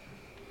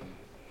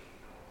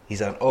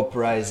 He's an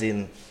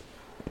uprising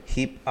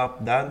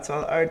hip-hop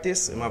dancehall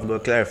artist. I'm have to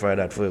clarify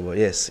that for you, but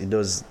yes, he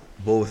does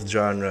both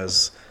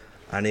genres.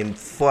 And him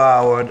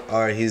forward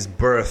or his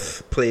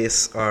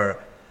birthplace or...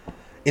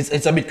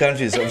 It's a bit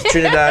confusing. So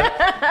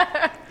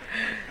Trinidad...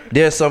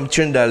 There's some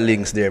Trinidad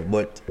links there,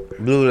 but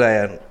Blue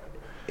Lion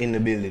in the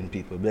building,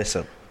 people. Bless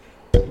up.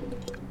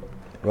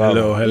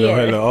 Hello.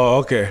 Yeah. Oh,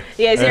 okay.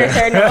 Yeah, it's your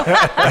turn now.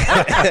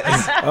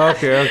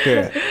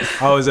 Okay.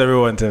 How is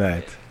everyone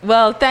tonight?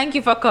 Well, thank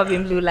you for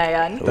coming, Blue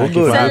Lion. Thank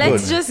you So for having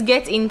let's just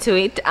get into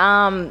it.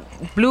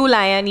 Blue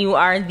Lion, you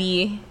are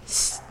the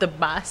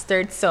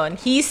bastard son.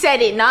 He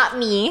said it, not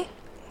me.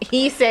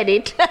 He said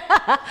it.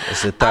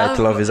 It's the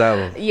title of his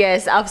album.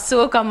 Yes, of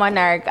Soca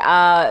Monarch,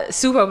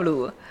 Super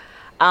Blue.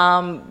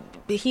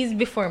 He's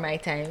before my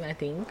time, I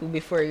think.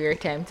 Before your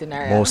time to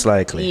Nara. Most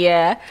likely.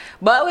 Yeah.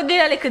 But we did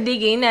a little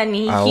digging and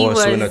he was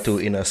was... one or two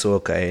in a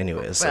soca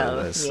anyway, so Well,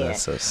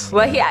 that's us.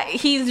 Well,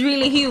 he's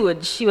really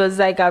huge. She was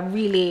like a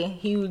really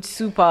huge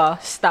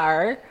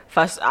superstar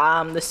for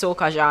the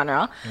soca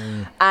genre,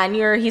 and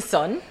you're his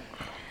son.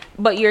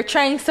 But you're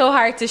trying so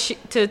hard to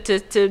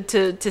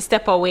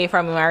step away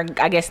from him, or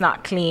I guess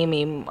not claim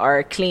him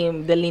or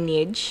claim the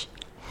lineage.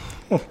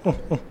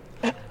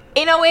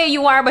 In a way,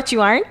 you are, but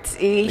you aren't.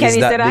 Can Is you say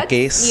that that? the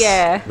case?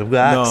 Yeah.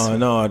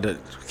 No.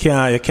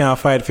 You can't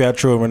fight for your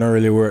throne when not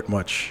really worth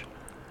much.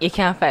 You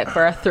can't fight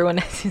for a throne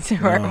that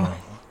isn't worth.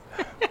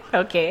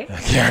 Okay. I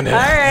can't do All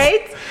that.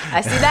 right.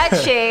 I see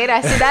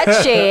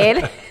that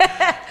shade.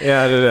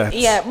 Yeah, I do that.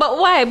 Yeah, but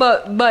why?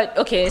 But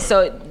okay,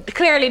 so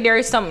clearly there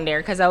is something there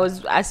because I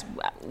was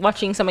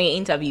watching some of your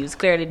interviews.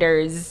 Clearly there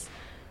is,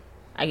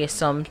 I guess,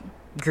 some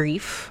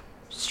grief,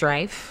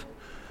 strife,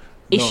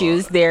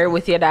 issues there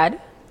with your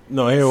dad.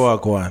 No, here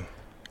walk one.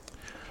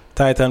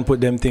 Titan put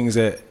them things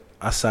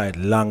aside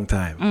long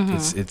time.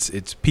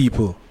 It's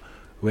people.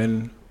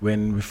 When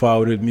we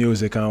forward with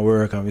music and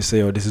work and we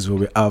say, oh, this is what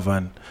we have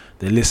and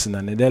they listen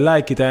and they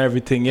like it and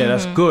everything, yeah,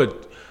 that's good.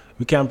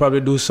 we can probably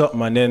do something,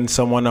 and then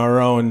someone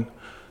around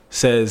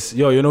says,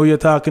 yo, you know who you're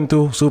talking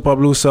to? Super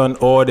Blue Sun,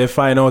 or they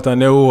find out on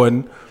their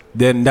own,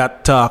 then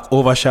that talk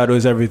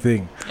overshadows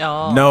everything.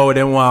 Oh. Now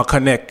they want to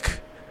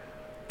connect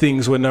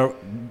things when they've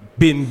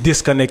been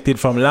disconnected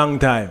from long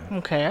time.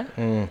 Okay.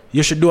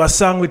 You should do a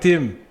song with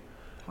him.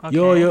 Okay.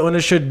 Yo, you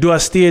only should do a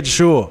stage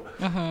show.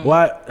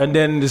 Why? And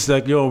then it's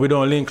like, yo, we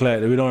don't link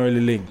like that. We don't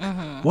really link.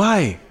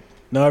 Why?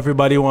 Now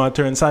everybody want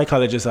to turn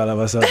psychologist all of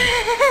a sudden.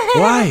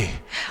 Why?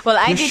 Well,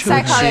 I did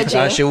psychology.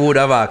 And she would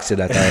have asked you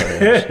that.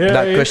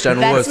 That question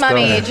was That's my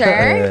coming.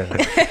 major.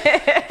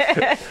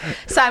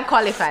 So I'm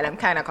qualified. I'm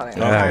kind of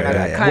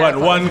qualified.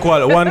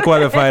 One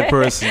qualified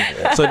person.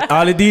 So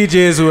all the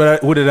DJs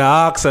who did the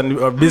ask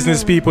and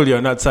business people,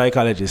 you're not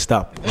psychologists.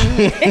 Stop.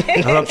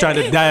 I'm trying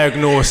to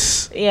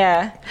diagnose.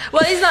 Yeah.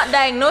 Well, it's not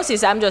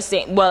diagnosis. I'm just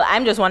saying. Well,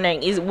 I'm just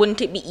wondering: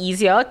 wouldn't it be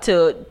easier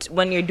to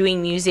when you're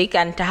doing music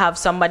and to have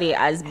somebody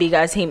as big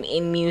as him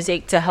in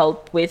music to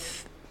help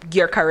with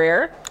your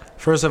career?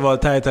 First of all,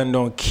 Titan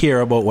don't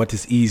care about what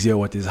is easy or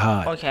what is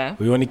hard. Okay.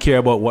 We only care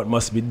about what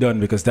must be done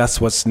because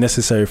that's what's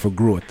necessary for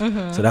growth.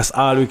 So that's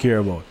all we care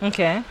about.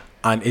 Okay.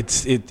 And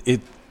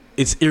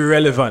it's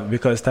irrelevant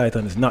because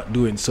Titan is not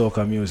doing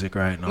soca music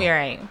right now. You're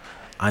right.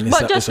 And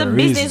But just the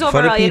business For the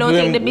overall, you don't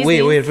people, think the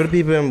business... wait, for the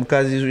people,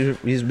 because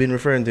he's been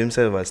referring to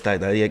himself as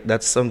Titan.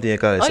 That's something you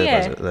call yourself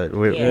as. Like,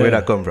 where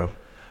that come from?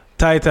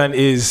 Titan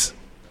is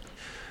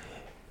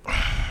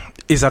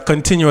a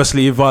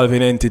continuously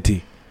evolving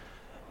entity.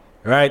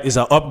 Right? It's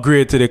an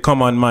upgrade to the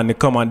common man, the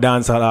common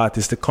dancehall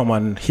artist, the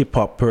common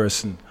hip-hop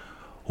person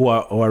who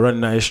are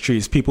running the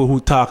streets. People who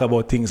talk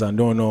about things and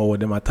don't know what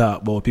they are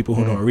talk about. People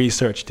who don't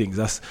research things.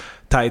 That's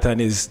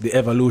Titan is the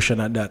evolution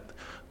of that.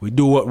 We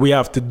do what we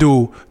have to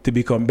do to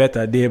become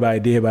better day by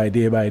day by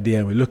day by day,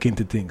 and we look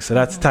into things. So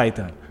that's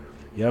Titan.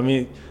 You know what I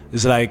mean?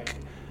 It's like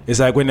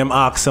when them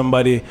ask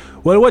somebody,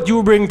 well, what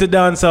you bring to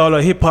dancehall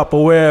or hip-hop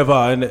or wherever,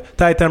 and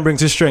Titan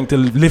brings his strength to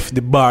lift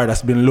the bar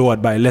that's been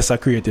lowered by lesser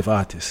creative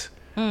artists.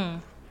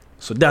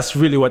 So that's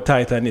really what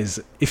Titan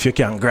is, if you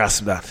can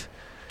grasp that.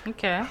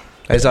 Okay.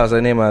 It's also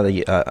the name of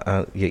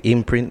your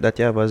imprint that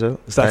you have as well.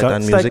 It's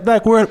Titan Music.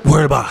 like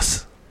world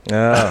boss.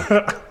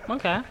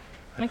 Okay.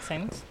 Makes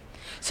sense.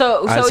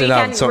 So I you said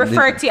can something-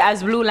 refer to you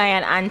as Blue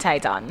Lion and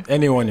Titan.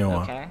 Anyone you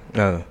want. Okay.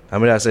 No, I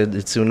mean I said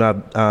it's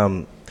not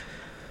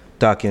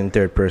talking in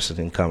third person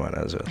in common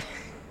as well.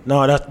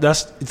 No,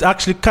 that's it's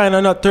actually kind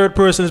of not third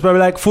person. It's probably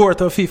like fourth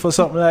or fifth or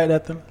something like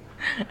that.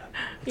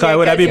 Because it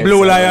would have been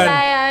Blue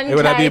Lion. It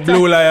would have been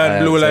Blue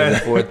Lion, Blue Lion.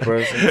 Fourth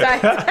person.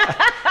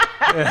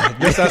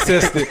 Just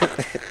assess it.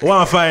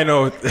 Want to find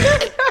out.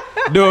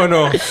 Don't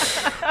know.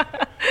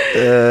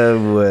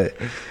 Boy.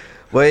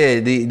 But yeah,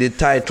 the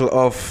title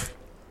of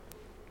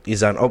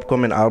is an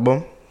upcoming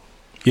album.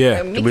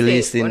 Yeah.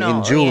 Released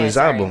in June, his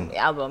album.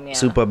 Album, yeah.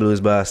 Super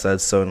Blues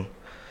Bastard's Son.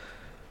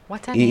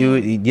 What a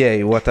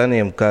name. What a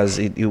name, because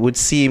it would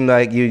seem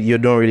like you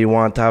don't really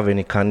want to have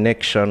any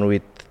connection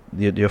with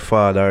your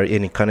father or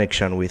any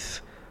connection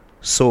with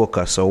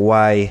soca, so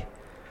why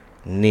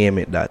name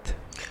it that?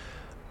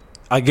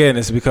 Again,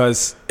 it's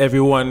because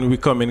everyone we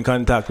come in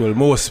contact with,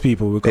 most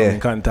people we come in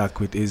contact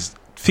with, is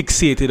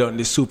fixated on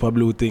this Super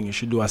Blue thing. You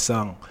should do a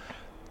song.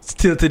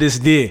 Still to this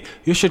day,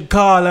 you should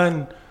call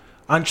and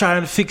try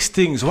and fix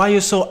things. Why are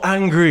you so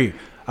angry?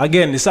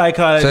 Again, the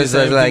psychologist.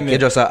 So it's like you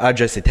just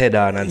address it head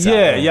on and say,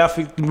 yeah, you have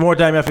to, more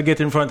time you have to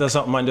get in front of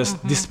something and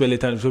just dispel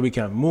it, and so we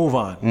can move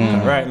on.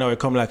 Right now it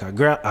come like a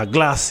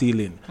glass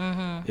ceiling.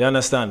 You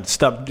understand?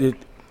 Stop it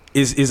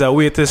is a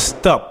way to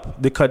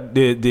stop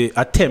the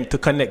attempt to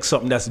connect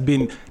something that's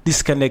been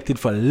disconnected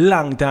for a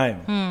long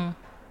time.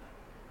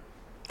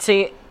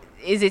 So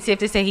is it safe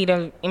to say he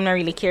not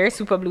really care?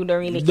 Super Blue don't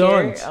really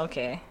Don't. care?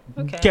 Okay.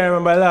 Can't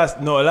remember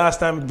last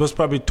time it was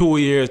probably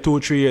 3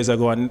 years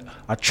ago, and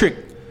a trick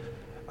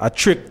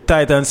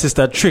Titan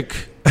sister trick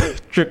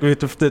me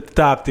to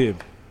talk to him.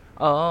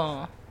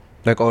 Oh.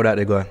 like how that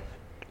they going?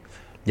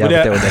 You have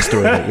to tell that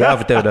story. You have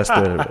to tell that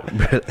story.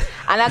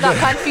 And I got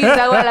confused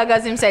as well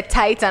because him said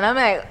Titan. I'm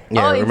like,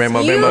 oh, it's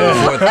remember you.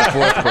 the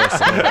fourth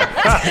person.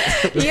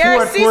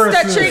 Your fourth sister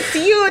person. tricked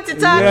you to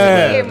talk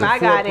to him. the I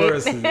got it.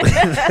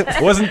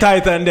 person. Wasn't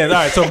Titan then. All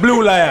right, so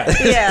Blue Lion.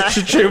 Yeah.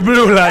 She tricked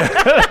Blue Lion.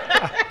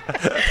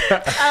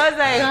 I was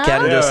like, huh?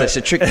 Candace said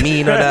she tricked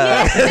me, no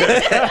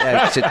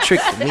that. She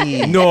tricked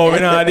me. No, we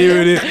not deal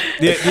with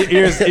it.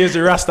 Here's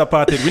the Rasta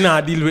part. We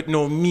not deal with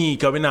no me,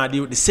 because we not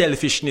deal with the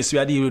selfishness. We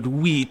are deal with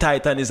we.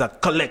 Titan is a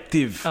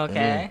collective.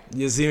 Okay.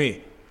 You see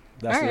me?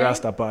 That's All the right.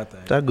 Rasta part.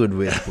 That's a good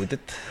way to put it.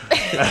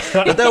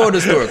 But tell how the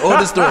story. How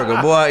the story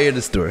go? Boy, I hear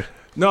the story.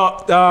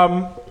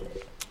 No,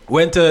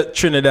 went to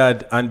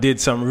Trinidad and did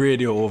some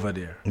radio over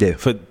there. Yeah.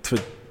 For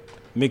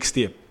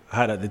mixtape I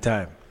had at the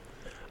time.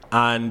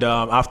 And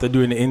after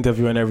doing the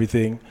interview and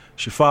everything,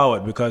 she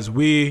forward because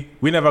we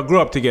never grew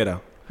up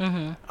together.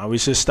 And we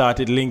just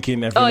started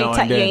linking every now and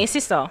you then. and your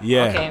sister?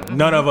 Yeah. Okay.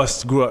 None of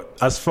us grew up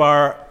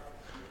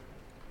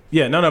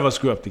none of us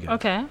grew up together.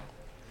 Okay.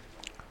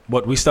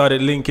 But we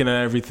started linking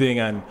and everything,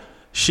 and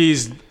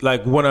she's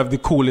like one of the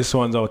coolest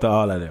ones out of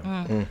all of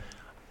them.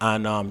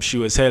 And she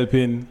was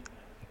helping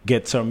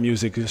get some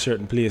music in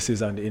certain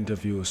places and the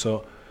interview.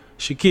 So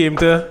she came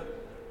to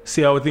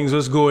see how things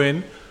was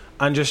going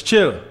and just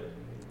chill.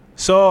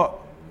 So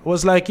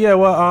was like, yeah,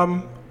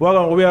 well,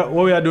 what we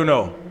are doing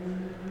now?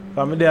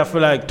 I'm there for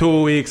like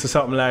 2 weeks or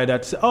something like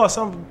that. Oh,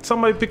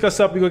 somebody pick us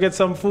up, we go get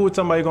some food,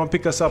 somebody gonna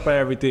pick us up and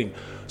everything.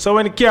 So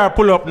when the car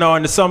pull up now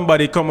and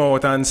somebody come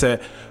out and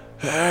say,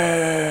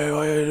 hey,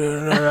 what you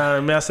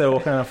doing? I say,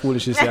 what kind of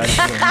foolishness is that?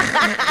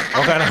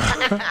 What kind of...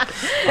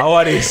 How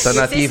are this? So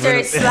not even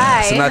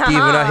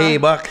a hey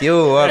back,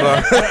 yo.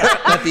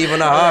 Not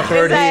even a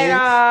awkward hey.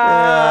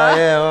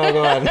 Yeah,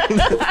 go on.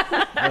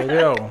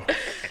 Yo.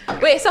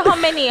 Wait, so how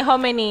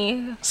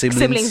many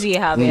siblings do you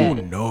have? Who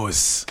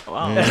knows?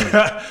 Wow.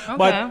 Okay.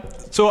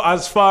 But so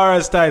as far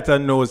as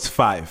Titan knows,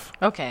 5.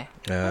 Okay.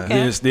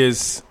 There's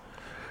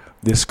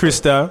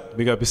Krista,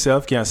 big up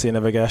yourself, can't say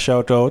never get a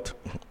shout out.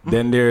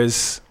 Then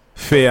there's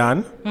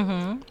Fayan.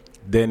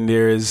 Then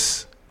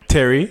there's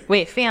Terry.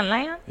 Wait, Faye and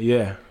Lyon?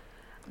 Yeah.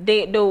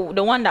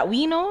 The one that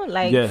we know?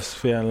 Like yes,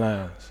 Fayan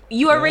Lyons.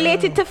 You are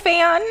related to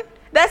Fayan?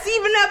 That's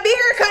even a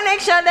bigger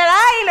connection that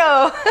I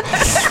know.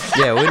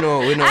 Yeah, we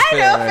know. I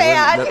know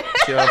Fayan.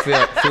 She have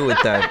feel with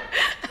time.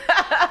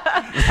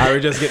 I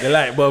would just get the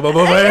light bulb.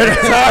 Super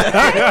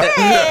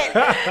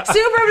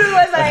Blue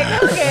was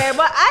like, okay,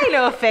 but I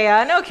know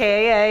Fayan.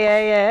 Okay,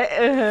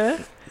 yeah.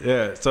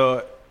 Yeah,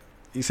 so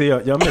you see,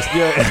 you're missed.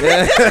 You're a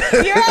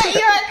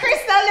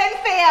Crystal and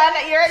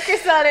Fayan. You're a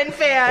Crystal and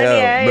Fayan.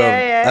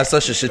 Yeah. That's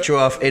such she throw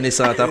off any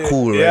sort of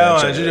cool.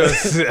 Yeah,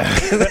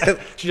 man,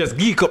 she just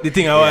geek up the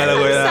thing a while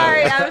ago.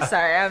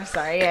 I'm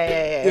sorry.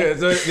 Yeah. Yeah,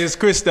 so there's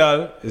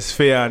Crystal, there's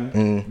Fayan,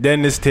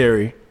 then there's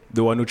Terry,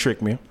 the one who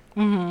tricked me.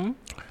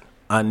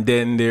 And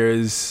then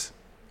there's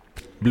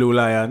Blue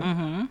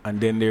Lion, and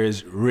then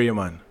there's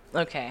Raymond.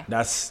 Okay.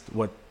 That's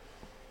what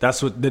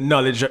the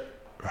knowledge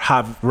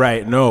have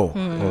right now.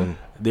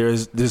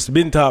 There's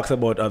been talks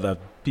about other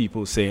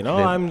people saying, "Oh,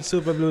 I'm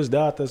Super Blue's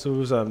daughter."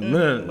 Don't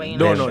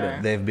know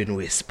them. They've been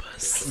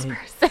whispers.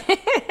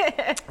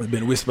 There's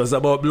been whispers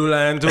about Blue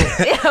Lion too.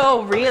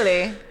 Oh,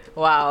 really?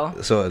 Wow.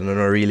 So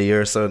not really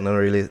your son, not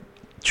really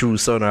true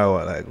son or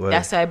what? Like, well,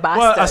 that's why bastard.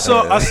 Well, I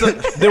saw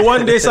the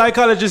one day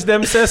psychologist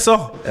them say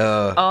so.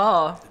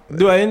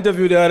 Do I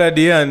interview the other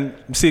day and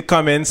see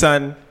comments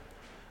and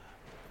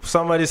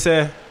somebody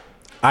say,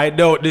 I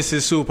doubt this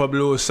is Super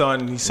Blue's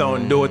son. He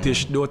sound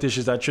dotish. Dotish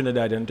is a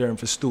Trinidadian term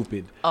for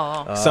stupid.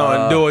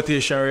 Sound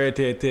dotish and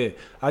retete.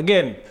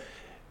 Again,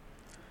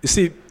 you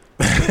see,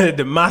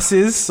 the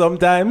masses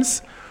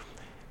sometimes,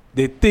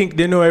 they think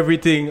they know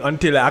everything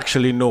until they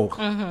actually know.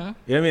 You know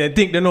what I mean? They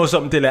think they know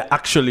something until they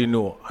actually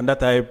know. And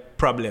that's a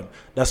problem.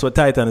 That's what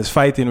Titan is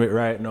fighting with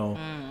right now.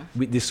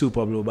 With the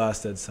Super Blue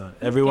bastard son.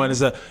 Everyone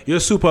is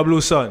you're Super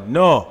Blue son.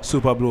 No,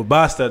 Super Blue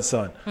bastard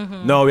son.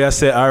 Now we are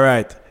saying, all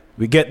right,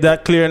 we get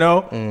that clear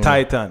now?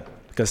 Titan.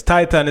 Because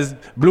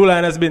Blue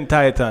Line has been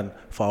Titan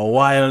for a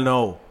while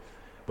now.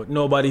 But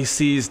nobody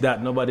sees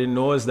that, nobody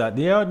knows that.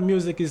 Yeah, the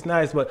music is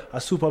nice, but a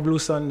Super Blue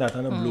son that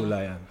and a Blue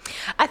Lion.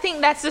 I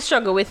think that's the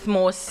struggle with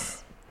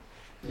most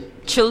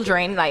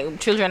children, like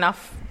children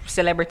of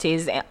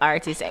celebrities,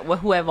 artists,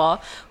 whoever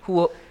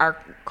who are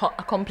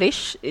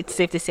accomplished. It's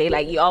safe to say,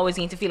 like, you always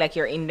need to feel like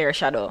you're in their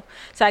shadow.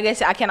 So I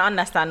guess I can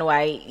understand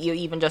why you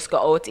even just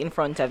go out in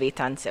front of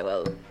it and say,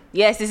 well,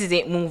 yes, this is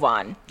it, move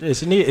on. And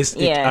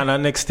the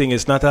next thing,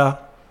 it's not a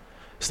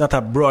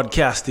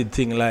broadcasted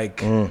thing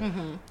like,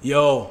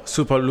 yo,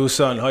 Super Blue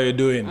son, how you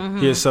doing?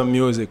 Here's some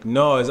music.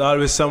 No, it's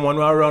always someone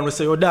around who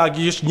say, oh, dog,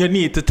 you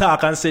need to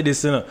talk and say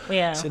this, you know.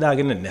 Yeah. So, dog,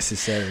 it's not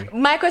necessary.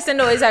 My question,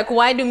 though, is like,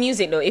 why do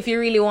music, though? If you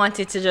really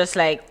wanted to just,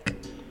 like,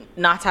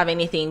 not have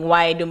anything,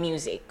 why do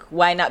music?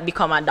 Why not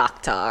become a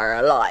doctor or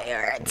a lawyer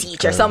or a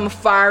teacher, something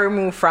far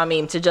removed from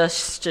him to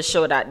just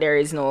show that there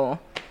is no...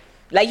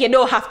 Like, you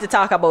don't have to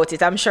talk about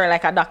it. I'm sure,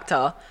 like, a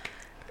doctor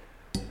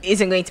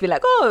isn't going to be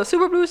like, oh,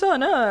 Super Blue son.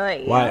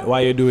 Like, why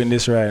are you doing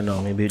this right now?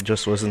 Maybe it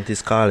just wasn't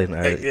his calling. Why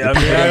are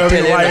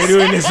you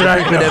doing this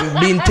right now? Them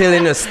been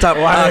telling us stop.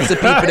 Ask the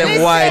people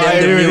them why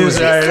them the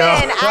music.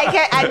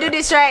 I do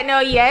this right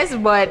now, yes,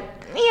 but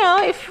you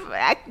know, if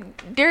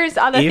there's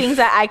other things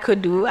that I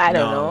could do, I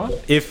don't know.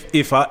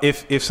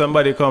 If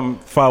somebody come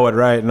forward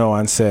right now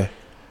and say,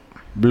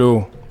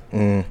 Blue,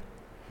 $1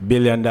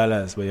 billion,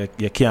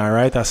 but you can't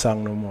write a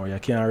song no more. You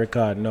can't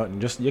record nothing.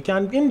 Just you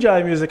can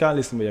enjoy music and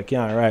listen, but you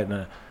can't write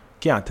no.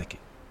 Can't take it.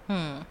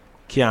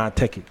 Can't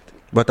take it.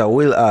 But I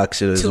will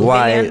ask you is $2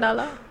 why.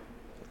 billion?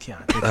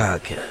 Can't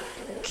take it.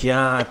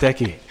 Can't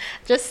take it.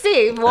 Just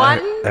see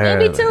one,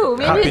 maybe two,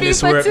 maybe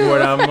happiness worth more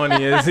than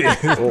money. Is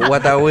it?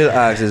 What I will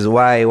ask is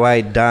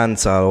why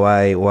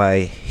dancehall? Why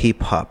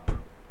hip hop?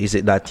 Is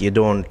it that you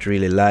don't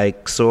really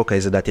like soca?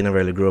 Is it that you never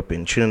really grew up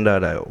in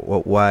Trinidad?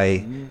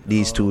 Why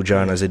these two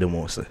genres are the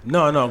most?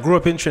 No. Grew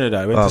up in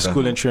Trinidad. Went to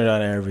school in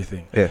Trinidad and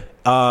everything. Yeah.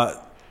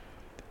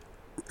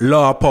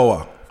 Law of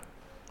power.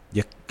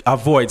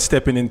 avoid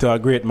stepping into a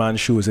great man's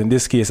shoes. In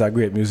this case, a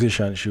great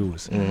musician's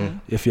shoes.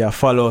 If you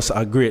follow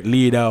a great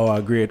leader or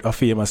a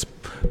famous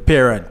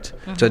parent.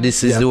 So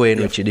this is the way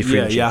in which you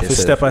differentiate. You have to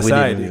step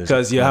aside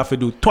because you have to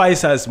do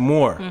twice as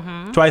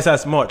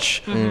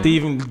much to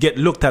even get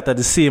looked at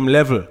the same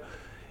level.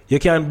 You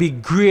can be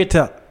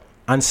greater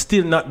and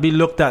still not be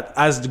looked at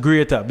as the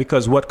greater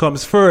because what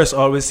comes first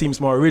always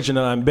seems more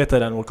original and better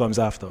than what comes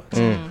afterwards.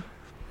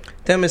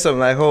 Tell me something,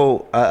 like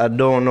how, I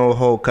don't know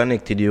how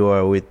connected you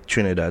are with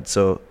Trinidad,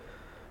 so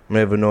I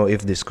never know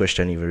if this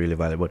question even really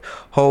valid, but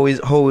how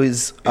is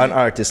an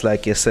artist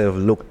like yourself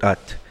looked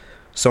at,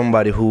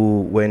 somebody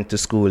who went to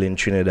school in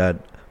Trinidad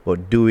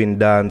but doing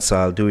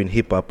dancehall, doing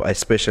hip-hop,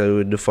 especially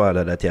with the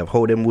father that you have,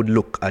 how them would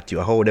look at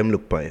you, how them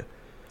look by you?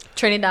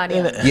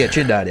 Trinidadians. Yeah,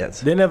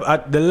 Trinidadians. They never,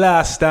 at the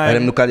last time. And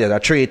them look at you, a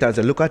traitor, and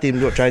say, look at him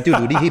trying to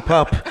do the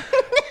hip-hop.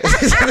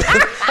 He's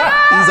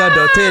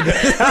adopted.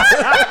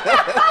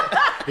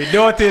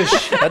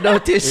 Dotish.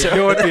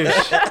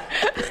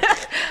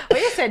 What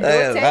you said,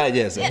 dote?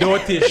 Yes.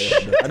 Dotish.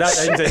 That I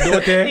said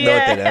dote.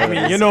 Yeah. I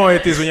mean, you know how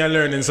it is when you're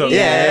learning something.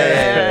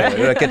 Yeah.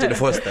 You're not catching the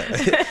first time.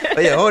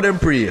 But yeah, how them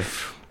pray?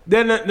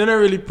 They're not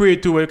really pray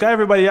too well. Because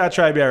everybody here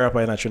try to be a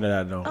rapper in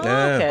Trinidad now.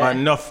 Okay. Or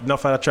enough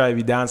of a try to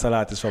be dancehall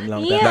artists from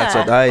long time. Yeah. That's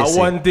what I see.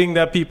 One thing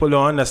that people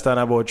don't understand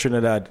about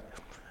Trinidad,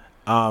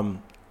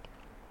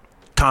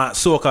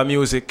 soca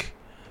music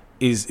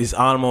is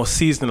almost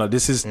seasonal.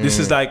 This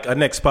is like a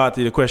next part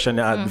of the question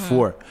I had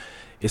before.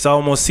 It's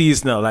almost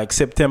seasonal, like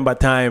September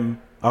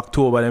time,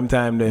 October, them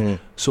time, the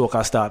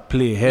soca start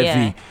play heavy.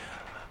 Yeah.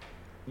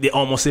 They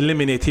almost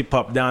eliminate hip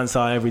hop,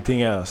 dancehall,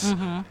 everything else.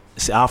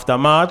 So after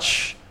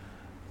March,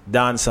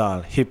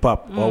 dancehall, hip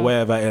hop, or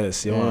wherever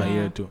else you want to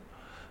hear too.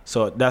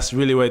 So that's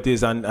really what it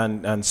is.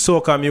 And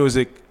soca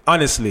music,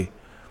 honestly,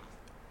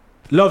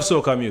 love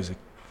soca music,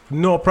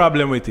 no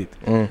problem with it.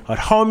 But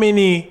how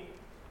many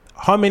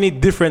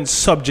different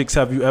subjects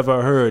have you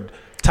ever heard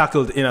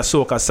tackled in a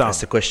soca song?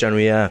 That's the question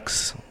we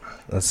ask.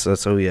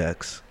 That's how we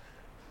ask.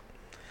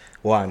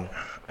 One.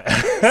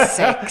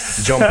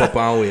 Sex. Jump up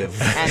and wave.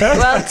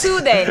 Well,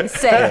 two then.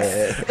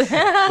 Sex.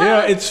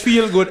 Yeah, it's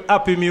feel good,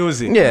 happy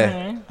music.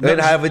 Yeah. It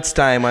have its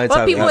time and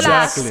But people its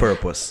ask-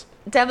 purpose.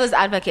 Devil's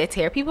advocate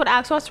here. People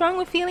ask, what's wrong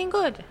with feeling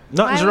good?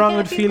 Nothing's Why we wrong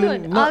can't with feel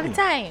feeling good all the nothing.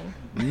 time.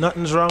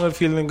 Nothing's wrong with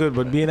feeling good,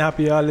 but being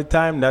happy all the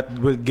time, that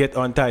will get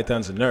on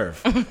Titan's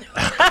nerve.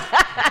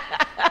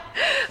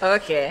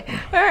 Okay.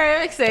 All right,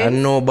 makes sense.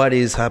 And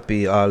nobody is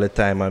happy all the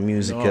time, and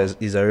music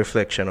is a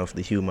reflection of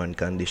the human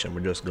condition.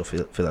 We just go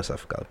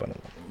philosophical.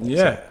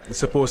 Yeah, it's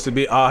supposed to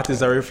be art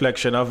is a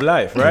reflection of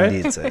life, right?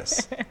 Indeed,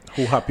 yes.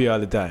 Who happy all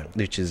the time?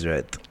 Which is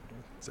right.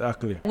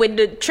 Exactly. With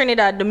the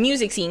Trinidad, the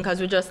music scene,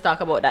 because we just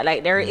talk about that,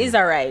 like there is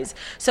a rise.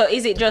 So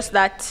is it just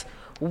that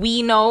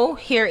we know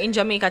here in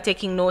Jamaica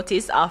taking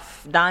notice of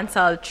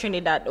dancehall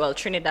Trinidad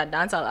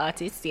dancehall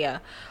artists, yeah,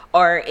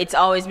 or it's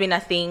always been a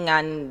thing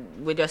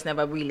and we just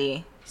never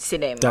really see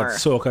them? That or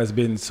soca has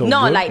been so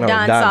no, good. like No,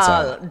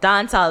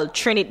 dancehall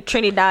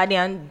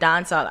Trinidadian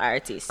dancehall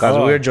artists. Because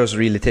we're just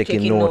really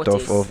taking note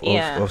notice,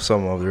 of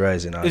some of the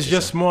rising artists. It's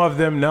just more of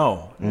them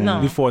now.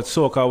 No. Before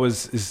soca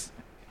is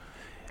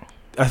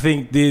I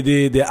think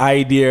the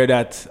idea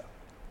that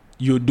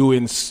you're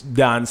doing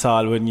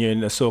dancehall when you're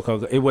in a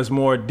soca, it was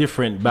more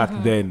different back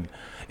then.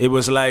 It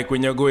was like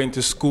when you're going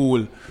to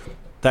school.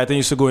 Titan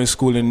used to go in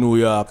school in New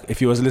York.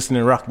 If you was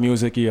listening rock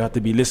music, you had to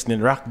be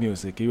listening rock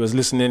music. He was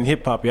listening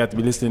hip hop, you had to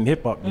be listening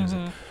hip hop music.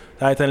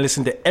 Titan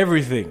listened to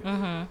everything.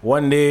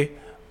 One day,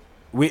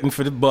 waiting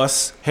for the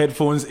bus,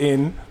 headphones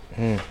in,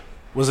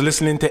 was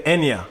listening to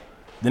Enya.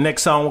 The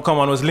next song would come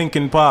on was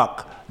Linkin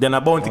Park. Then a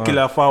Bounty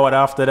Killer forward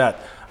after that.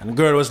 And the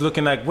girl was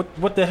looking like,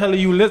 what the hell are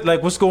you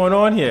like? What's going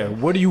on here?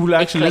 What are you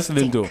actually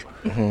listening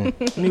to?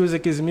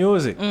 Music is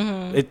music.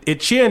 It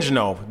changed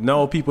now.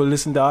 Now people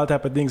listen to all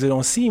type of things that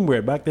don't seem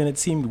weird. Back then it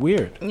seemed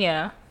weird.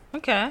 Yeah.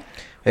 Okay.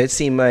 It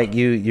seemed like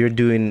you're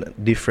doing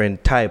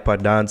different type of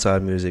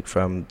dancehall music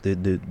from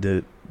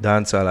the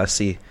dancehall I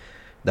see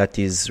that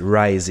is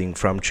rising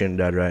from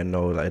Trinidad right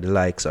now, like the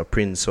likes of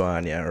Prince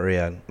Wani and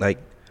Ryan. Like,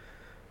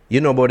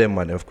 you know about them,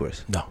 man, of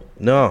course. No.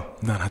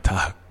 None at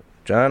all.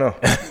 Jano.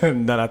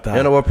 None at all.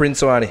 You know about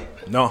Prince Wani?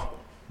 No.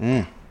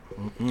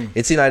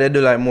 It seems like they do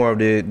like more of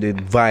the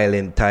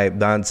violent type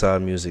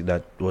dancehall music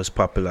that was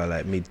popular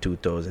like mid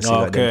 2000s.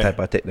 Like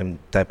them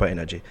type of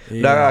energy.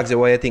 Yeah. But I ask you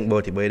what you think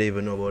about it, but you don't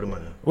even know about the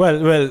man.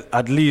 Well,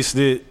 at least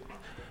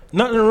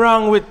nothing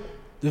wrong with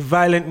the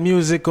violent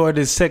music or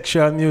the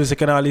sexual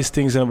music and all these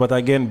things, but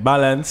again,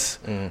 balance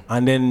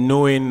and then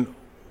knowing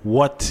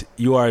what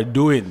you are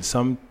doing.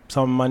 Some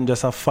man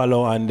just a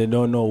follow and they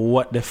don't know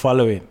what they're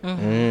following.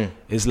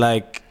 It's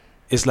like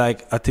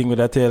a thing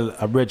that I tell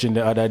a brethren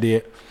the other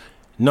day.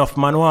 Enough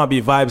man want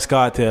to be Vibes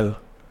Cartel,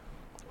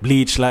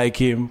 bleach like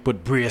him,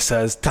 put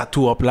braces,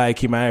 tattoo up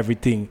like him and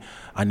everything.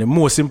 And the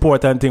most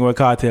important thing what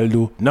Cartel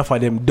do, enough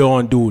of them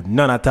don't do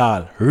none at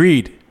all.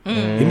 Read.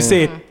 Him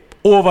say it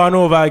over and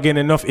over again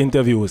in enough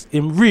interviews.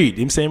 Him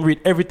read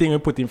everything we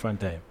put in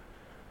front of him.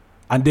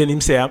 And then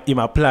him say him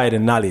apply the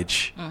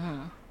knowledge.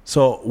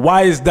 So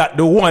why is that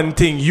the one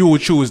thing you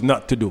choose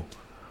not to do?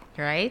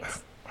 Right?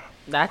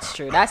 That's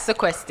true. That's the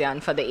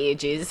question for the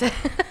ages.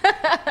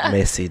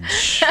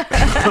 Message.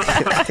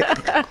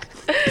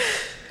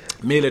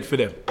 Mail it for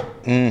them.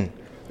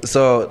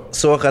 So,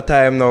 soca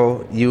time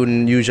now, you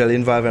usually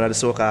involved in the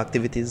soca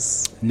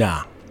activities?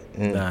 Nah,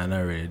 not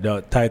really.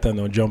 Titan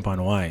don't jump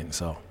and wine,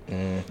 so.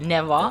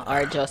 Never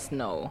or just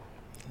no?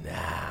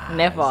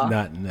 Never.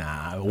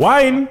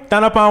 Wine,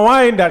 turn up and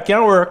wine, that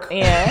can work.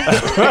 Yeah.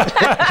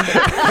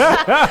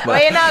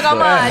 But you're not gonna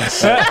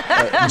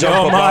match.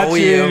 Jump up and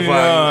wave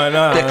and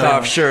no, take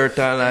off shirt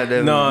and like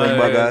them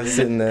baggers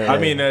sitting there. I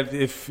mean,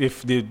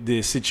 if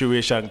the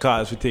situation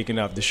calls for taking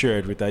off the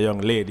shirt with a young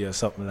lady or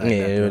something like that.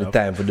 Yeah, you have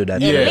time to do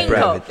that.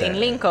 Yeah. In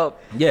link up.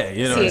 Yeah,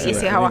 you know. You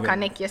see how I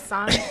connect your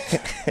son?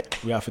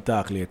 We have to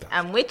talk later.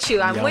 I'm with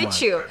you. I'm Yeah, with man.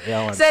 you.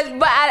 Yeah, man. So,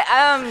 but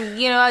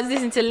I was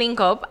listening to Link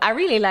Up. I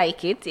really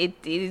like it.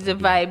 The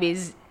vibe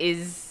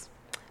is.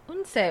 I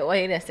wouldn't say. What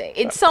did I say?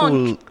 It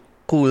sounds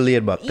cool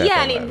laid back. type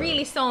yeah, of and it vibe.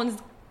 really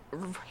sounds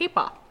hip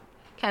hop,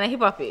 kind of hip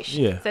hop-ish.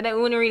 Yeah. So that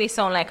wouldn't really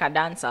sound like a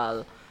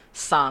dancehall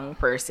song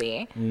per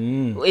se.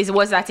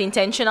 Was that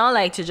intentional?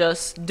 Like to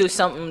just do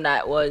something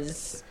that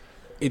was.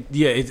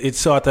 It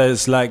sort of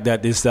is like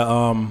that. It's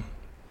the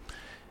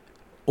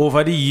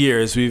over the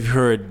years we've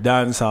heard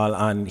dancehall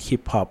and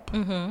hip hop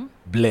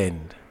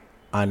blend,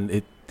 and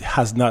it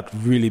has not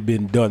really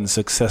been done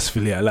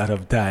successfully a lot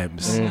of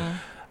times.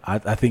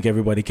 I think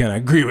everybody can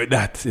agree with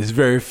that. There's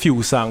very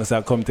few songs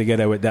that come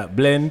together with that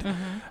blend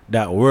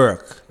that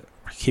work.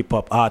 Hip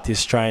hop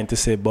artists trying to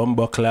say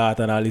bumbo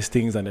clot and all these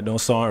things, and they don't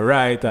sound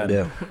right. And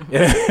Yeah. you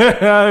know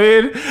what I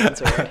mean?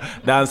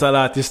 Dancehall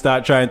artists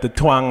start trying to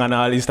twang and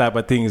all these type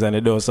of things, and they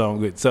don't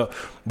sound good. So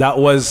that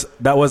was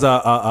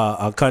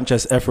a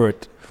conscious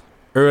effort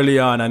early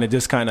on, and it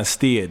just kind of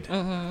stayed.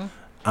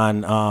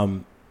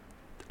 And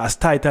as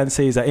Titan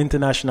says, are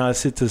international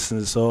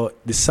citizens, so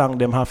the song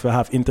them have to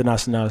have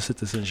international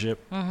citizenship.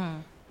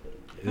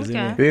 Isn't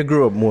Okay. it? Where you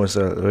grew up most,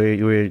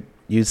 where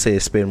you'd say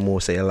spend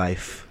most of your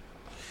life?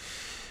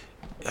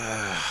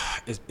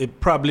 It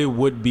probably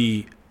would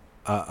be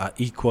a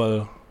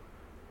equal.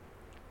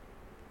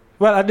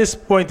 Well, at this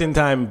point in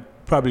time,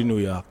 probably New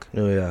York.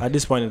 New York. At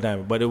this point in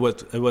time, but it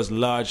was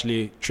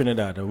largely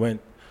Trinidad. I went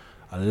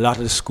a lot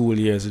of school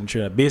years in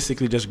Trinidad.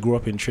 Basically, just grew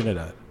up in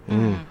Trinidad.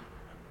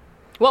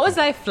 What was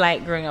life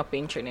like growing up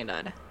in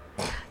Trinidad?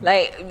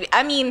 Like,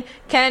 I mean,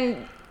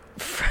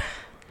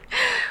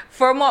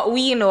 from what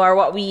we know or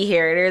what we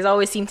hear, there's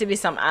always seemed to be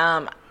some,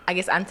 I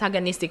guess,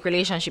 antagonistic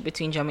relationship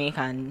between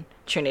Jamaica and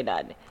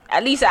Trinidad.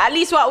 At least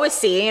what we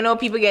say,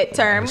 people get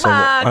turned Some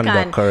back,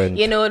 undercurrent.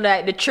 and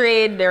that the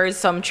trade, there is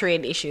some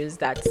trade issues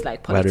that's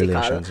like Bad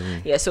political,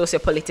 relations,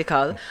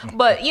 socio-political.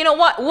 But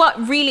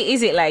what really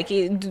is it like?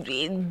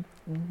 Do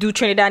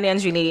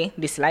Trinidadians really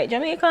dislike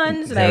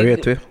Jamaicans?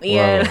 Direct way?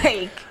 Yeah, Wow.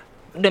 like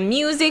the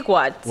music.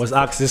 What? Was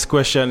asked this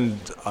question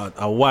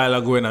a while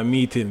ago in a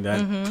meeting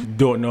that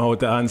don't know how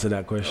to answer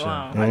that question.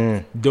 Wow.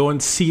 I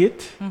don't see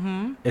it,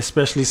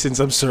 especially since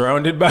I'm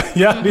surrounded by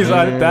Yannis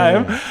all the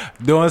time.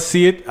 Don't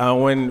see it,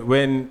 and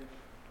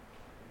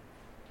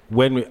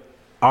when we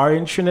are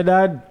in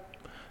Trinidad,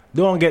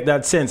 don't get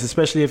that sense,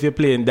 especially if you're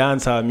playing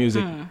dancehall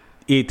music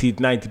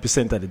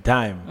 80-90% of the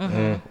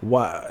time.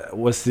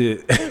 What's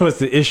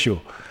the issue?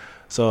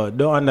 So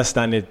don't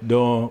understand it.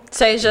 Don't.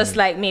 So it's just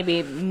like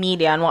maybe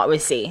media and what we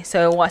say.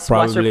 So what's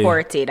Probably.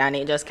 reported, and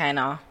it just kind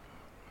of,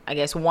 I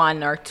guess,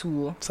 one or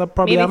two. So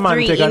probably maybe a man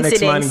three take a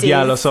next man incidences.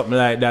 girl or something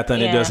like that,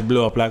 and it Yeah. just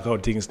blow up like how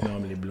things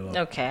normally blow up.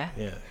 Okay.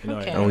 Yeah, you know.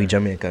 Okay. And we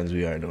Jamaicans,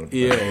 we are known.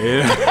 Yeah.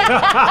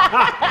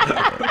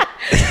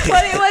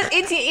 But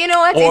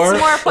it's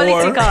more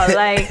political,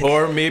 like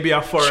or maybe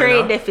a foreigner.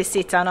 trade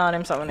deficit and all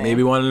them something.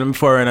 Maybe one of them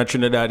foreigner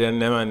Trinidadian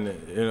them,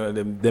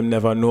 and them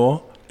never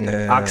know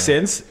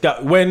accents.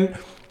 That when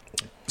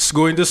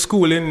going to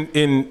school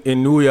in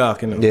New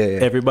York,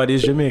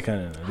 everybody's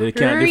Jamaican. They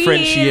can't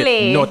differentiate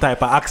Really? no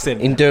type of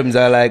accent. In terms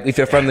of like, if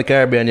you're from the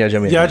Caribbean, you're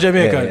Jamaican. You're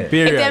Jamaican. Yeah.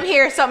 Period. If them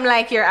hear something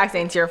like your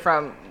accent, you're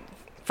from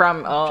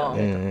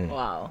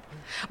wow.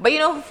 But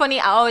funny,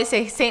 I always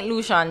say St.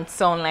 Lucian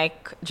sound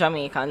like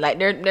Jamaican. Like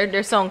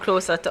they're sound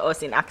closer to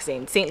us in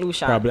accent. St.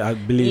 Lucian. Probably, I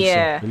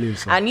believe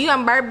so. And you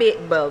and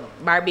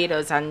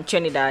Barbados and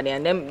Trinidad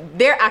and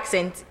their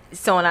accent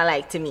sound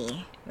alike to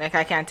me. Like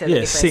I can't tell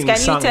the difference.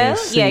 Can you tell?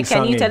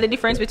 Can you tell the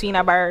difference between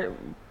a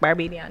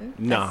Barbadian?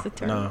 No, That's the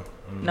term. no.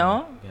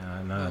 No?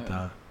 Yeah, not at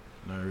all.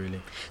 Not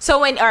really.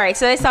 So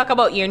so let's talk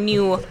about your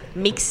new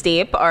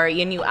mixtape or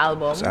your new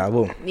album. It's an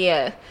album.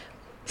 Yeah.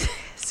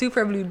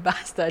 Super Blue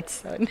Bastard,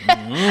 son.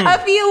 I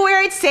feel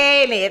weird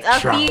saying it.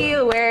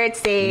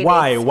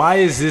 Why? Why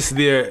is this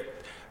there?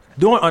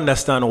 Don't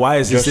understand why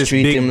is Just this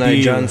treat big him like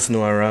deal? Jon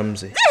Snow and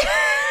Ramsey.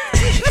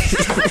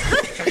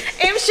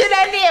 Him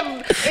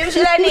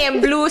should have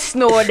named Blue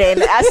Snow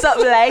then, or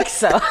something like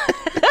so.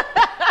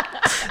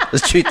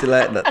 Just treat it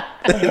like that.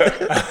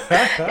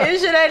 Him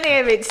should have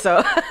named it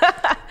so.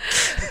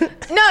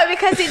 No,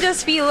 because it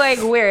just feel like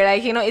weird.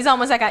 Like, it's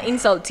almost like an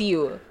insult to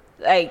you.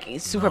 Like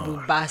super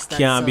bastard.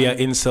 Can't be son. an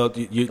insult.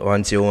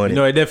 Once you want You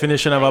know the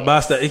definition of a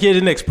bastard. Here's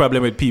the next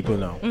problem with people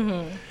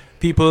now.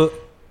 People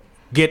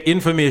get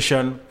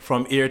information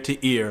from ear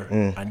to ear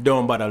and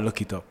don't bother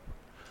look it up.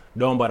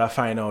 Don't bother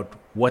find out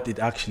what it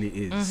actually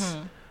is.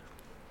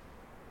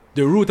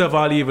 The root of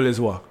all evil is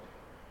what?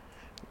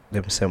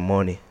 them some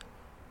money.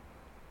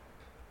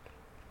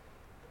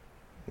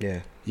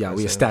 Yeah,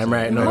 we stand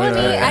right now. Money,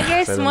 Right. I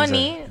guess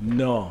money.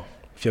 No.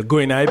 If you go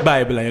in the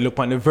Bible and you look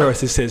on the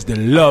verse, it says the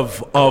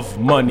love of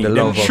money. The Them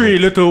love of three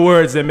it. little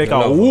words, they make a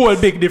love of whole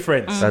big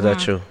difference.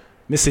 That's true.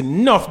 Me see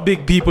enough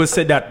big people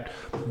said that.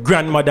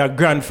 Grandmother,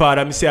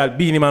 grandfather, me say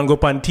Albini man go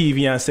up on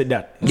TV and said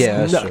that. Yeah,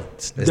 that's Not- true.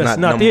 That's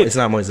not it. It's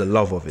not more, it's the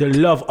love of The it.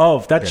 love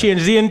of. That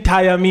changed the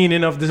entire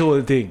meaning of this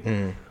whole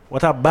thing.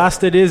 What a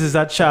bastard is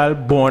a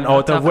child born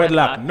out of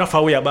wedlock. Enough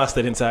of we a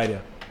bastard inside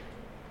here.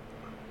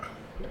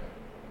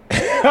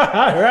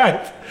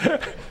 Right.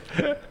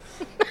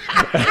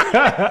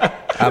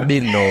 I've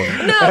been known.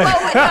 No,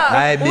 but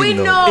I we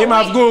didn't know. Him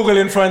have Google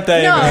in front of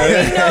him. No,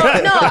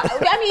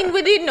 I mean,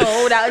 we did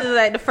know that was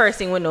like the first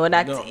thing we know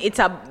that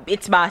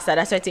it's bastard.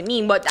 That's what it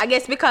means. But I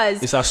guess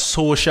because It's a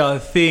social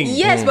thing.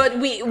 yes, but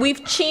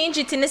we've changed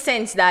it in the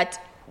sense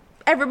that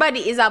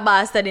everybody is a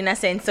bastard in a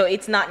sense. So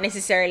it's not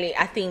necessarily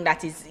a thing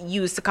that is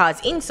used to cause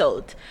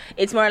insult.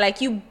 It's more like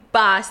you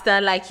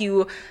bastard, like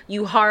you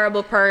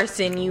horrible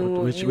person.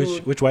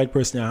 Which white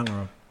person you hang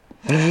around?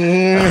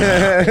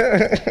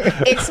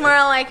 It's more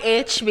like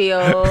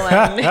HBO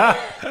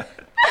and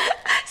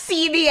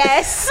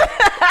CBS.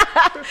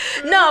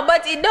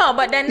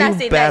 but then that's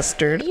You it.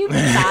 bastard. Like, you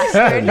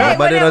bastard. Like,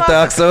 Nobody don't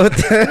whatever. talk so.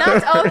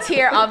 Not out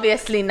here,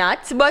 obviously not,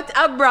 but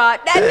abroad.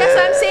 That's what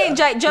I'm saying.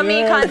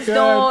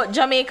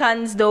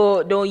 Jamaicans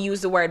don't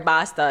use the word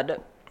bastard.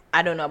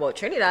 I don't know about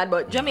Trinidad,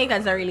 but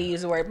Jamaicans don't really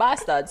use the word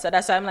bastard. So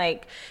that's why I'm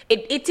like,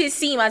 it's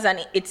seen as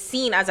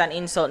an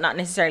insult, not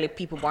necessarily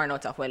people born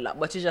out of wedlock,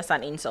 but it's just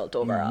an insult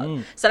overall.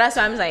 So that's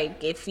why I'm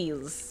like, it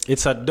feels.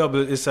 It's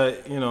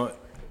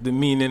the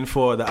meaning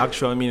for the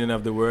actual meaning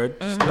of the word.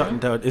 It's nothing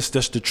to, it's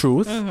just the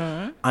truth.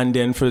 And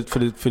then for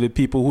the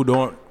people who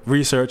don't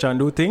research and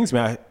do things, may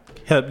I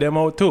help them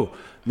out too.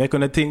 Make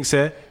on the thing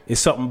say it's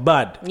something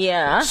bad.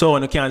 Yeah. So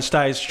you can't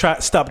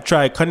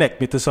try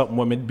connect me to something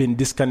when I've been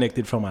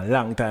disconnected from a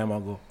long time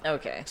ago.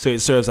 Okay. So it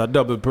serves a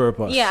double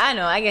purpose. Yeah, I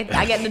know. I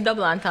get the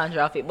double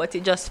entendre of it, but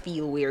it just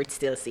feel weird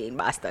still saying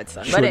bastard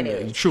son. But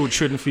anyway. The truth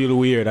shouldn't feel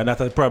weird, and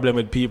that's a problem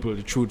with people.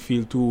 The truth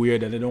feel too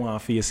weird and they don't want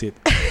to face it.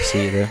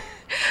 See there.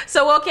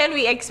 So what can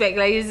we expect?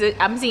 Like,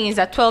 I'm seeing it's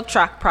a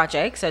 12-track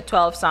project, so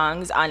 12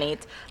 songs on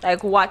it.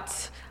 Like,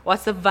 what's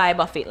the vibe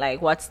of it?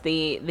 Like, what's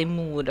the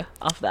mood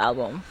of the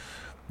album?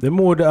 The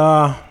mood,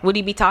 Would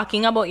he be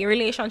talking about your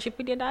relationship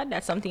with your dad?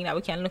 That's something that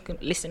we can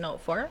listen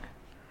out for.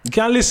 you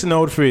can listen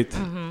out for it.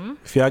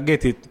 If you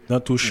get it,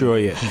 not too sure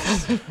yet.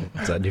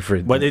 It's a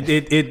different. But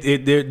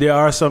there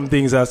are some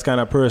things that's kind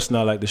of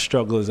personal, like the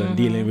struggles and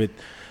dealing with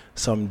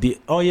some. We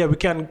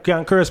can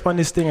curse on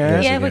this thing.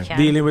 Yes, Yeah, we can.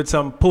 Dealing with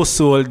some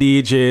post-soul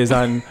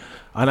DJs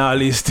and all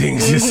these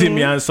things. You see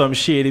me and some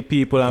shady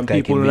people and like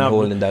people you've been who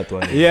holding that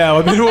one. Yeah,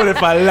 I've been holding it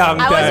for a long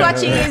time. I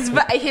was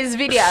watching his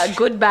video,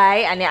 Goodbye,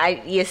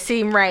 and you see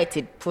him write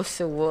it,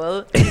 Pussy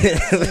Wool.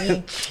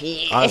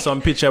 And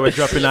some picture we're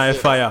dropping on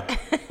fire.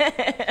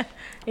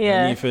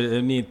 Yeah.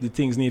 The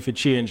things need to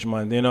change,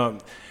 man. You know,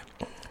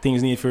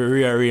 things need to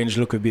rearrange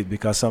look a bit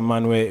because some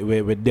man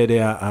we dead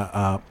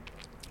a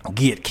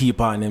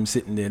gatekeeper and them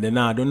sitting there. They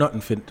not do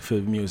nothing for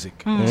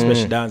music,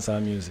 especially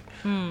dancehall music.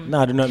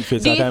 Nah, do nothing for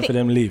it. It's time for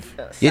them leave.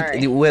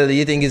 Sorry.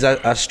 You think it's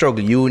a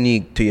struggle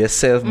unique to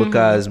yourself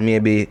because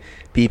maybe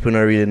people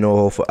don't really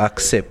know how to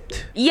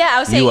accept. Yeah, I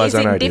was saying, You is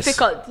as an it artist.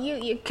 difficult?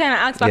 You kind of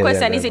asked my Yeah,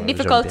 question. yeah, Is it I'm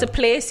difficult to jumping.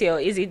 place you?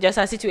 Is it just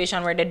a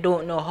situation where they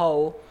don't know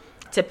how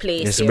to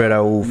place This you? brother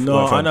who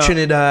No, I from know.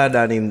 Trinidad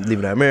and him live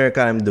in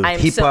America and do I'm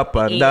hip hop so-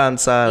 and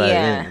dancehall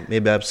yeah. and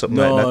maybe have something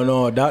like that.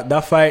 No,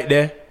 that fight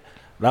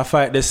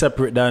there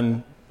separate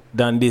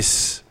than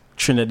this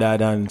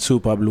Trinidad and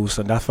Super Blues.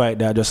 And that fight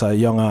there just a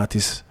young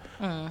artist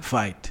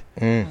fight.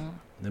 The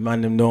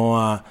man them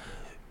don't.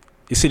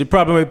 You see the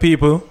problem with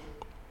people,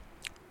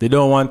 they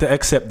don't want to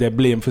accept their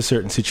blame for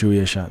certain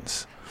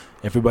situations.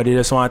 Everybody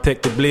just want to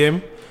take the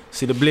blame.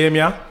 See the blame,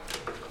 yeah?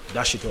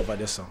 Dash it over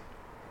the song.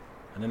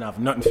 And then have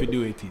nothing to do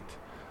with it.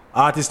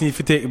 Artists need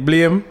to take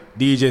blame,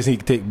 DJs need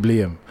to take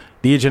blame.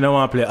 DJ don't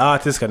want to play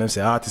artists because them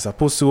say artists are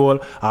pussy hole.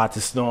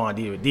 Artists don't want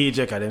to deal with DJ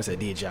because them say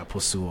DJ are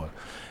pussy hole.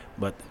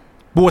 But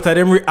both of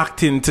them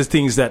reacting to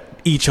things that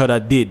each other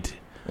did.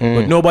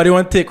 But nobody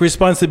want to take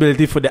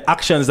responsibility for the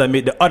actions that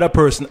made the other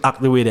person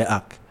act the way they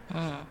act.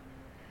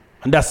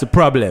 And that's the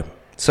problem.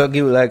 So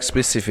give like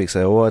specifics.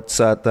 What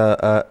sort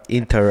of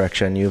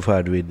interaction you've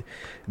had with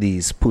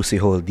these pussy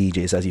hole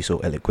DJs, as you so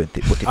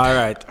eloquently put it? All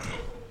right.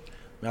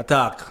 I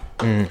talk.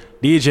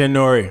 DJ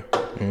Nori.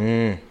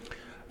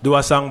 Do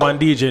a song on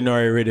DJ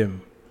Nori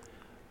rhythm.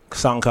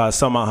 Song called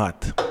Summer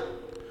Hot.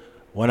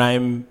 When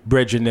I'm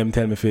brethren them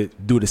tell me if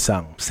it do the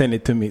song. Send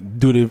it to me.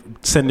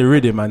 Send the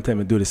rhythm and tell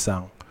me do the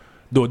song.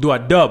 Do a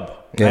dub.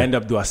 Yeah. I end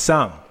up do a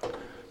song.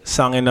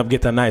 song end up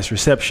get a nice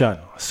reception,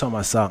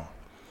 summer song.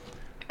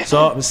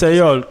 So I say,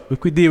 yo, we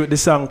could deal with the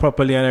song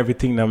properly and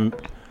everything. Then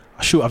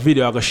shoot a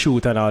video, I go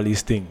shoot and all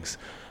these things.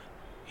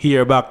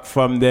 Hear back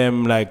from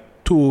them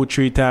like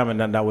 2-3 times and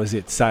then that was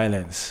it,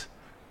 silence.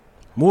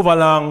 Move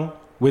along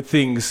with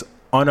things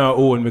on our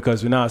own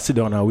because we not sit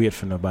down and wait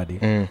for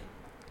nobody.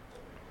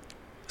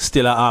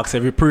 Still I ask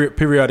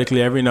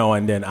periodically every now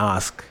and then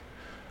ask.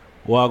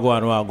 What go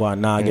on,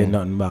 now get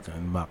nothing back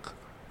and back.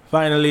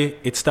 Finally,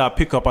 it start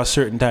pick up a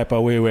certain type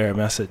of way where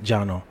I said,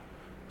 Jano,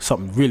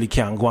 something really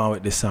can't go on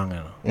with this song,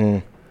 you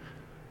know.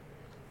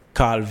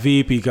 Call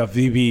VP, because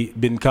VP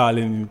been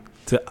calling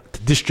to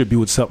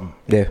distribute something.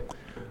 Yeah.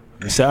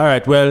 I said, all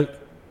right, well,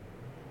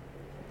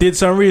 did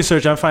some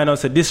research and find out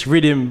that this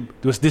rhythm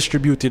was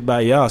distributed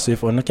by y'all. So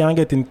if I can't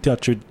get in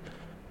touch with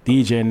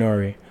DJ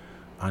Nori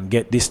and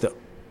get this,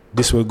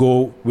 this will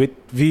go with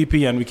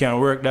VP and we can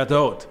work that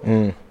out.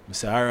 I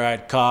said, all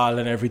right, call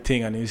and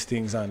everything and these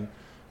things and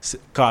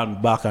call me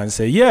back and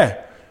say,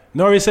 yeah,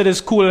 Nori said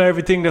it's cool and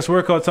everything, just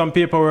work out some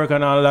paperwork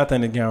and all that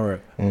and it can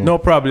work. No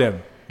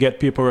problem. Get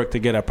paperwork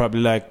together,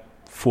 probably like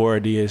 4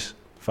 days,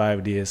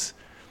 5 days.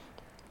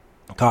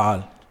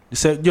 Call. He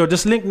said, yo,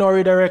 just link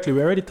Nori directly.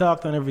 We already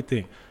talked and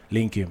everything.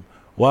 Link him.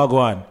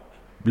 Wagwan.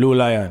 Blue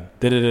Lion.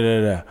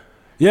 Da-da-da-da-da.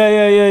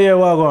 Yeah,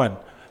 Wagwan.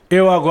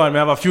 Here Wagwan. We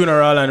have a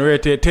funeral and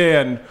rate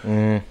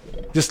and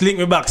just link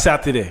me back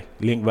Saturday.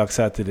 Link back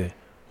Saturday.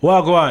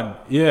 Wagwan.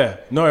 Yeah.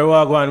 Nori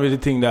Wagwan with the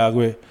thing, dog.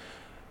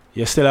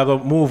 You still have to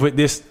move with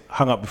this,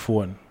 hang up the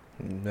phone.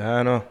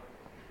 I know.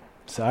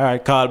 So, all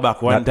right, call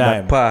back one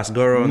time. That pass,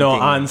 go around. No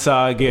thing. answer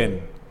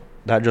again.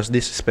 That just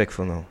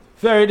disrespectful now.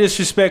 Very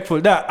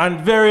disrespectful. That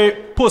and very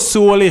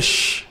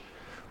pussy-ish.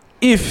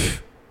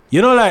 If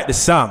you don't like the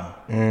song,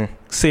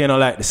 say you don't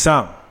like the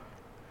song,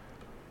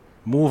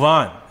 move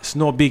on. It's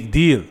no big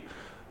deal.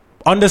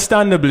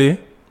 Understandably,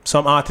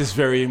 some artists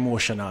very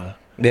emotional.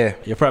 Yeah.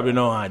 You probably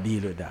know how to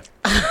deal with that.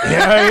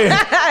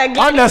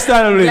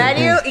 Understandably.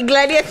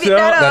 Glad you fit So,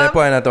 that up.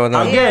 Point that out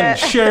now. Again,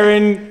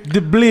 sharing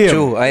the blame.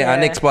 True.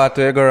 Next part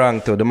where you go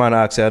wrong too. The man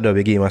asks you, "Do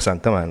we give him a song?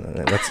 Come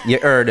on, you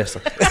heard this."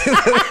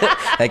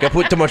 Like you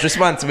put too much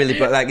responsibility,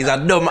 but like it's a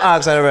dumb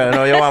ask.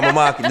 No, you want to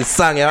market the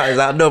song, yeah? It's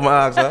a dumb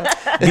ask.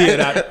 We get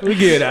that. We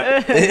get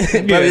that.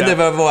 But we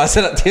never ever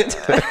said that yet.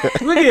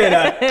 We get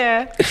that.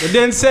 Yeah. But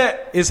then say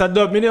it's a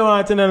dub. Me don't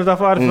want to know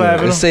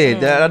 45. Say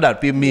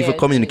that people need to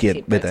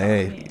communicate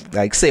better.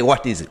 Like say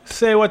what is it?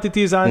 Say what it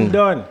is and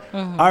done.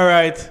 All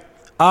right.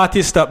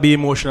 Artists stop being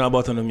emotional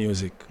about on the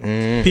music.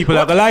 People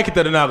are gonna like it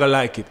or they're not gonna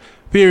like it.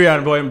 Period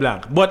and point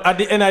blank. But at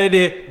the end of the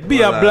day,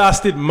 be a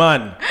blasted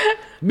man.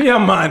 Be a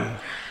man.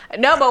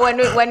 No, but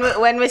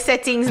when we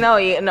set things now,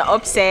 you know,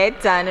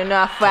 upset and you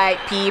know, fight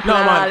people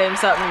and all them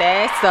something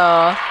there,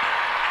 so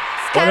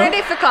it's kind of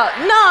difficult.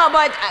 No,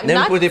 but them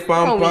not put it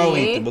for pound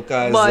me,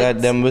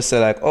 because them will say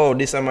like, oh,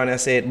 this a man I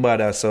say it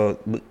bad, so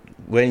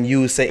when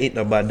you say it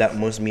no bad, that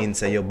must mean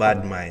say you're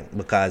bad mind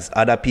because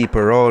other people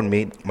around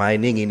me, my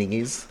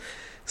niggies,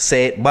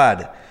 say it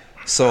bad.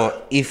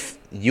 So if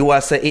you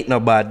are say it no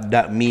bad,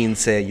 that means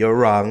say you're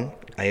wrong.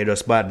 And you're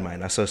just bad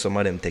mind. That's how some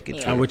of them take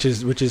it through. Which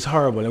is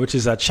horrible, which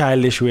is a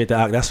childish way to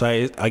act. That's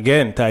why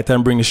again,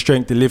 Titan bring the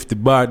strength to lift the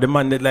bar. The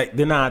man that like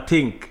they not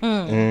think.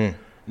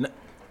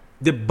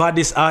 The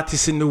baddest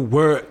artist in the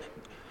world.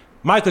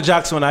 Michael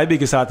Jackson, one of the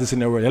biggest artists in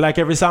the world. You like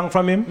every song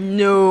from him?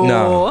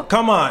 No.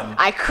 Come on.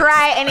 I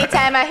cry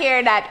anytime I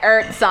hear that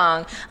Earth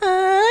song.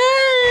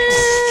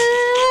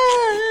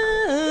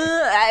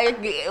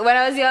 When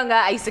I was younger,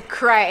 I used to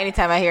cry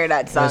anytime I hear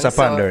that song. It's a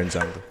pandering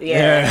song.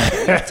 Yeah.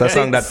 It's a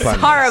song that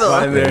panders. Horrible.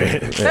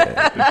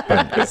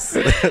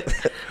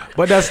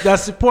 But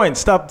that's the point.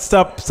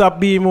 Stop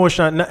being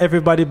emotional. Not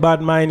everybody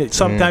bad minded.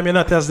 Sometimes you're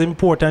not as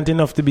important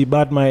enough to be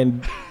bad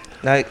minded.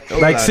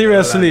 Like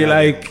seriously,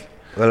 like.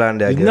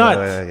 Not.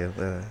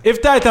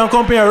 If Titan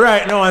come here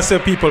right now and say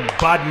people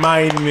bad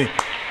mind me,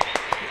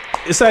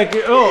 it's like,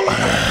 oh,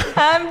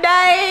 I'm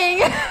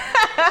dying.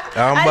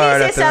 At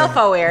least you're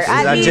self-aware.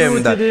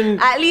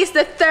 At least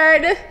the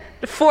third,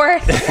 the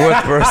fourth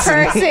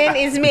person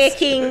is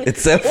making.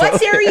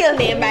 What's your real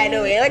name, by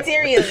the way? What's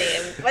your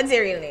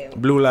real name?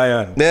 Blue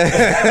Lion.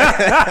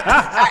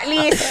 At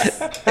least.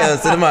 Yeah,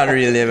 so the man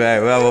real name, right?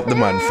 We have up the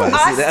man fast.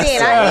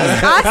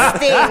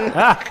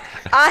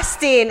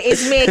 Austin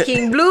is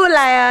making Blue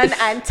Lion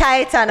and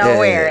Titan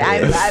aware.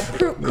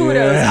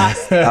 Kudos,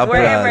 Austin,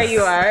 wherever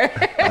you are.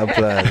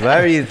 Applause. But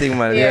I really think,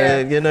 man,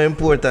 you're not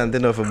important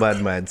enough for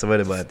bad mind.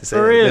 Somebody about to say.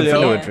 For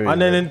real,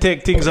 and then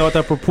take things out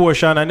of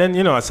proportion. And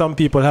then, some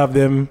people have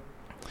them,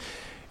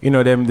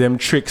 them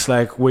tricks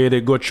like where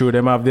they go through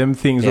them, have them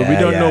things, but we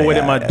don't know what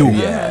they might do.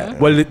 Yeah.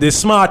 Well, the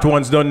smart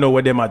ones don't know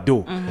what they might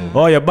do.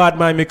 Oh, you're bad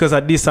mind because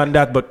of this and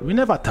that, but we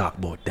never talk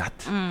about that.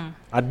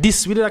 At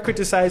this, we didn't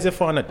criticize you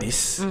for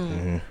this.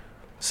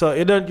 So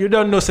you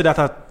don't know that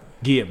are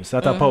games,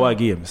 that are power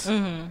games.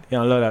 You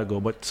don't let that go.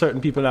 But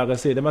certain people are gonna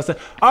say, they must say,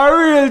 a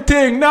real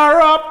thing, not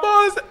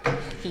rappers.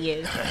 He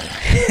is.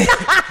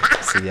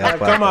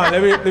 Come on,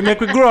 let me make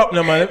we grow up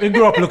now, man. Let me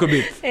grow up a little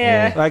bit.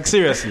 Yeah. Like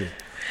seriously.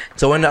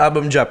 So when the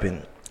album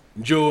dropping?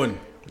 June.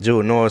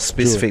 Joe, no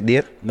specific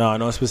date?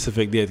 No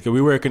specific date. Because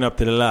we're working up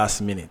to the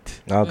last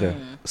minute. Okay.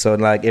 So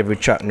like every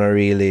track not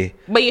really.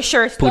 But you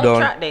sure it's Put 12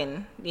 on- track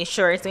then? You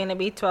sure it's gonna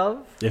be 12?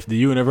 If the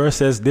universe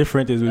says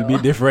different, it will be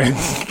different.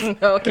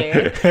 Okay.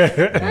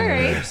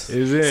 Alright.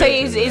 Is it? So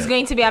it's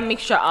going to be a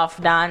mixture of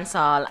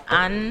dancehall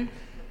and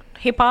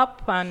hip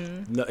hop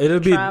and No, it'll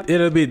be trap.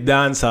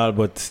 dancehall,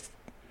 but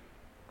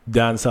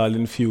dancehall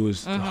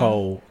infused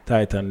how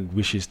Titan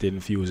wishes to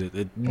infuse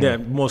it. They're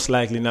most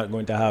likely not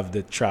going to have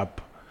the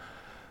trap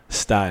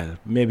style.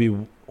 Maybe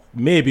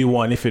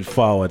one if it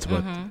forwards,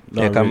 but not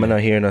Yeah, I'm really. not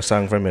hearing a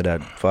song from you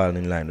that fall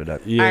in line with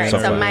that. Yeah, Alright, so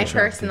something my like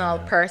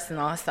that.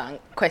 personal song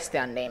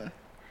question then.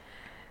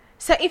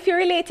 So if you're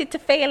related to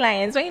Faye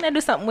Lyons, why you not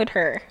do something with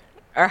her?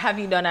 Or have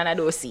you done an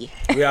Adosi?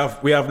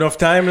 We have enough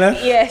time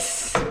left.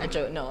 Yes. I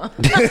don't know.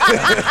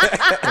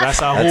 That's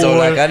a That's whole all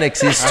like an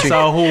next That's history.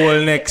 a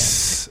whole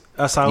next.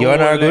 That's a You whole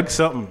and her good? next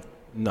something.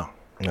 No,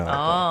 No.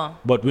 Oh.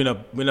 but we're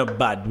not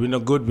bad. We're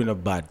not good. We're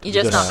not bad. You're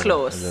just not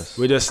close.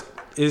 We just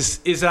is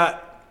a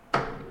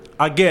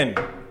again.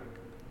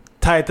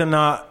 Titan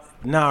now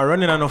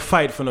running on a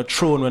fight for no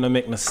throne when it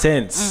make no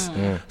sense.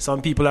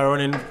 Some people are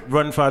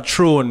run for a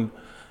throne,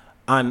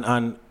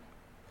 and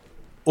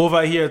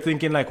over here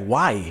thinking like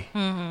why,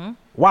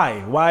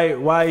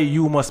 why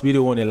you must be the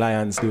only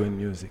Lions doing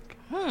music,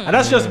 and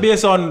that's just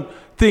based on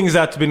things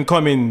that's been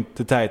coming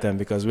to Titan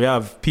because we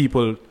have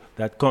people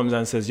that comes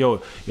and says,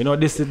 yo, you know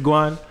this did go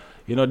on,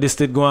 you know this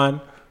did go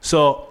on.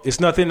 So it's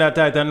nothing that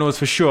Titan knows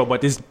for sure,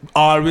 but it's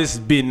always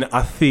been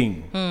a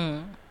thing.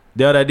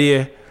 The other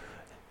day,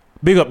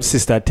 big up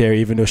Sister Terry,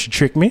 even though she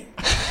tricked me.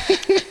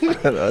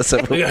 So,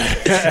 put out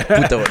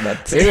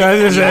that.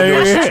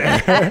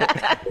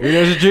 You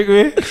know she tricked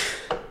me?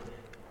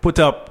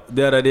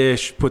 The other day,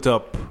 she put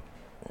up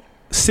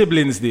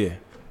siblings there.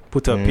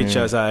 Put up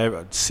pictures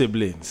of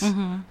siblings.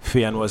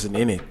 Fian wasn't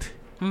in it.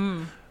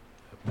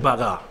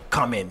 Bagger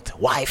comment,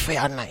 why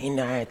Fian not in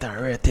it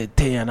and rated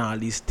Tay and all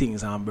these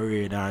things and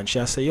buried her. And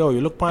she say, yo,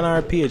 you look on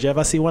her page. You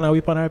ever see one of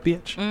whip on her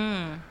page?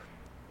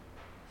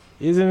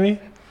 Isn't me?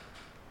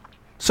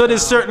 So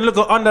there's certain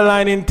little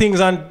underlining things,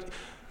 and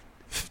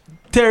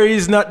Terry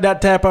is not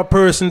that type of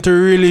person to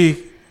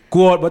really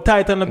go out, but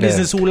Titan the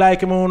business who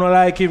like him or who don't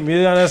like him.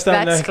 You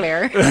understand? That's that?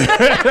 clear.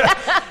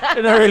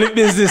 It's not really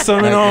business, so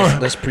we know.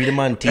 That's pretty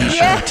man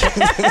t-shirt.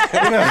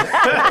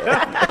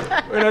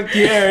 We don't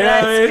care. You know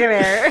what I mean?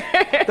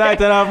 Clear.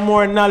 Titan have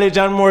more knowledge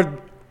and more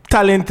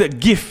talent,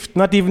 gift,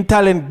 not even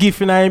talent,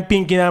 gift in I'm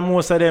thinking and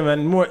most of them,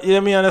 and more, you know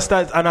what I mean,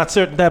 understand, and a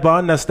certain type of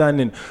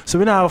understanding. So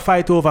we now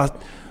fight over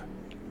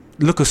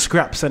little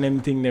scraps and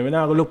everything there. We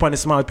now go look on the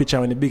small picture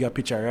and the bigger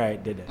picture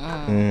right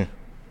there.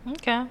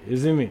 Okay. You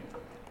see me?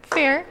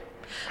 Fair.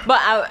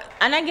 But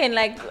and again,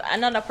 like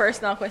another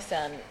personal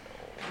question,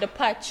 the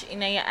patch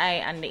in your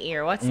eye and the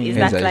ear, is Is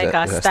that that- like is a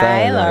that-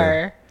 style style,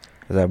 or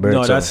Is that bird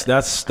No, song?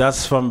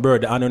 that's from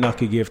Bird. The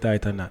Anunnaki gave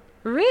Titan that.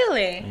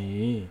 really?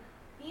 Yeah.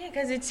 Yeah,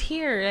 because it's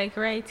here, like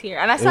right here.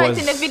 And I saw it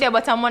in the was- video,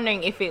 but I'm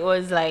wondering if it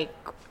was like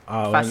for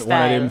One of them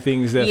style.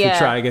 things that Yeah. you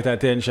try to get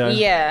attention.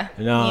 Yeah.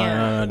 No, Yeah.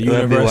 no. The You will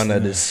be universe. one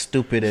of the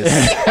stupidest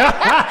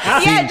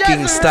Yeah,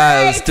 thinking just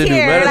styles right to do.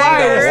 here, Better like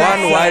think that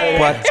one right white here.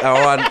 pot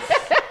and one.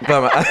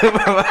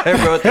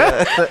 I wrote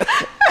that.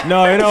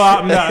 No, you know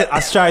what? I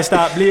try to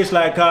start bleach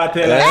like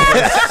cartel.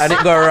 And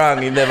it got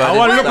wrong. He never. I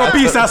want to look a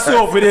piece of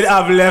soap we did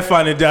have left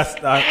and it just.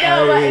 No,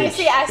 but you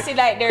see, I see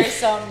like there's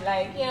some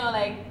like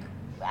like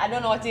I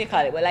don't know what you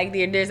call it, but like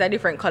there's a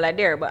different color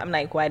there. But I'm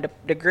like, why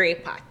the gray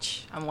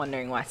patch? I'm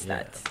wondering what's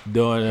that.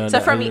 Don't know So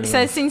that, from I don't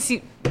so know. since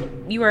you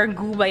were a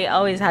gooba, you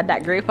always had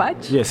that gray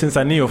patch. Yeah, since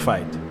a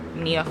neophyte.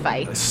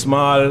 Neophyte.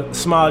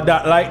 Small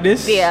dot like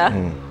this.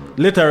 Yeah.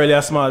 Literally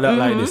a small dot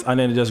like this, and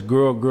then it just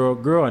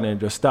grow, and then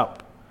just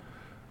stop.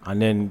 And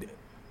then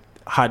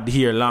had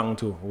hair long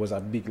too. It was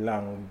a big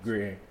long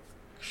grey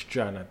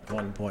strand at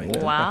one point.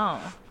 Wow.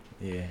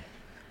 Yeah.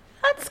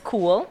 That's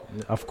cool.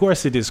 Of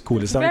course it is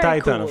cool. It's on Very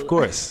Titan, cool. of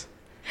course.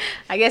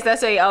 I guess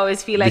that's why you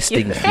always feel like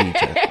Distinct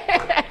feature.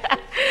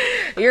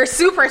 you're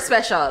super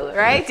special,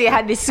 right? You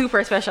had this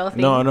super special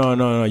thing.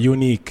 No.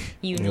 Unique.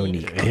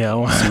 Unique. Yeah,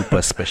 one.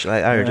 Super special.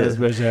 I heard it.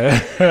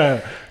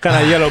 Special.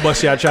 Kind of yellow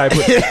bus you try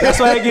put. That's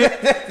why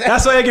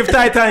you give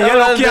Titan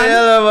yellow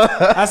can.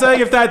 That's why you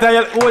give Titan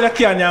yellow. Oh, the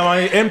can, yeah,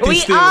 man. Empty We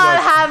still. all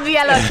but- have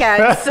yellow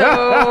cans, It's a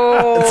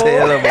so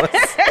yellow bus.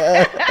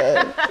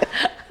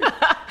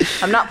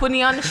 I'm not putting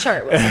you on the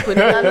shirt, but I'm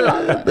putting you on the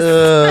logo.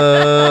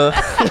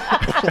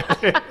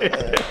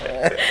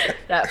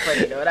 That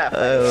funny though, that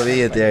funny. Oh, we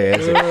hate there.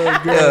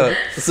 Yo,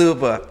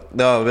 super.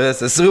 No, but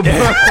it's a super.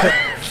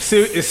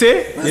 You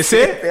see? You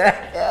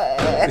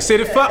see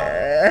the fuck?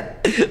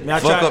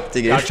 Fuck up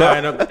thing, I eh? try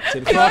and see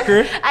the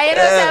fucker. I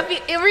know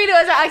it really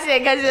was an accident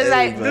because it was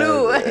like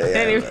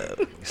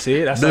blue.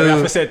 See, that's why you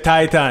have to say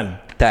Titan.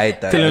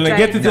 Titan. Till you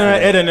get it in your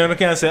head and you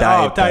can say,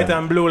 oh, Titan.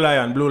 Titan, Blue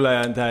Lion,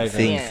 Titan.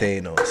 Think Yeah.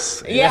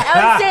 Thanos. Yeah,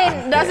 I was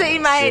saying that's it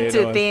in my head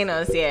too,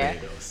 Thanos. Thanos, yeah.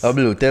 Oh,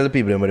 Blue, tell the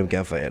people where them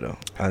can find you though,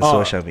 on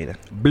social media.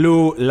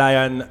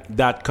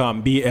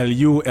 BlueLion.com,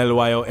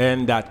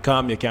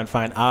 BLULYON.com. You can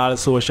find all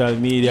social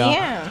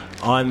media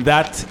on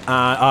that,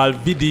 all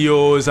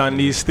videos and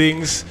these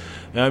things.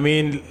 I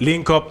mean,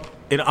 link up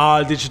in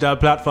all digital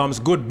platforms.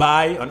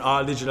 Goodbye on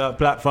all digital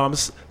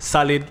platforms.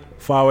 Solid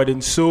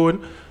forwarding soon.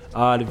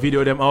 The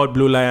video them out,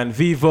 Blue Lion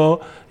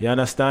Vivo. You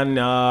understand?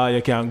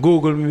 You can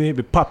Google me,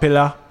 be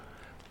popular.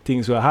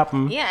 Things will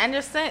happen. Yeah, and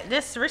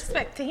just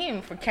respect to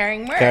him for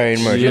carrying merch.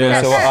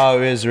 Yeah. So we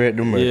always rate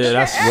the merch.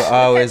 Yeah, we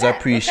always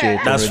appreciate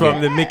it. That's from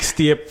the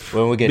mixtape.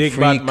 When we get Big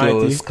free Bad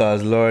clothes,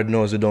 because Lord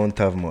knows we don't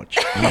have much.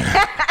 You know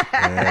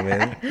what I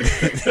mean?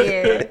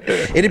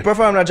 Did you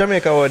perform at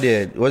Jamaica one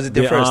day? Was it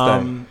the first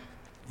time?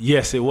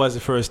 Yes, it was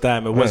the first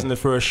time. It wasn't the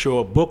first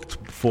show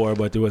booked before,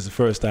 but it was the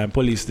first time.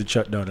 Police did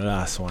shut down the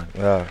last one.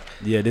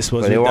 Yeah, this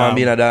was. But you want to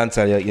be in a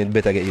dancer, you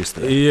better get used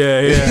to it.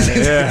 Yeah.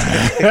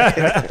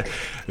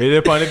 We're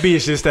up on the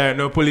beach this time,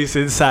 no police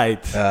in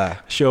sight.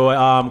 Show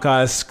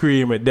called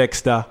Scream with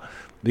Dexter.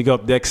 Big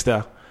up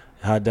Dexter.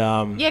 Had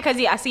because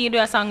I see you do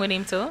a song with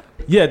him too.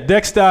 Yeah,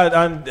 Dexter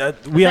and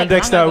we and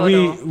Dexter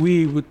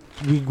we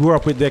grew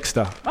up with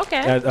Dexter. Okay.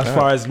 As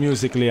far as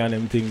musically and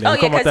everything. Oh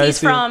yeah, because he's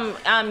from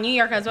New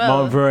York as well.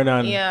 Mount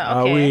Vernon.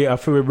 Yeah.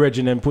 Okay. We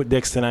bridging and put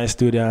Dexter in our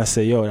studio and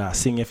say, yo,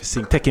 sing if you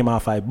sing. Take him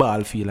off a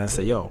ball field and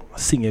say, yo,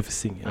 sing if you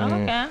sing. You know?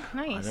 Okay,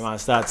 nice. And then I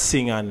start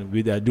singing.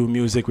 We do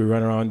music. We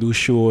run around, do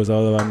shows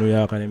all over New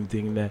York and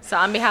everything there. So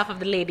on behalf of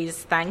the ladies,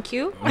 thank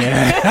you.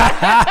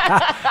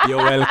 You're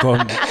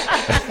welcome.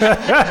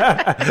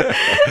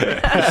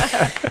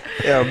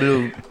 Yeah,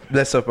 Blue,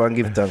 bless up and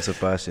give thanks for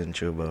passing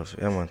through, boss.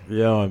 Yeah, man.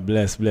 Yeah,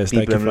 bless. People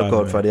Thank you look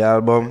out for the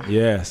album.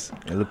 Yes.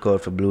 And look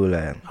out for Blue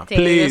Lion.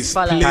 Please.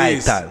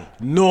 Titan.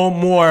 No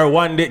more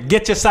one day.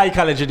 Get your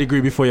psychology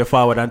degree before you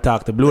forward and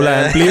talk to Blue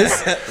Lion,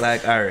 please.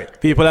 Like, alright.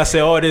 People that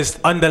say, this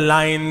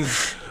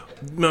underlines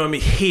me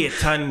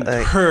hate and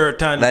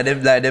hurt and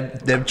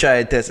them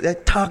try to test.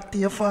 Talk to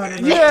your father.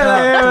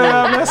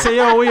 I say,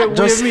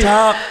 just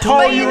talk.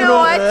 How you know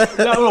what?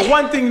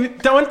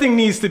 One thing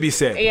needs to be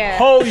said. Yeah.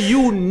 How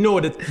you know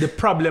that the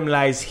problem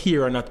lies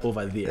here or not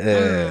over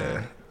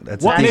there?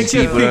 That's what makes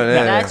you think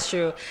that? That's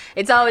true.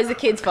 It's always the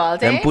kid's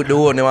fault. And put the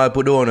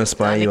onus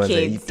on you and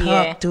say,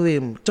 talk to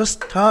him.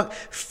 Just talk.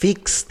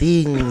 Fix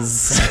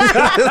things. Be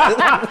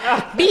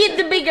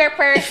the bigger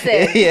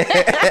person.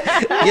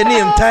 Your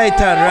name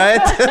Titan,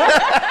 right?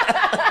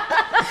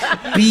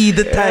 Be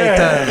the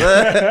Titan.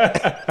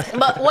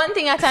 But one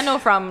thing that I know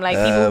from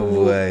people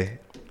who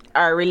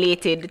are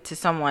related to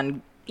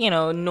someone,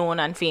 known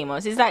and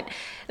famous, is that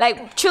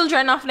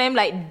children of them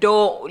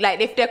don't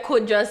if they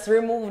could just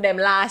remove them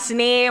last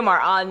name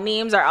or all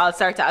names or all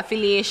sorts of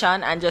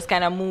affiliation and just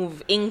kind of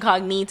move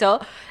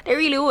incognito, they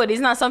really would. It's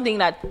not something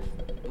that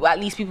at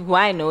least people who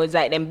I know is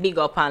them big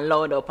up and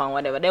loud up and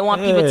whatever. They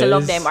want people to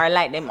love them or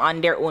like them on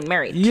their own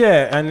merit.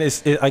 Yeah, and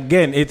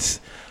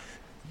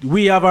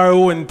we have our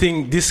own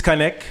thing,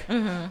 disconnect.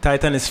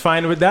 Titan is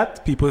fine with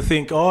that. People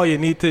think,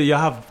 you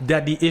have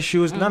daddy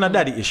issues. None of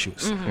daddy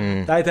issues.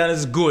 Titan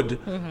is good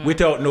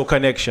without no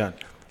connection.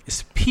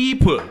 It's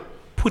people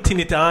putting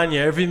it on you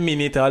every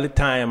minute, all the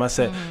time. I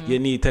said, you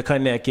need to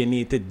connect, you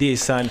need to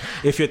this, and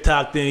if you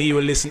talk to him, he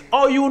will listen.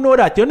 Oh, you know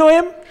that? You know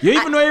him? You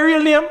even know your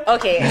real name?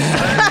 Okay.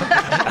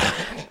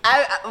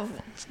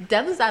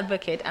 Devil's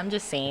advocate, I'm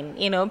just saying,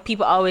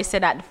 people always say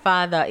that the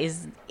father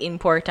is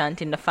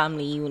important in the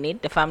family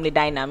unit, the family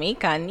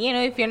dynamic, and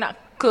if you're not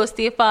close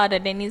to your father,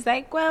 then he's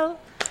like, well,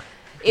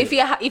 if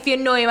you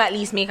know him, at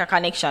least make a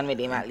connection with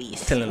him at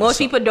least. Most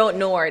people don't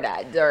know our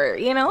dad, or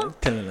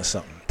telling us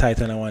something.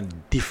 Titan is one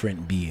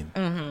different being.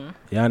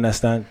 You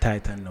understand?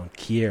 Titan don't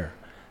care.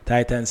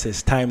 Titan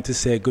says time to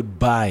say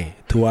goodbye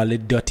to all the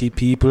dirty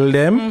people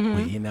them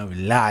we in our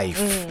life.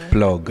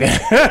 Plug.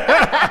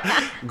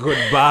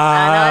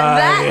 Goodbye. And on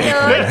that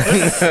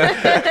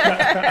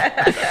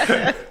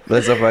note,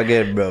 Bless up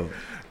again, bro.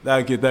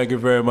 Thank you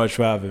very much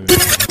for having me.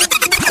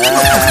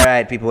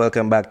 Alright, people,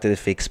 welcome back to the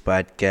Fix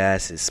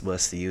Podcast. It's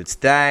Busty Youths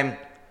time.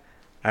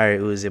 Alright,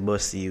 who's your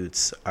Busty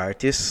Youths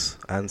artist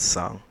and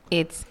song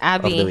it's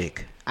of the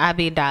week?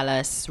 Abby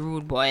Dallas,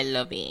 Rude Boy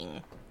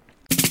Loving.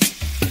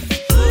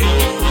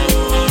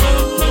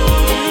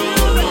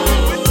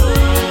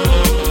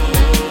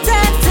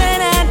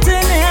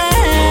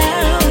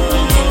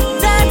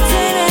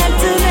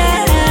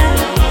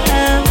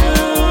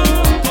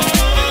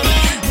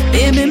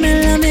 Baby,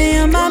 me love you,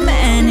 you're my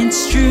man,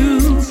 it's true.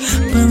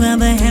 Pull out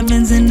the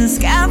heavens in the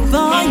sky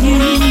for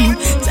you.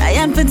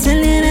 Tired for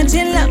telling that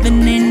you're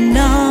loving it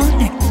all.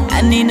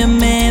 I need a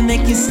man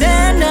that can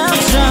stand up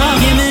strong.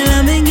 Give me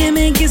loving, give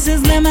me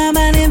kisses, let my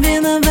body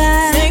feel the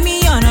vibe. Take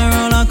me on a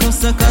roller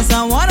coaster, cause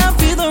I wanna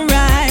feel the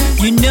ride.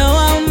 You know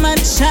how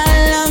much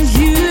I love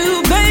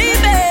you,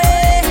 baby,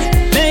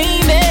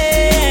 baby.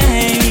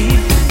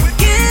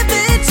 Give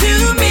it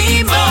to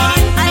me, boy.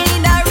 I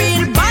need a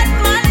real bad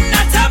man,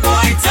 not a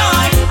boy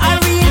toy.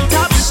 A real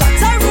top shot,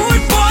 a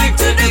rude boy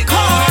to the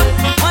core.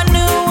 One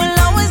who will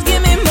always give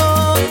me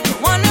more.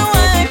 One who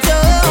I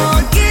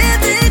adore.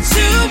 Give it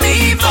to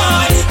me,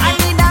 boy. I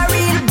need a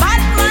real bad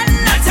man.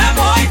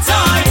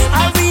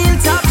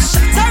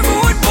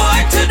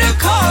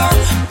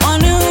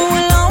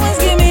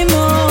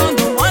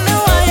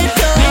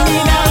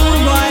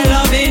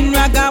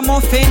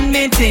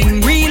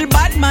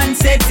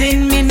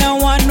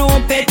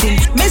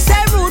 petting. Me say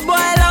rude boy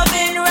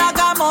loving,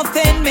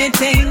 ragamuffin me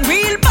ting.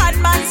 Real bad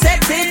man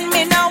setting,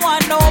 me no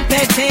want no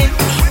petting.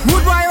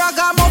 Rude boy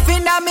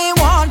ragamuffin that me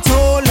want,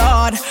 oh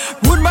Lord.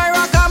 Rude boy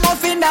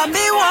ragamuffin that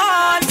me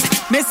want.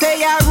 Me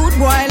say a rude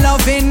boy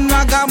loving,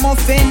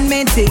 ragamuffin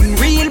me ting.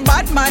 Real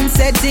bad man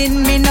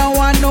setting, me no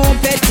want no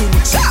petting.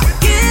 Chop.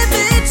 Give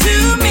it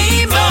to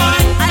me,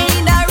 boy. I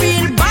need a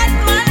real bad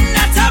man,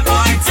 not a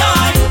boy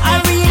toy.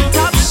 A real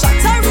top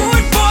shot, a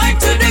rude boy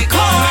to the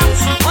core.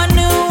 One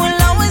who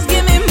will always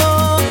give me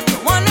more.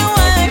 One who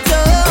I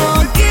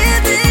don't.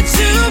 Give it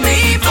to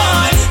me,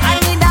 boy. I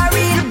need a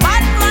real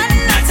bad man,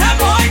 not a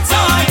boy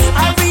toy.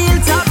 A real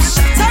top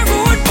shot, a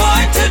rude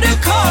boy to the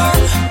core.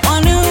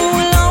 One who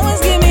will always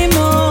give me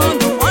more.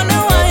 The one who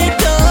I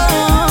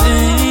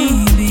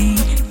don't. Baby,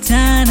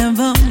 tired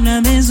of all of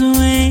this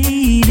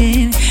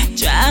waiting,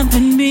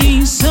 driving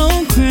me so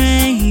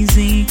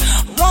crazy.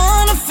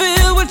 Wanna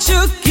feel what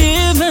you're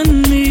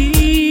giving me.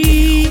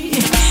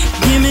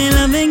 Give me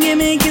love and give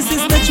me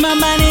kisses, touch my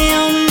body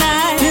all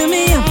night. Fill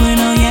me up with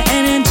all your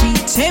energy,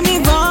 take me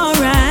for a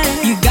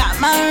ride. You got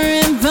my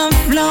rhythm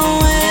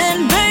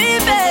flowing,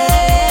 baby,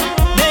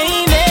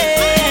 baby.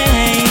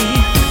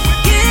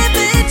 Give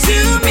it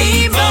to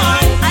me,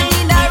 boy. I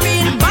need a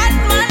real bad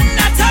man,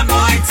 not a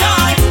boy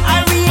toy. A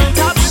real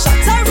top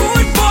shot, a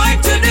rude boy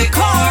to the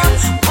core.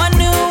 One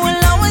who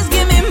will always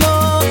give me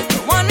more. The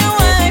one who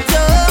I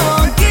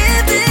don't.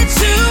 Give it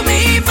to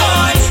me,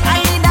 boy. I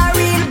need a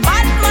real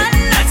bad man,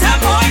 not a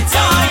boy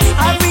toy.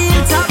 A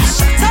real top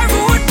shot, a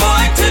rude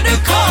boy to the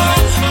core.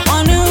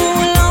 One who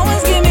will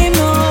always give me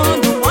more.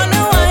 The one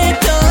who I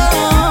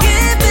don't.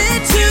 Give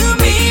it to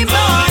me,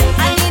 boy.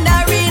 I need a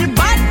real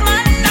bad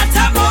man, not a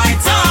boy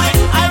toy.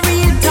 A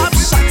real top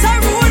shot, a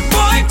rude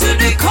boy to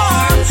the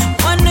core.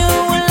 One who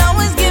will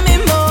always give me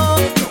more.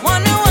 The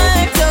one who I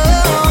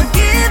don't.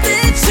 Give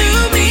it to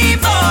me,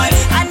 boy.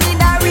 I need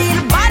a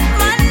real bad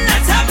man,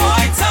 not a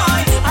boy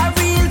toy. A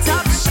real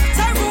top shot,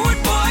 a rude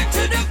boy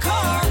to the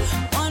core.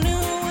 One who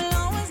will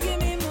always give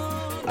me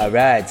more.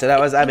 Alright, so that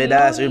was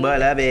Abidas, Rude Boy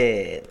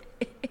Lovin'.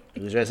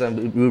 Who's ready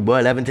some Rude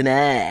Boy Lovin'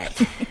 tonight?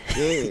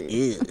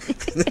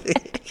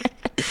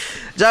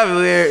 Javi,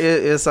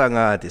 where your song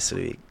artist this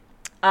week?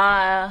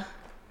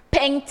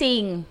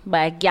 Painting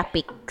by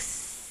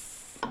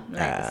Gapix.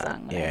 Like the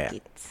song, yeah. like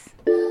it.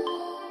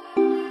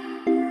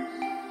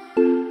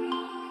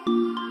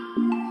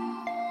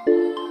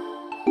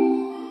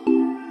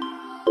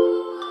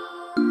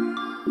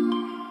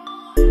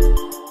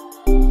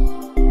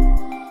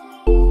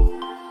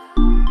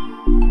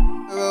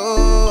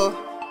 Oh,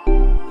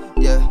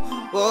 yeah,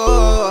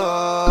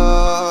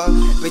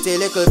 oh. Pretty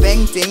little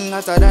painting,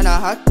 hotter than a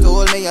hot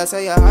tool. Me I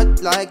say a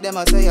hot like them,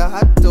 I say a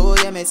hot tool.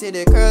 Yeah, me see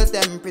the curls,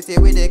 them pretty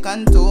with the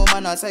contour.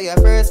 Man, I say a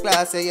first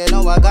class, say you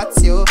know I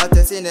got you.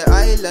 Hottest in the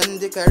island,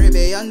 the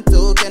Caribbean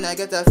too. Can I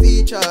get a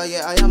feature?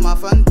 Yeah, I am a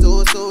fan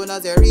too. Soon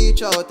as you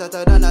reach out,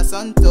 hotter than a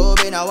sun too.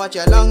 Been I watch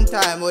a long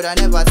time, would I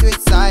never switch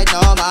side?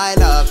 No, my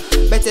love.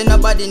 Better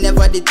nobody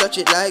never did touch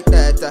it like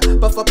that.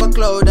 Puff up a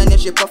cloud and you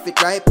she puff it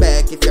right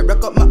back. If you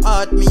rock up my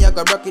heart, me I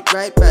go rock it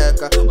right back.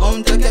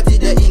 Mount to get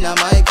it there in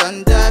my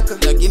contact.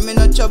 No give me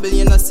no trouble,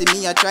 you know see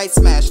me I try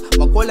smash.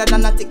 My colder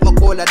than a tick, my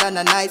colder than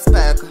a nice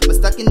pack. Me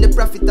stuck in the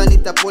profit and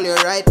it a pull you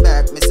right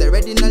back. Me say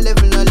ready no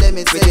level, no let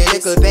me say this.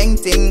 Little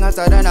painting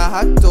hotter than a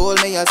hot tool.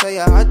 Me I say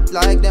a hot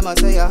like them, I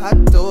say a hot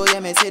tool. Yeah,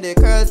 me see the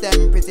curls,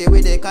 them pretty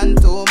with the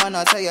contour. Man,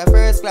 I say a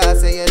first class,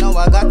 say you know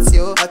I got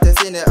you.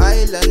 Hottest in the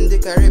island, the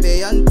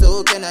Caribbean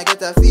too. Can I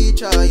get a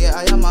feature? Yeah,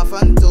 I am a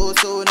fan too.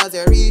 Soon as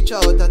you reach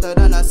out, hotter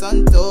than a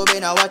sun too.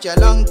 Been I watch a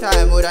long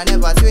time, would I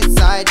never switch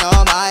side? No,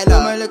 my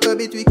love. I'm a little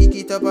bit we kick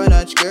it up a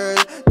notch, girl.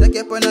 Take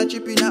you on a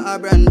trip in a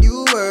brand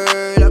new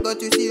world. I got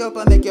to see up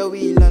and make your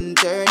wheel and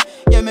turn.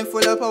 Yeah, me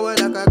full of power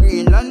like a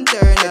green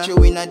lantern. Let you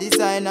win a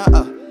designer,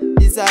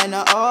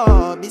 designer,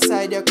 oh.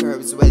 Beside your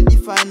curves, well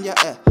define your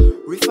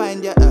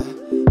refine your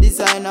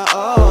designer,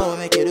 oh.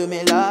 Make you do me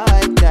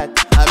like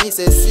that. I me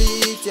say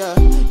sit ya.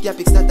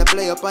 Gapix start to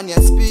play up on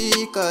your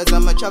speakers.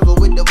 I'ma travel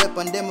with the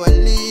weapon, them were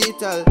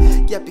lethal.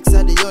 Gapix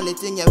are the only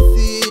thing you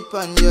feed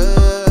pon,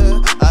 yeah.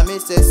 I me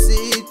say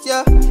sit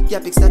ya.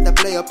 Gapix start to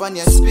play up on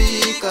your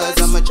speakers.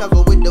 I'ma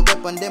travel with the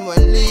weapon, them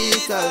were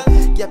lethal.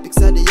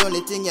 Gapix are the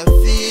only thing you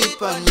feed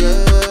pon,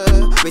 yeah.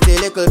 With a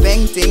little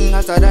painting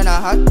hotter than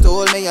a hot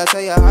tool. Me I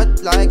say a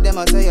hot like them,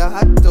 I say a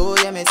hot tool.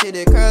 Yeah, me see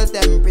the curls,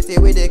 them pretty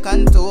with the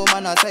contour.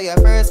 Man, I say a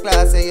first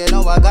class, say you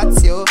know I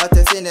got you.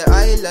 Hottest in the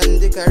island,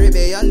 the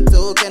Caribbean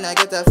too. Can I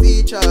get a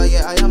feature?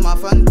 Yeah, I am a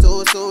fan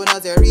too. Soon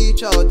as you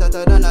reach out,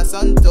 hotter than a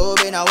sun too.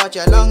 Been I watch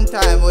a long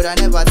time, would I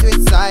never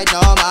switch side? No,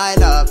 my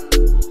love.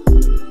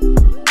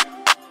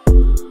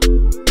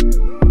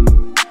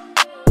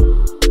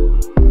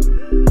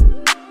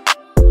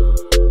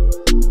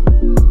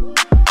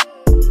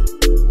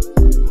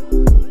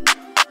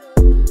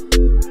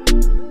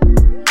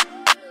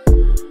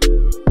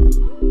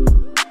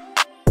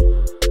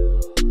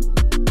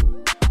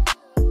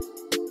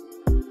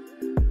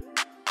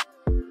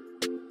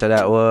 So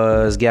that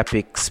was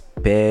Gapix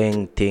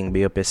Painting.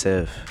 Be up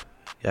yourself.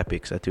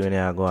 Gapix, that's when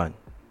you go on.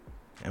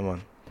 Come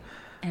on.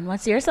 And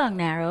what's your song,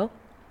 Narrow?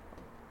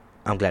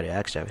 I'm glad you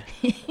asked, Javi.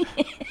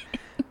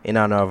 In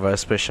honor of our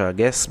special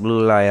guest,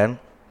 Blue Lion,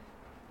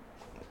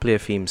 play a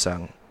theme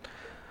song.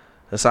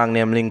 The song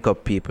name Link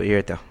Up People. Here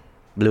it is.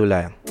 Blue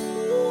Lion.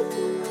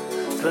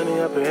 Turn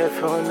me up your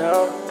headphone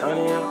now. Turn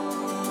it up.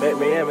 Make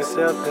me hear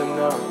myself them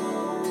now.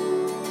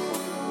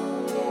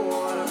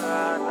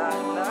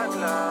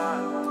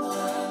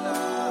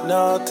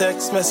 No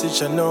text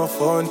message and no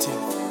phone thing.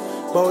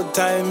 About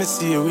time I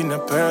see you in a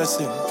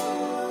person.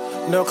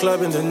 No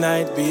club in the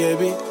night,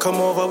 baby. Come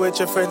over with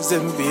your friends,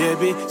 then,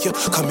 baby. You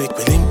come make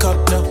me link up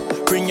now.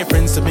 Bring your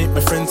friends to meet my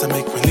friends and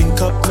make me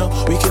link up now.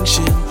 We can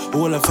chill,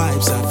 all the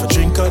vibes, have a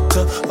drink or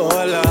two.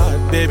 Oh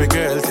Lord, baby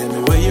girl, tell me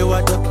where you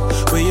at,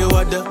 where you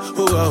at,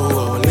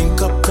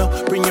 link up now.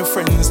 Bring your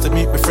friends to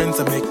meet my friends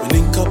and make me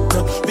link up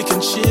now. We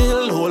can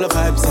chill, all the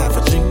vibes, have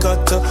a drink or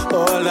two.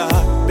 Oh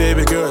Lord,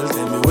 baby girl,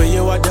 tell me where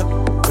you at,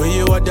 where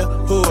you at,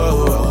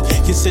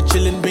 You said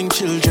chillin', bring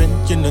children,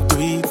 you know do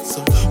it.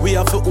 So we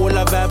have all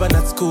a vibe and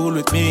that's cool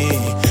with me.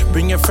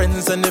 Bring your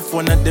friends and if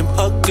one of them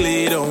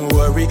ugly, don't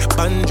worry,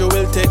 Banjo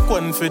will take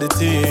one for the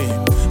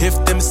team.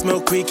 If them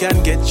smoke, we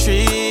can get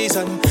trees,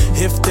 and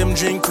if them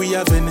drink, we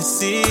have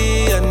Hennessy,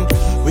 and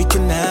we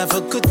can have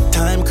a good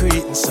time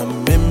creating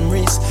some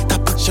memories.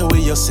 That picture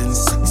where you're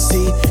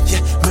sexy,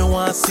 yeah, me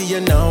want see you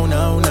now.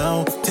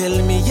 Tell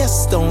me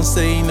yes, don't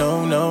say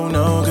no,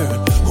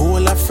 girl.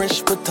 Whole a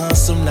fresh, put on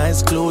some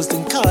nice clothes,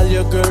 then call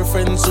your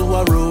girlfriends who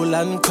are roll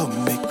and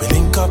come make me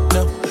link up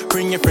now.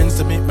 Bring your friends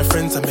to meet my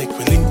friends and make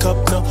me link up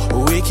now.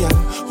 We can,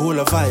 all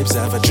the vibes,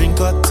 have a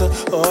drink or two.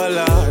 Oh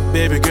Lord,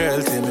 baby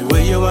girl, tell me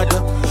where you at,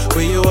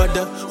 where you at,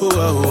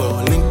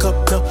 link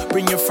up now.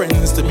 Bring your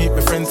friends to meet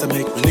my friends and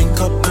make me link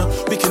up now.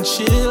 We can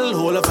chill,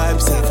 all the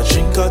vibes, have a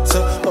drink or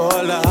two.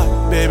 Oh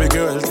Lord, baby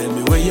girl, tell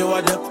me where you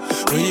at,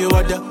 where you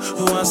at,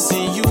 I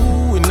see you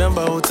in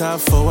about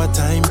half hour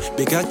time.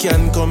 Big I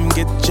can come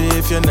get you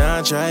if you're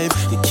not drive.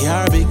 The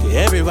car big,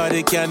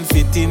 everybody can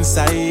fit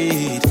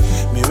inside.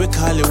 Me we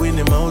call you when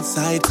I'm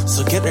outside,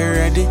 so get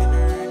ready.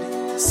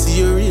 See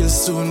you real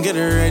soon, get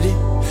ready.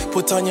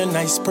 Put on your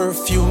nice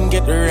perfume,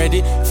 get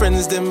ready.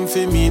 Friends them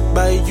fi meet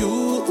by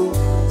you,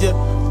 yeah,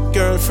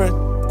 girlfriend.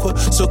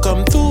 So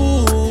come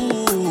through.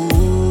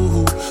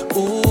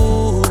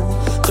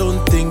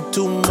 Don't think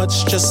too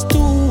much, just do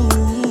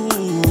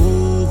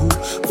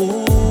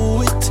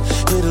it.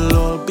 It'll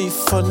all be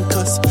fun,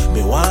 cause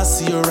me wanna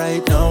see you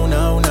right now.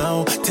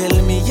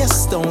 Tell me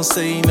yes, don't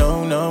say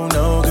no,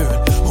 girl.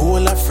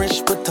 Whole a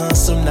fresh, put on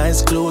some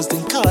nice clothes,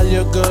 then call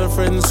your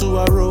girlfriends who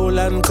are roll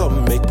and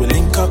come make we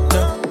link up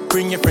now.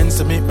 Bring your friends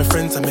to meet my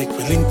friends and make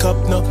we link up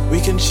now. We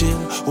can chill,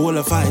 all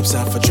the vibes,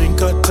 have a drink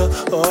or two.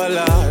 Oh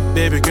Lord,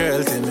 baby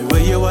girl, tell me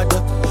where you at,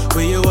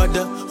 where you at,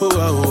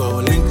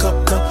 link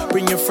up now.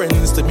 Bring your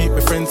friends to meet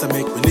my friends and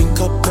make we link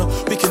up now.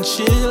 We can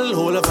chill,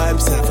 all the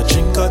vibes, have a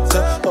drink or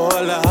two.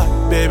 Oh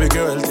Lord, baby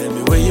girl, tell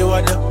me where you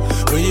at,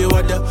 where you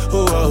at,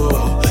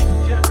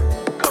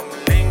 Come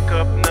link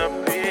up now,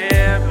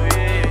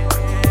 baby.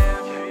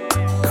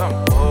 Come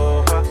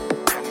over,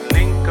 come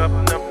link up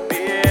now,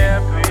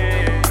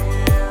 baby.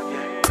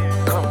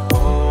 Come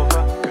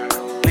over,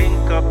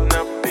 link up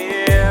now,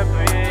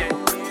 baby.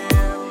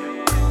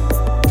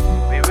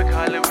 We will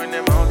call it when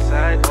them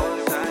outside,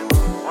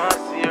 wanna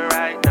see you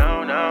right now.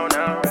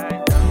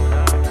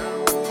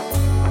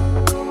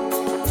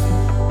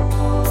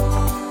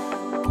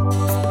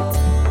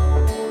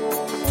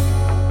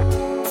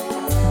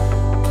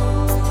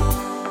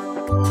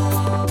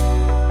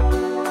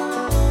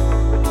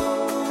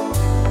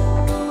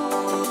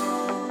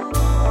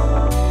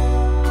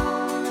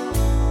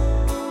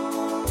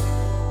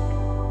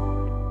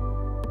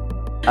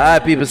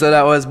 Alright, people, so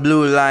that was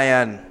Blue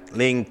Lion,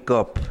 Link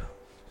Up.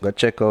 Go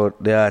check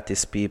out the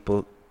artist,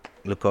 people.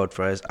 Look out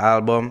for his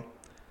album,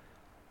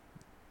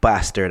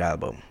 Bastard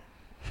album.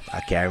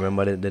 I can't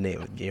remember the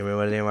name. Do you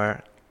remember the name?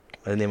 What's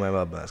the name of my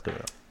album that's coming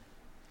up?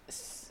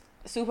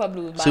 Super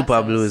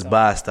Blues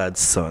Bastard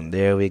Son.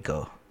 There we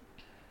go.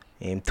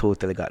 He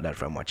totally got that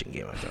from watching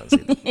Game of Thrones.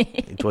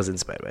 It was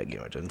inspired by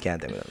Game of Thrones.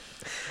 Can't tell me that.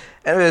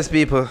 Anyways,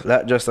 people,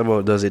 that just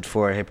about does it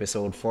for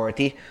episode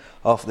 40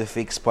 of the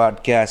Fix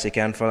Podcast. You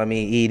can follow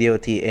me,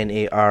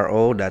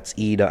 EDOTNARO, that's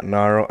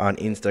E.Naro, on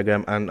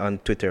Instagram and on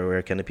Twitter.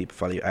 Where can the people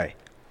follow you?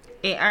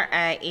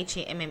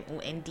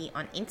 ARIHAMMOND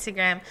on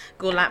Instagram.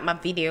 Go like my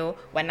video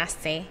when I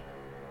say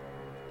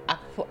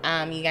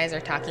you guys are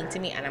talking to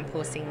me and I'm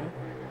posting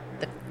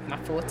my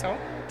photo.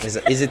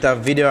 Is it a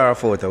video or a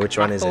photo? Which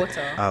one is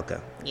photo. it? Okay.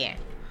 Yeah.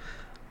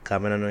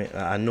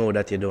 I know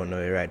that you don't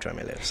know your right from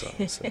your left, so.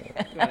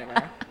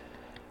 Whatever.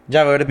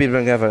 Java, where the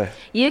people can follow?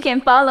 You can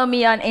follow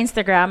me on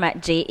Instagram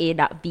at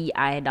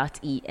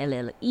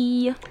ja.bi.elle.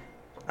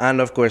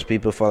 And of course,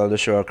 people follow the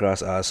show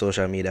across our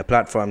social media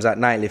platforms at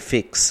Nightly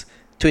Fix.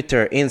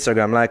 Twitter,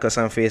 Instagram, like us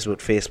on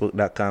Facebook,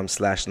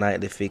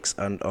 facebook.com/nightlyfix.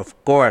 And of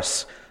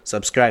course,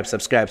 subscribe to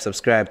our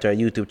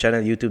YouTube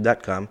channel,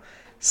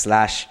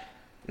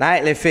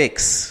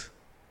 youtube.com/nightlyfix.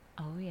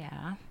 Oh,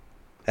 yeah.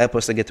 Help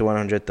us to get to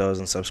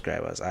 100,000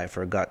 subscribers. I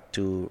forgot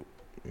to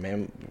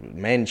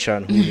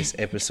mention who this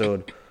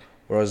episode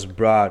was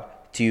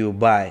brought to you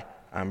by,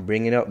 I'm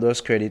bringing up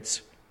those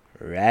credits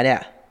right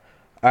now.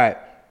 Alright,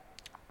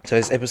 so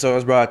this episode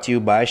was brought to you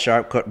by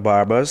Sharp Cut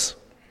Barbers.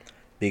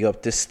 Big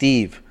up to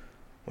Steve.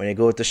 When you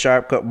go to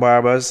Sharp Cut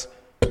Barbers,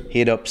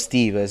 hit up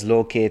Steve. It's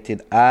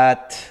located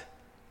at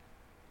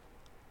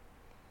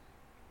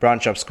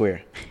Branch-Up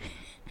Square.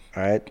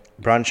 Alright,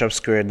 Branch-Up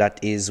Square, that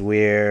is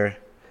where...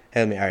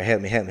 Help me.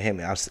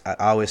 I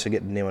always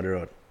forget the name of the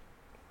road.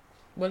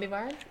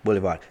 Boulevard.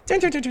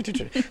 This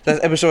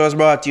episode was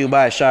brought to you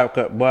by Sharp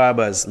Cut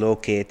Barbers,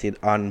 located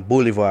on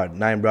Boulevard,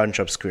 9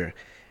 Branch-Up Square.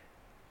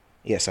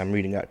 Yes, I'm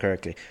reading that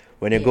correctly.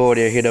 When you go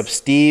there, hit up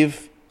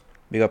Steve.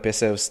 Big up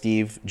yourself,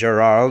 Steve.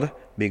 Gerald.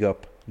 Big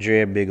up.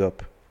 Dre, big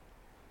up.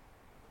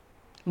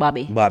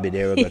 Bobby,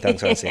 there we go.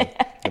 Thanks for saying.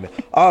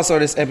 Also,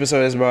 this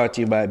episode is brought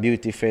to you by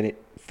Beauty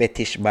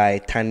Fetish by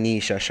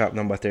Tanisha, shop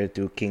number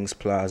 32, Kings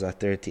Plaza,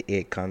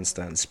 38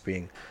 Constant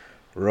Spring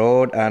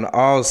Road. And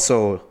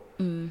also,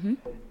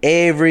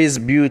 Avery's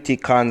Beauty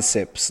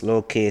Concepts,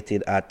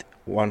 located at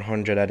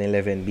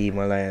 111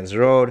 Beamer Lions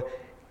Road,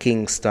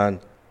 Kingston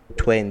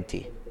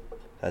 20.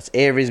 That's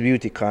Avery's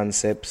Beauty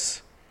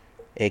Concepts,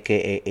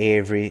 aka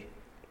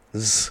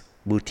Avery's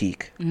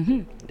Boutique.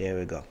 There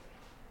we go.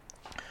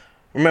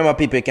 Remember,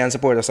 people, you can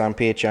support us on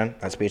Patreon.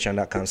 That's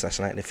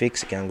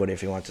patreon.com/nightlyfix. You can go there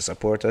if you want to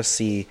support us.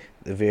 See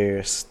the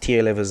various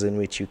tier levels in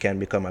which you can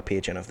become a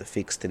patron of the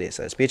Fix today.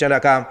 So it's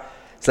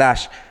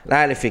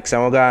patreon.com/nightlyfix.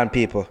 And we're going,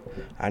 people.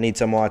 I need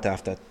some water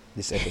after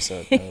this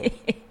episode.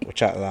 We'll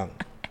chat along.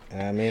 You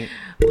know what I mean?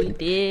 we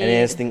did.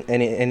 Anything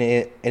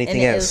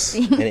else?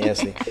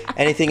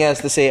 Anything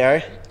else to say,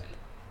 Ari?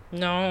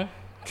 No.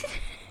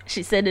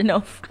 She said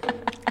enough.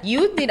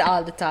 You did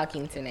all the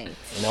talking tonight.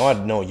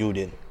 No, you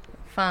did.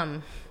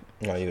 Fam.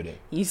 No, you did.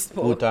 You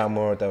spoke. Who talked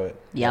more about it?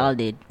 Y'all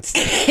did.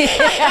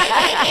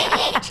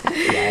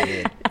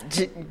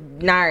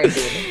 Nara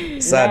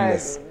did.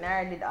 Sadness.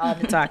 Nara did all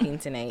the talking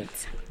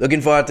tonight. Looking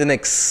forward to the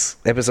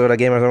next episode of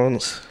Game of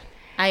Thrones.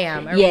 I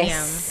am. I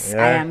Yes, really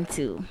am. I Yeah. am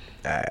too.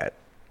 Alright.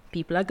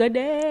 People are good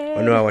there.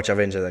 I know I watch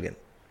Avengers again.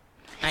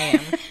 I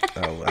am.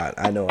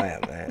 I know I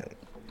am.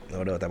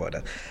 No doubt about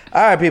that.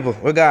 Alright, people.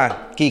 We're gone.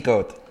 Geek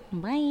out.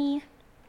 Bye.